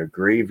with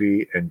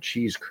gravy and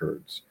cheese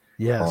curds.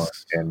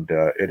 Yes. And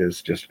it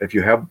is just, if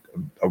you have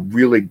a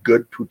really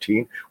good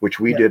poutine, which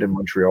we did in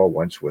Montreal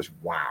once, was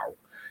wow.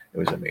 It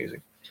was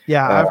amazing.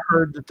 Yeah, I've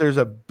heard that there's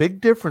a big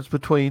difference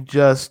between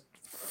just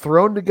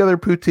thrown together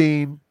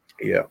poutine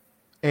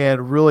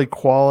and really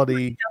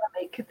quality.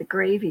 Make the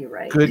gravy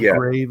right. Good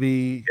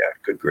gravy. Yeah,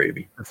 good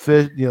gravy. The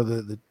fish,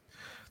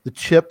 the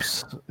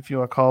chips, if you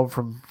want to call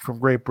them from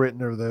Great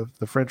Britain, or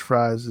the French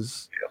fries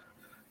is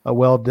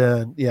well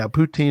done. Yeah,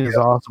 poutine is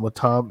awesome with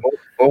Tom.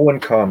 Owen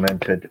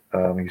commented,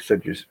 he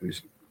said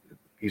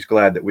he's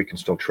glad that we can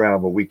still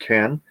travel. We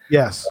can.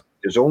 Yes.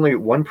 There's only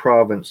one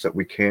province that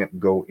we can't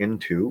go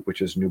into,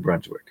 which is New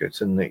Brunswick.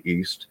 It's in the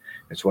east.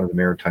 It's one of the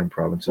maritime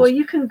provinces. Well,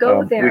 you can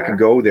go there. We can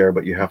go there,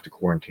 but you have to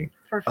quarantine.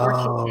 For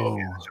 14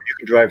 days. So you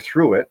can drive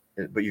through it,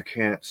 but you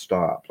can't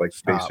stop.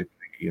 Basically,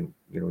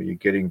 you're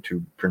getting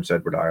to Prince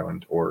Edward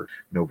Island or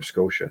Nova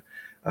Scotia.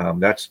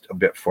 That's a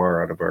bit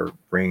far out of our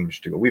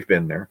range to go. We've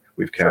been there.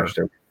 We've cached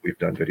there. We've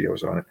done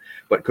videos on it.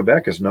 But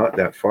Quebec is not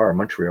that far.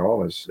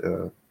 Montreal is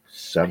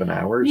 7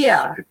 hours.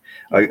 Yeah.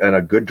 And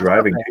a good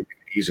driving day, you can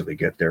easily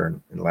get there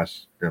in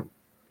less than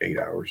 8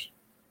 hours.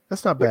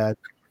 That's not bad.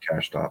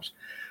 Cache stops.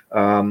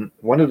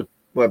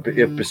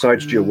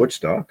 Besides Geo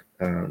Woodstock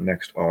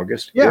next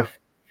August, if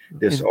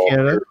this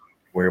all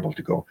we're able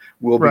to go,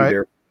 we'll be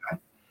there.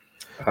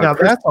 Now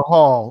that's a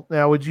haul.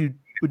 Now we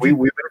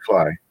would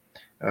fly.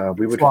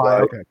 We would fly.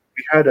 Okay.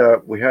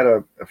 We had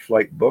a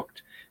flight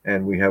booked,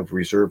 and we have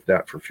reserved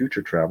that for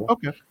future travel.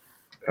 Okay.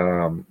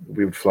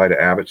 We would fly to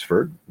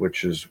Abbotsford,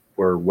 which is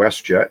where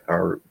WestJet,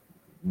 our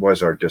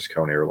was our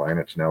discount airline.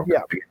 It's now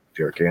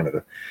Air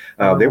Canada.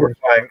 They were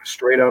flying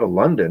straight out of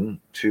London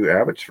to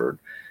Abbotsford.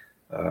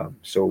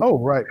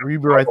 Right, we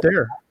were right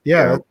there.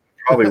 Yeah,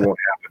 probably won't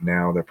happen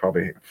now. They'll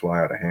probably fly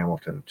out of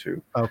Hamilton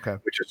too. Okay,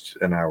 which is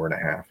an hour and a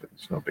half.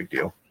 It's no big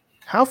deal.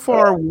 How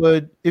far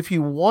if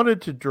you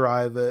wanted to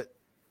drive it?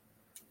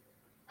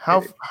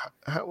 It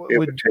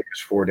would take us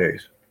 4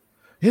 days.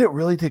 Did it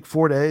really take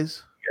 4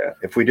 days? Yeah,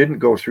 if we didn't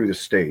go through the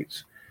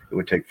States, it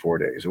would take 4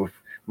 days. It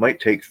might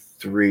take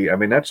 3. I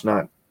mean, that's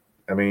not.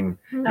 I mean,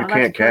 you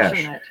can't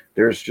cash.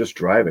 There's just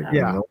driving.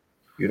 Yeah.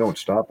 You don't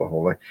stop a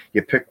whole lot.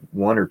 You pick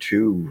 1 or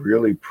 2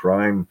 really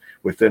prime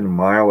within a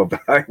mile of the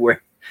highway,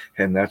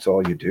 and that's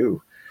all you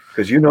do.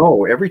 Because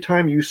every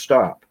time you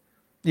stop,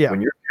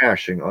 when you're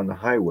cashing on the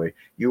highway,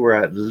 you are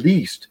at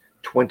least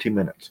 20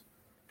 minutes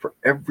for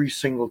every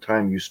single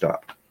time you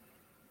stop.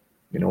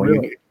 When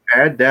you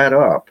add that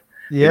up,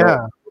 a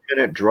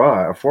 4-minute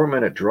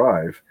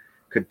drive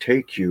could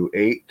take you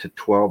 8 to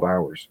 12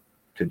 hours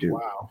to do.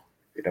 Wow.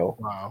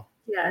 Wow.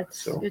 Yeah,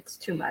 it's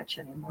too much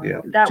anymore.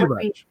 Yeah.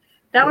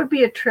 That would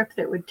be a trip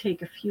that would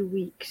take a few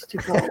weeks to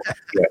go.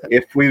 Yeah,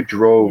 if we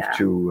drove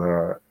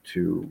to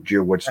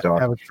Geo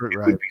Woodstock, it would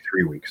be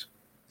 3 weeks.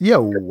 Yeah,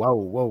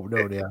 whoa,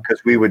 no, yeah.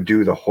 Because we would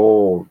do the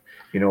whole,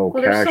 well,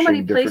 there's so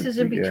many places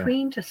in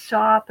between to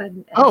stop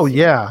and see,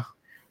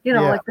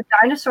 like the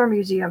dinosaur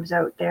museums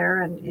out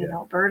there and in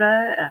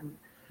Alberta and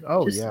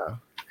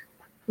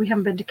we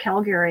haven't been to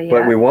Calgary yet.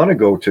 But we want to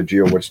go to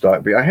Geo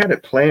Woodstock. I had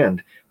it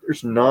planned.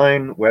 There's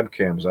 9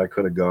 webcams I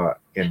could have got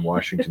in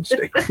Washington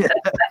State. I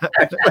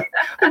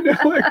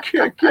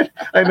can't get.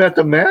 I'm at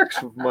the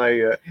max of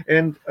my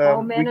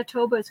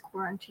Manitoba is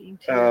quarantined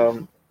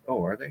too.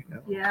 Are they?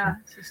 No. Yeah.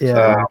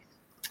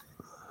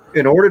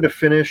 In order to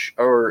finish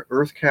our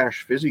Earth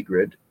Cache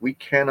VisiGrid, we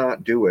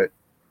cannot do it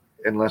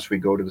unless we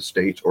go to the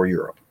States or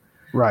Europe.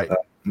 Right.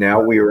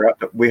 Now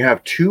we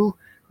have 2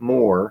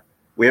 more.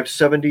 We have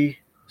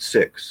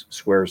 76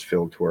 squares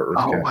filled to our Earth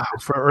Cache. Wow.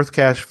 For Earth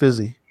Cache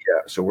Visi.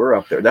 Yeah, so we're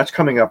up there. That's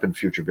coming up in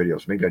future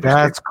videos. Maybe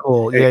that's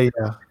cool.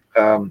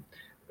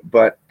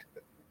 But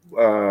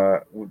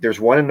there's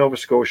 1 in Nova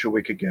Scotia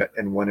we could get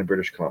and 1 in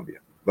British Columbia,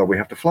 but we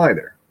have to fly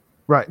there.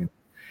 Right.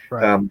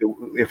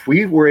 If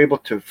we were able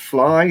to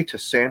fly to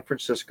San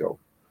Francisco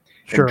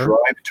and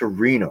drive to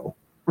Reno,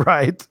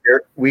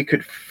 we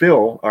could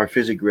fill our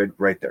VisiGrid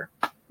right there.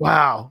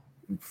 Wow.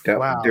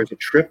 There's a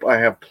trip I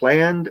have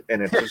planned,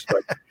 and it's just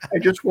like I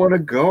just want to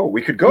go.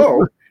 We could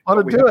go.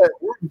 Want to do it?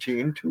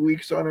 Quarantine 2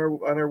 weeks on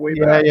our way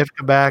back. Yeah, you have to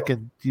come back,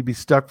 and you'd be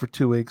stuck for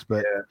 2 weeks.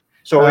 But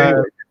so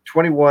anyway,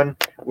 21.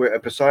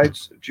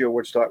 Besides Geo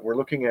Woodstock, we're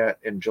looking at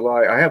in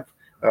July. I have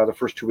the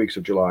first 2 weeks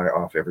of July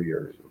off every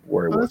year.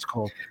 That's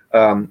cool.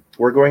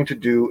 We're going to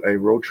do a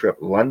road trip,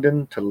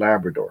 London to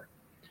Labrador.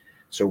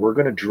 So we're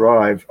going to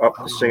drive up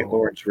the St.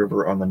 Lawrence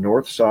River on the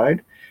north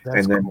side,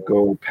 and then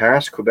go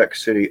past Quebec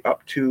City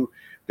up to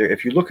there.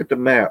 If you look at the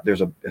map,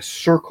 there's a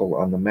circle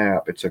on the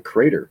map. It's a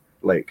crater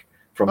lake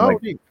from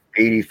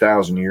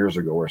 80,000 years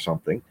ago or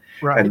something.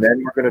 Right. And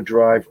then we're going to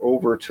drive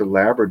over to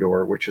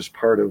Labrador, which is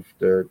part of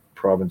the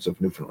province of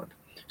Newfoundland.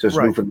 So it's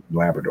Newfoundland and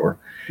Labrador.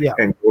 Yeah.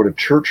 And go to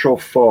Churchill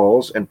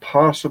Falls and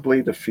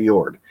possibly the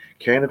fjord.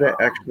 Canada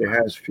actually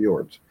has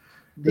fjords.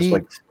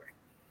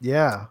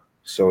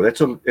 So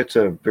it's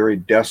a very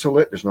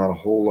desolate. There's not a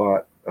whole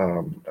lot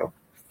of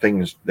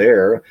things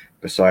there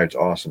besides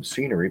awesome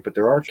scenery, but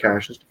there are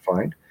caches to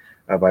find.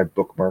 I've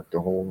bookmarked the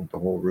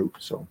whole route.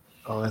 So.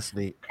 Oh, that's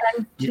neat.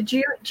 And to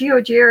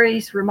Geo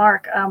Jerry's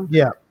remark,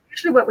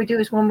 usually what we do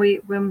is when we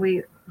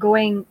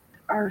going,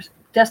 our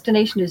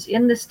destination is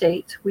in the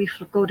States, we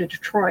go to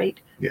Detroit,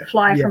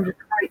 fly from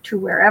Detroit to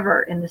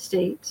wherever in the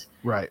States.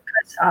 Right.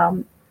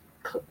 Because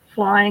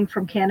flying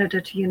from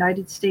Canada to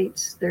United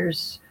States,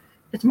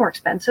 it's more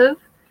expensive.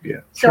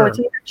 Yeah. So it's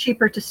either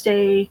cheaper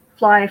to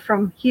fly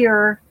from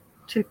here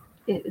to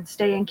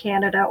stay in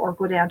Canada or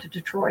go down to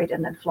Detroit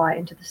and then fly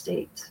into the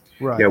States.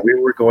 Right. Yeah, we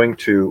were going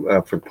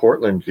to for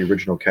Portland, the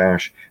original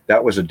cache.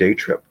 That was a day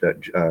trip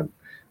that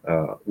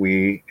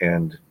we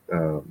and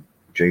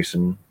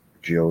Jason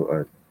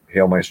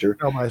Hailmeister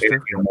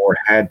and more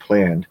had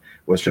planned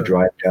was to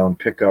drive down,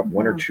 pick up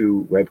 1 or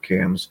 2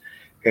 webcams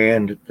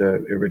and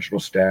the original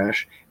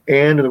stash.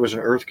 And there was an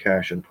Earth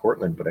Cache in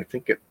Portland, but I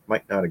think it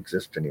might not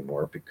exist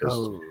anymore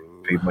because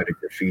people might have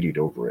graffitied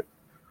over it.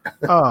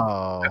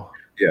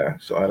 Yeah,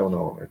 so I don't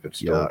know if it's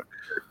still.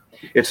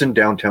 It's in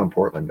downtown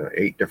Portland,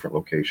 8 different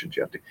locations.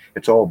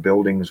 It's all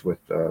buildings with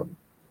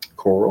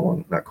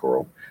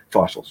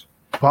fossils.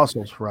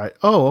 Fossils, right?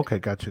 Oh, okay,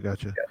 gotcha. Yeah,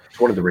 it's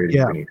one of the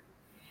ratings we need.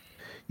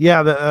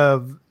 Yeah,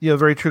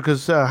 very true.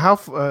 Because how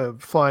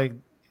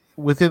flying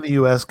within the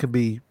U.S. can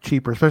be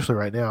cheaper, especially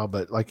right now.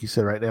 But like you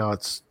said, right now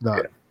it's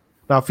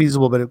not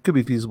feasible, but it could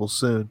be feasible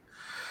soon.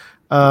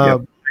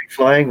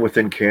 Flying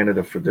within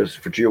Canada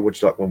for Geo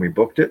Woodstock when we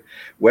booked it,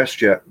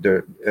 WestJet.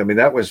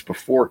 That was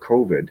before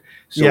COVID,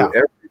 so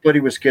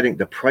everybody was getting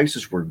the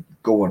prices were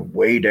going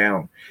way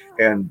down,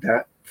 and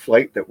that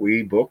flight that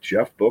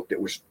Jeff booked, it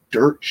was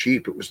dirt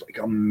cheap. It was like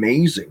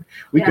amazing.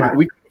 We could have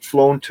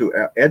flown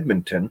to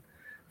Edmonton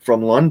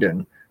from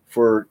London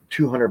for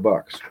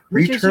 $200.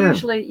 Which Return.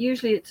 is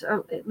usually it's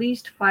at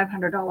least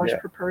 $500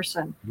 per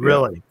person.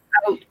 Really?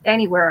 Out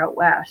anywhere out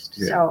west.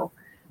 Yeah. So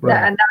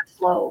Right. and that's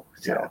low.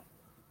 So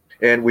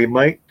And we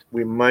might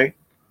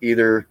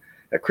either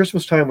at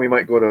Christmas time we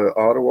might go to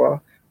Ottawa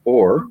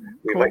or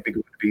we might be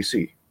going to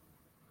BC.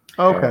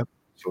 Okay.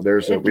 So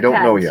there's It we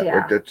don't know depends,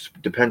 yet. yeah. It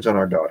depends on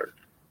our daughter.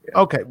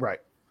 Okay, right.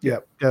 Yeah.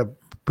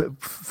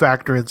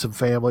 Factor in some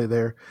family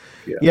there.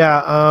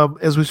 Yeah.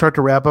 As we start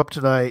to wrap up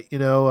tonight,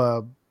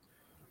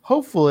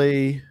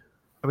 hopefully,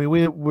 I mean,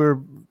 we're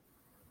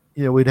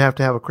we'd have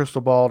to have a crystal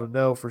ball to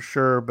know for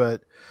sure,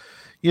 but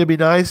it'd be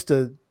nice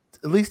to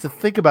at least to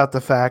think about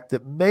the fact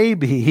that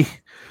maybe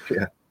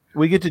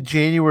we get to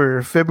January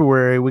or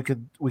February, we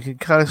can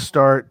kind of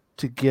start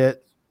to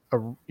get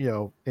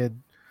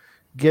and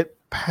get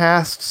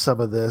past some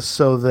of this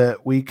so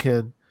that we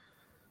can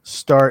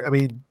start. I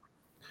mean,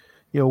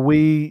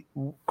 we,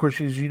 of course,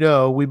 as you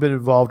know, we've been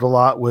involved a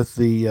lot with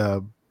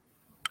the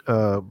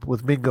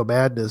with Mingo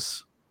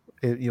Madness.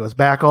 It's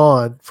back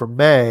on for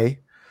May.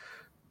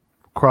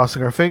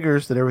 Crossing our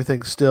fingers that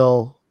everything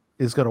still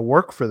is going to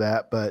work for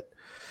that, but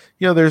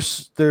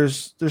there's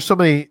so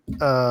many.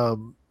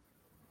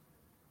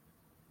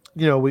 The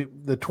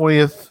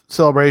 20th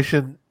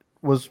celebration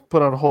was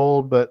put on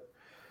hold, but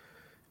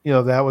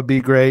that would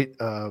be great.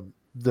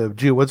 The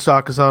Geo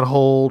Woodstock is on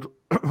hold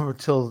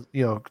until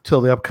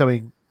the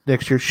upcoming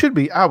next year. Should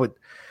be.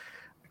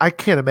 I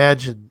can't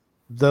imagine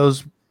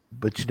those,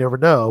 but you never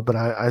know. But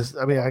I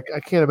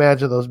can't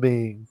imagine those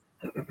being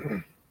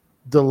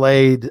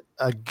delayed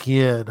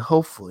again.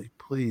 Hopefully,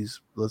 please.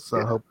 Let's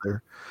not hope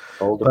they're.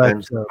 All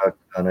depends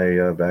on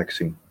a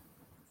vaccine.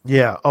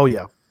 Yeah. Oh,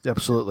 yeah.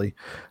 Absolutely.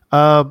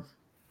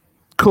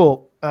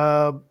 Cool.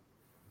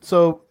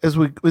 So as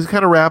we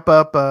kind of wrap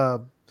up,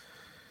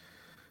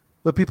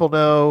 let people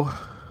know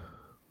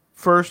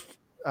first.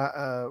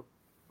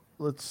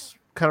 Let's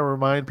kind of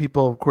remind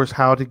people, of course,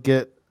 how to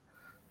get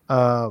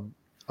a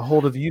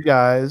hold of you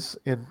guys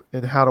and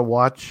how to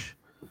watch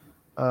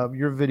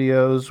your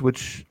videos,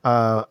 which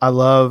I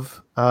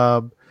love.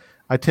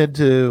 I tend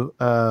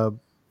to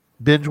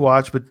binge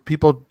watch, but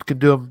people can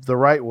do them the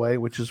right way,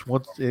 which is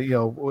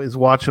is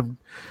watch them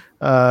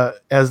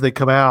as they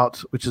come out,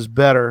 which is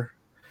better.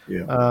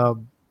 Yeah.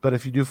 But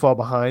if you do fall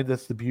behind,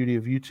 that's the beauty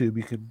of YouTube.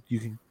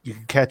 You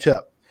can catch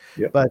up.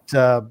 Yeah. But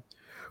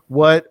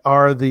what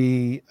are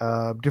the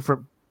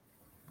different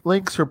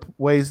links or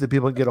ways that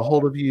people can get a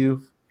hold of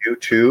you?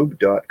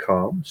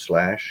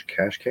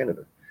 YouTube.com/Cache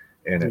Canada,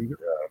 and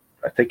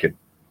I think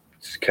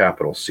it's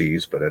capital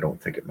C's, but I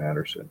don't think it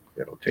matters.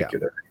 It'll take you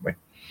there anyway.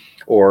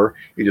 Or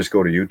you just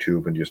go to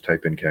YouTube and just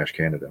type in Cache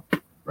Canada.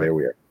 There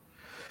we are.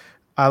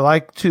 I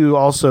like to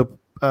also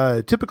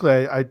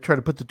typically I try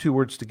to put the two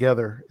words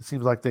together. It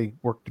seems like they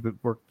work.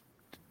 You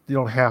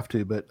don't have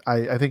to, but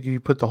I think if you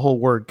put the whole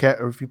word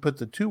or if you put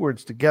the two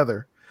words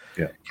together,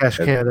 Cache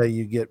Canada,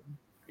 you get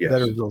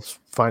better results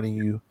finding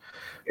you.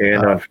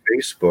 And on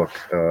Facebook,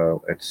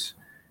 it's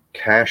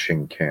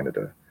Caching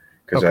Canada,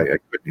 because I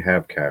couldn't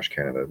have Cache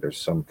Canada. There's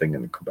something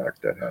in Quebec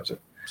that has it.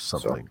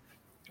 Something.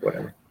 So,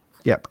 whatever.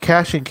 Yeah,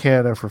 Caching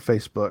Canada for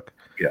Facebook.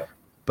 Yeah.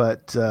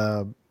 But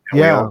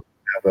we also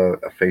have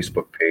a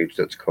Facebook page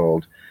that's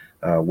called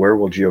Where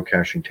Will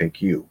Geocaching Take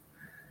You?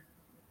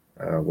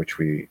 Which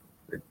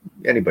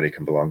anybody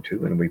can belong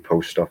to, and we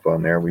post stuff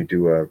on there. We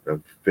do a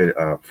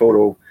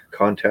photo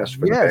contest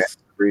for the band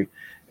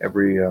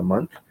every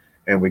month,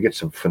 and we get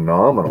some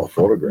phenomenal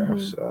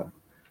photographs.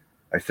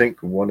 I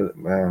think one of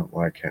the,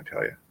 I can't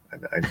tell you.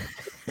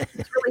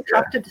 It's really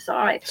tough to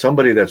decide.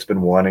 Somebody that's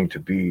been wanting to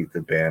be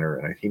the banner,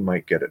 and he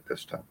might get it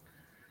this time.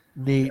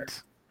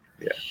 Neat.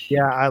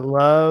 Yeah. I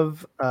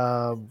love.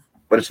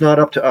 But it's not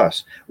up to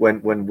us.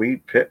 When we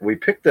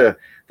pick the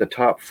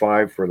top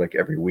 5 for like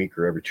every week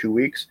or every 2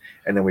 weeks,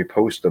 and then we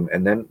post them,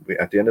 and then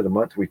at the end of the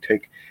month we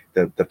take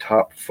the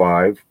top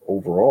 5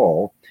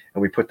 overall,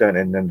 and we put that,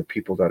 and then the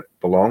people that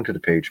belong to the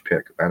page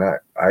pick. And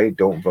I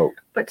don't vote.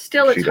 But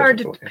still, it's hard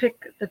to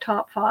pick the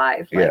top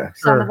 5. Like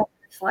some of them,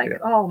 it's like,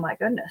 oh my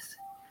goodness.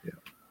 Yeah.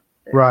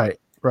 Right.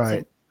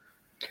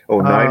 Oh, 9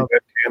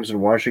 webcams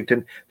in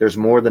Washington. There's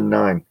more than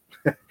 9,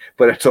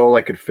 but it's all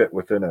I could fit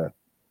within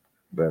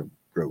the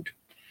road.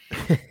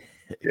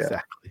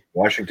 Exactly.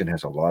 Washington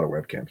has a lot of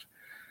webcams.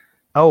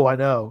 Oh, I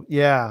know.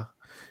 Yeah.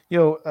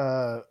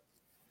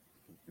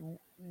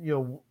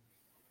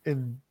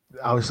 And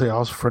obviously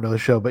also for another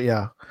show, but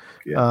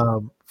getting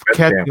a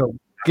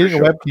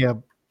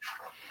webcam,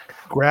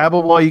 grab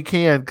them while you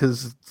can,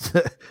 because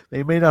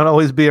they may not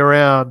always be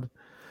around.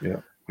 Yeah.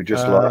 We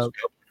just lost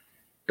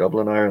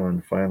Dublin,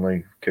 Ireland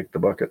finally kicked the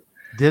bucket.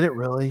 Did it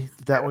really?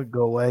 Did that one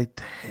go away?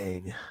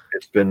 Dang.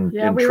 It's been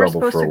in we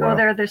trouble were supposed for a to while. go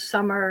there this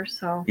summer,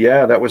 so.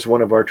 Yeah, that was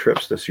one of our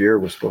trips this year.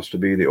 Was supposed to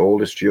be the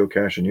oldest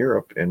geocache in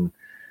Europe in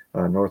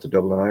north of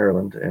Dublin,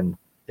 Ireland, and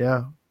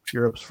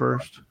Europe's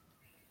first.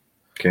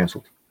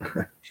 Canceled.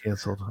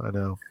 Canceled, I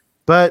know.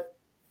 But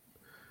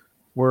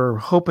we're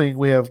hoping,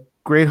 we have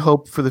great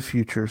hope for the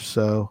future.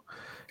 So,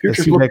 as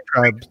CMEC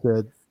Tribe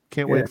said,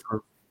 can't wait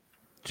for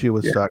Geo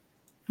Woodstock.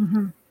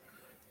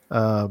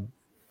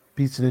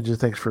 Pizza Ninja,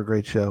 thanks for a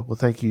great show. Well,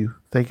 thank you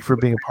for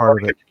being a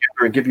part of it.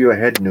 And give you a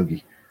head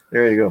noogie.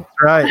 There you go.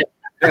 Right.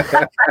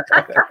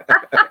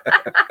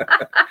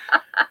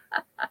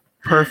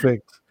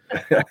 Perfect.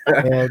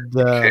 And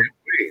Can't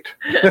wait.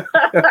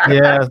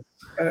 yes.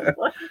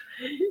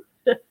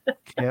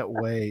 Can't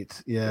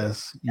wait.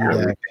 Yes. Yeah,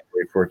 we can't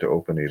wait for it to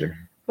open either.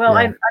 Well,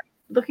 I'm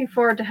looking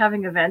forward to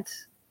having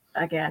events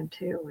again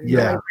too.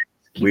 Yeah.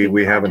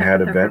 We haven't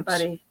had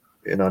events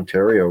in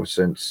Ontario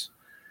since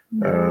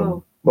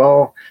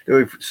well,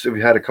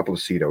 we've had a couple of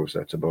CETOs.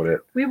 That's about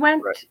it. We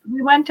went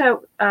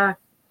out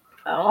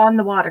on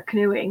the water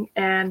canoeing,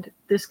 and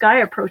this guy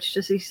approached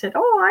us. He said,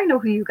 "Oh, I know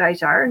who you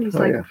guys are," and he's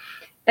like,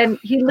 and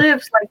he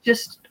lives like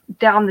just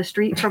down the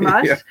street from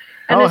us. Yeah.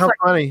 And how like,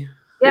 funny!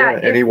 Yeah,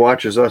 and he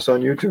watches us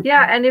on YouTube.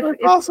 Yeah, and if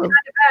awesome. we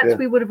had events,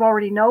 we would have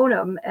already known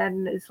him,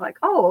 and it's like,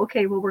 oh,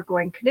 okay, well, we're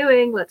going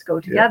canoeing, let's go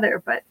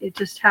together. But it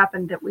just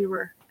happened that we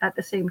were at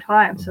the same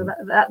time, so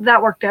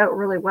that worked out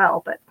really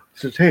well. But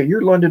says, hey,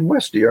 you're London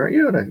Westie, aren't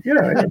you? And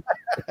yeah.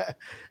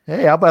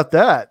 Hey, how about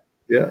that?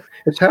 Yeah,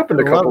 it's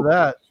happened a couple. Love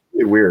that. It's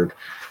really weird.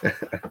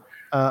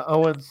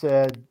 Owen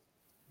said,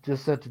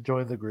 just sent to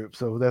join the group,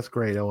 so that's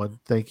great, Owen.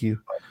 Thank you.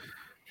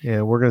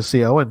 And we're going to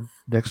see Owen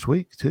next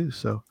week too.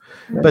 So,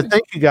 but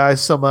thank you guys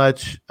so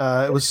much.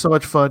 It was so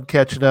much fun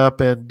catching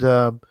up, and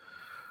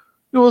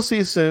we'll see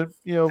you soon.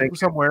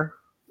 Somewhere.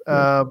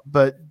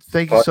 But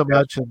thank you so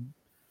much, and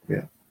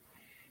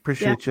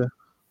appreciate you.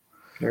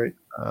 All right.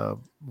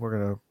 We're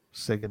gonna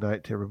say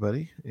goodnight to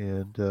everybody,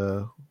 and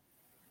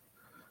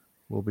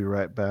we'll be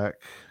right back.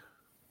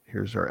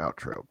 Here's our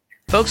outro.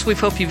 Folks, we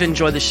hope you've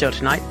enjoyed the show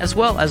tonight, as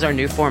well as our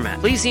new format.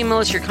 Please email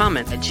us your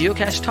comment at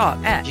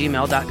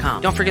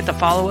geocachetalk@gmail.com. Don't forget to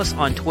follow us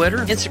on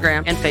Twitter,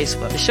 Instagram, and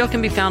Facebook. The show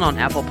can be found on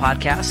Apple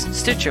Podcasts,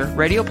 Stitcher,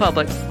 Radio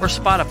Public, or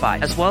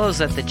Spotify, as well as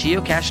at the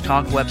Geocache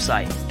Talk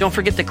website. Don't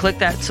forget to click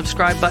that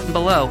subscribe button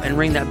below and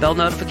ring that bell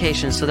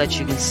notification so that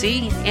you can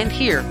see and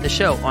hear the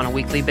show on a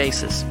weekly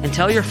basis. And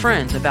tell your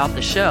friends about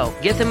the show.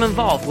 Get them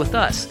involved with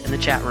us in the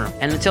chat room.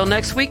 And until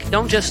next week,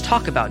 don't just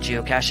talk about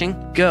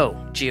geocaching, go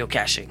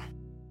geocaching.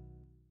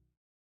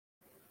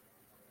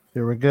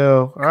 Here we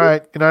go. All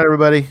right. Good night,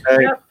 everybody.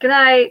 Good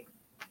night.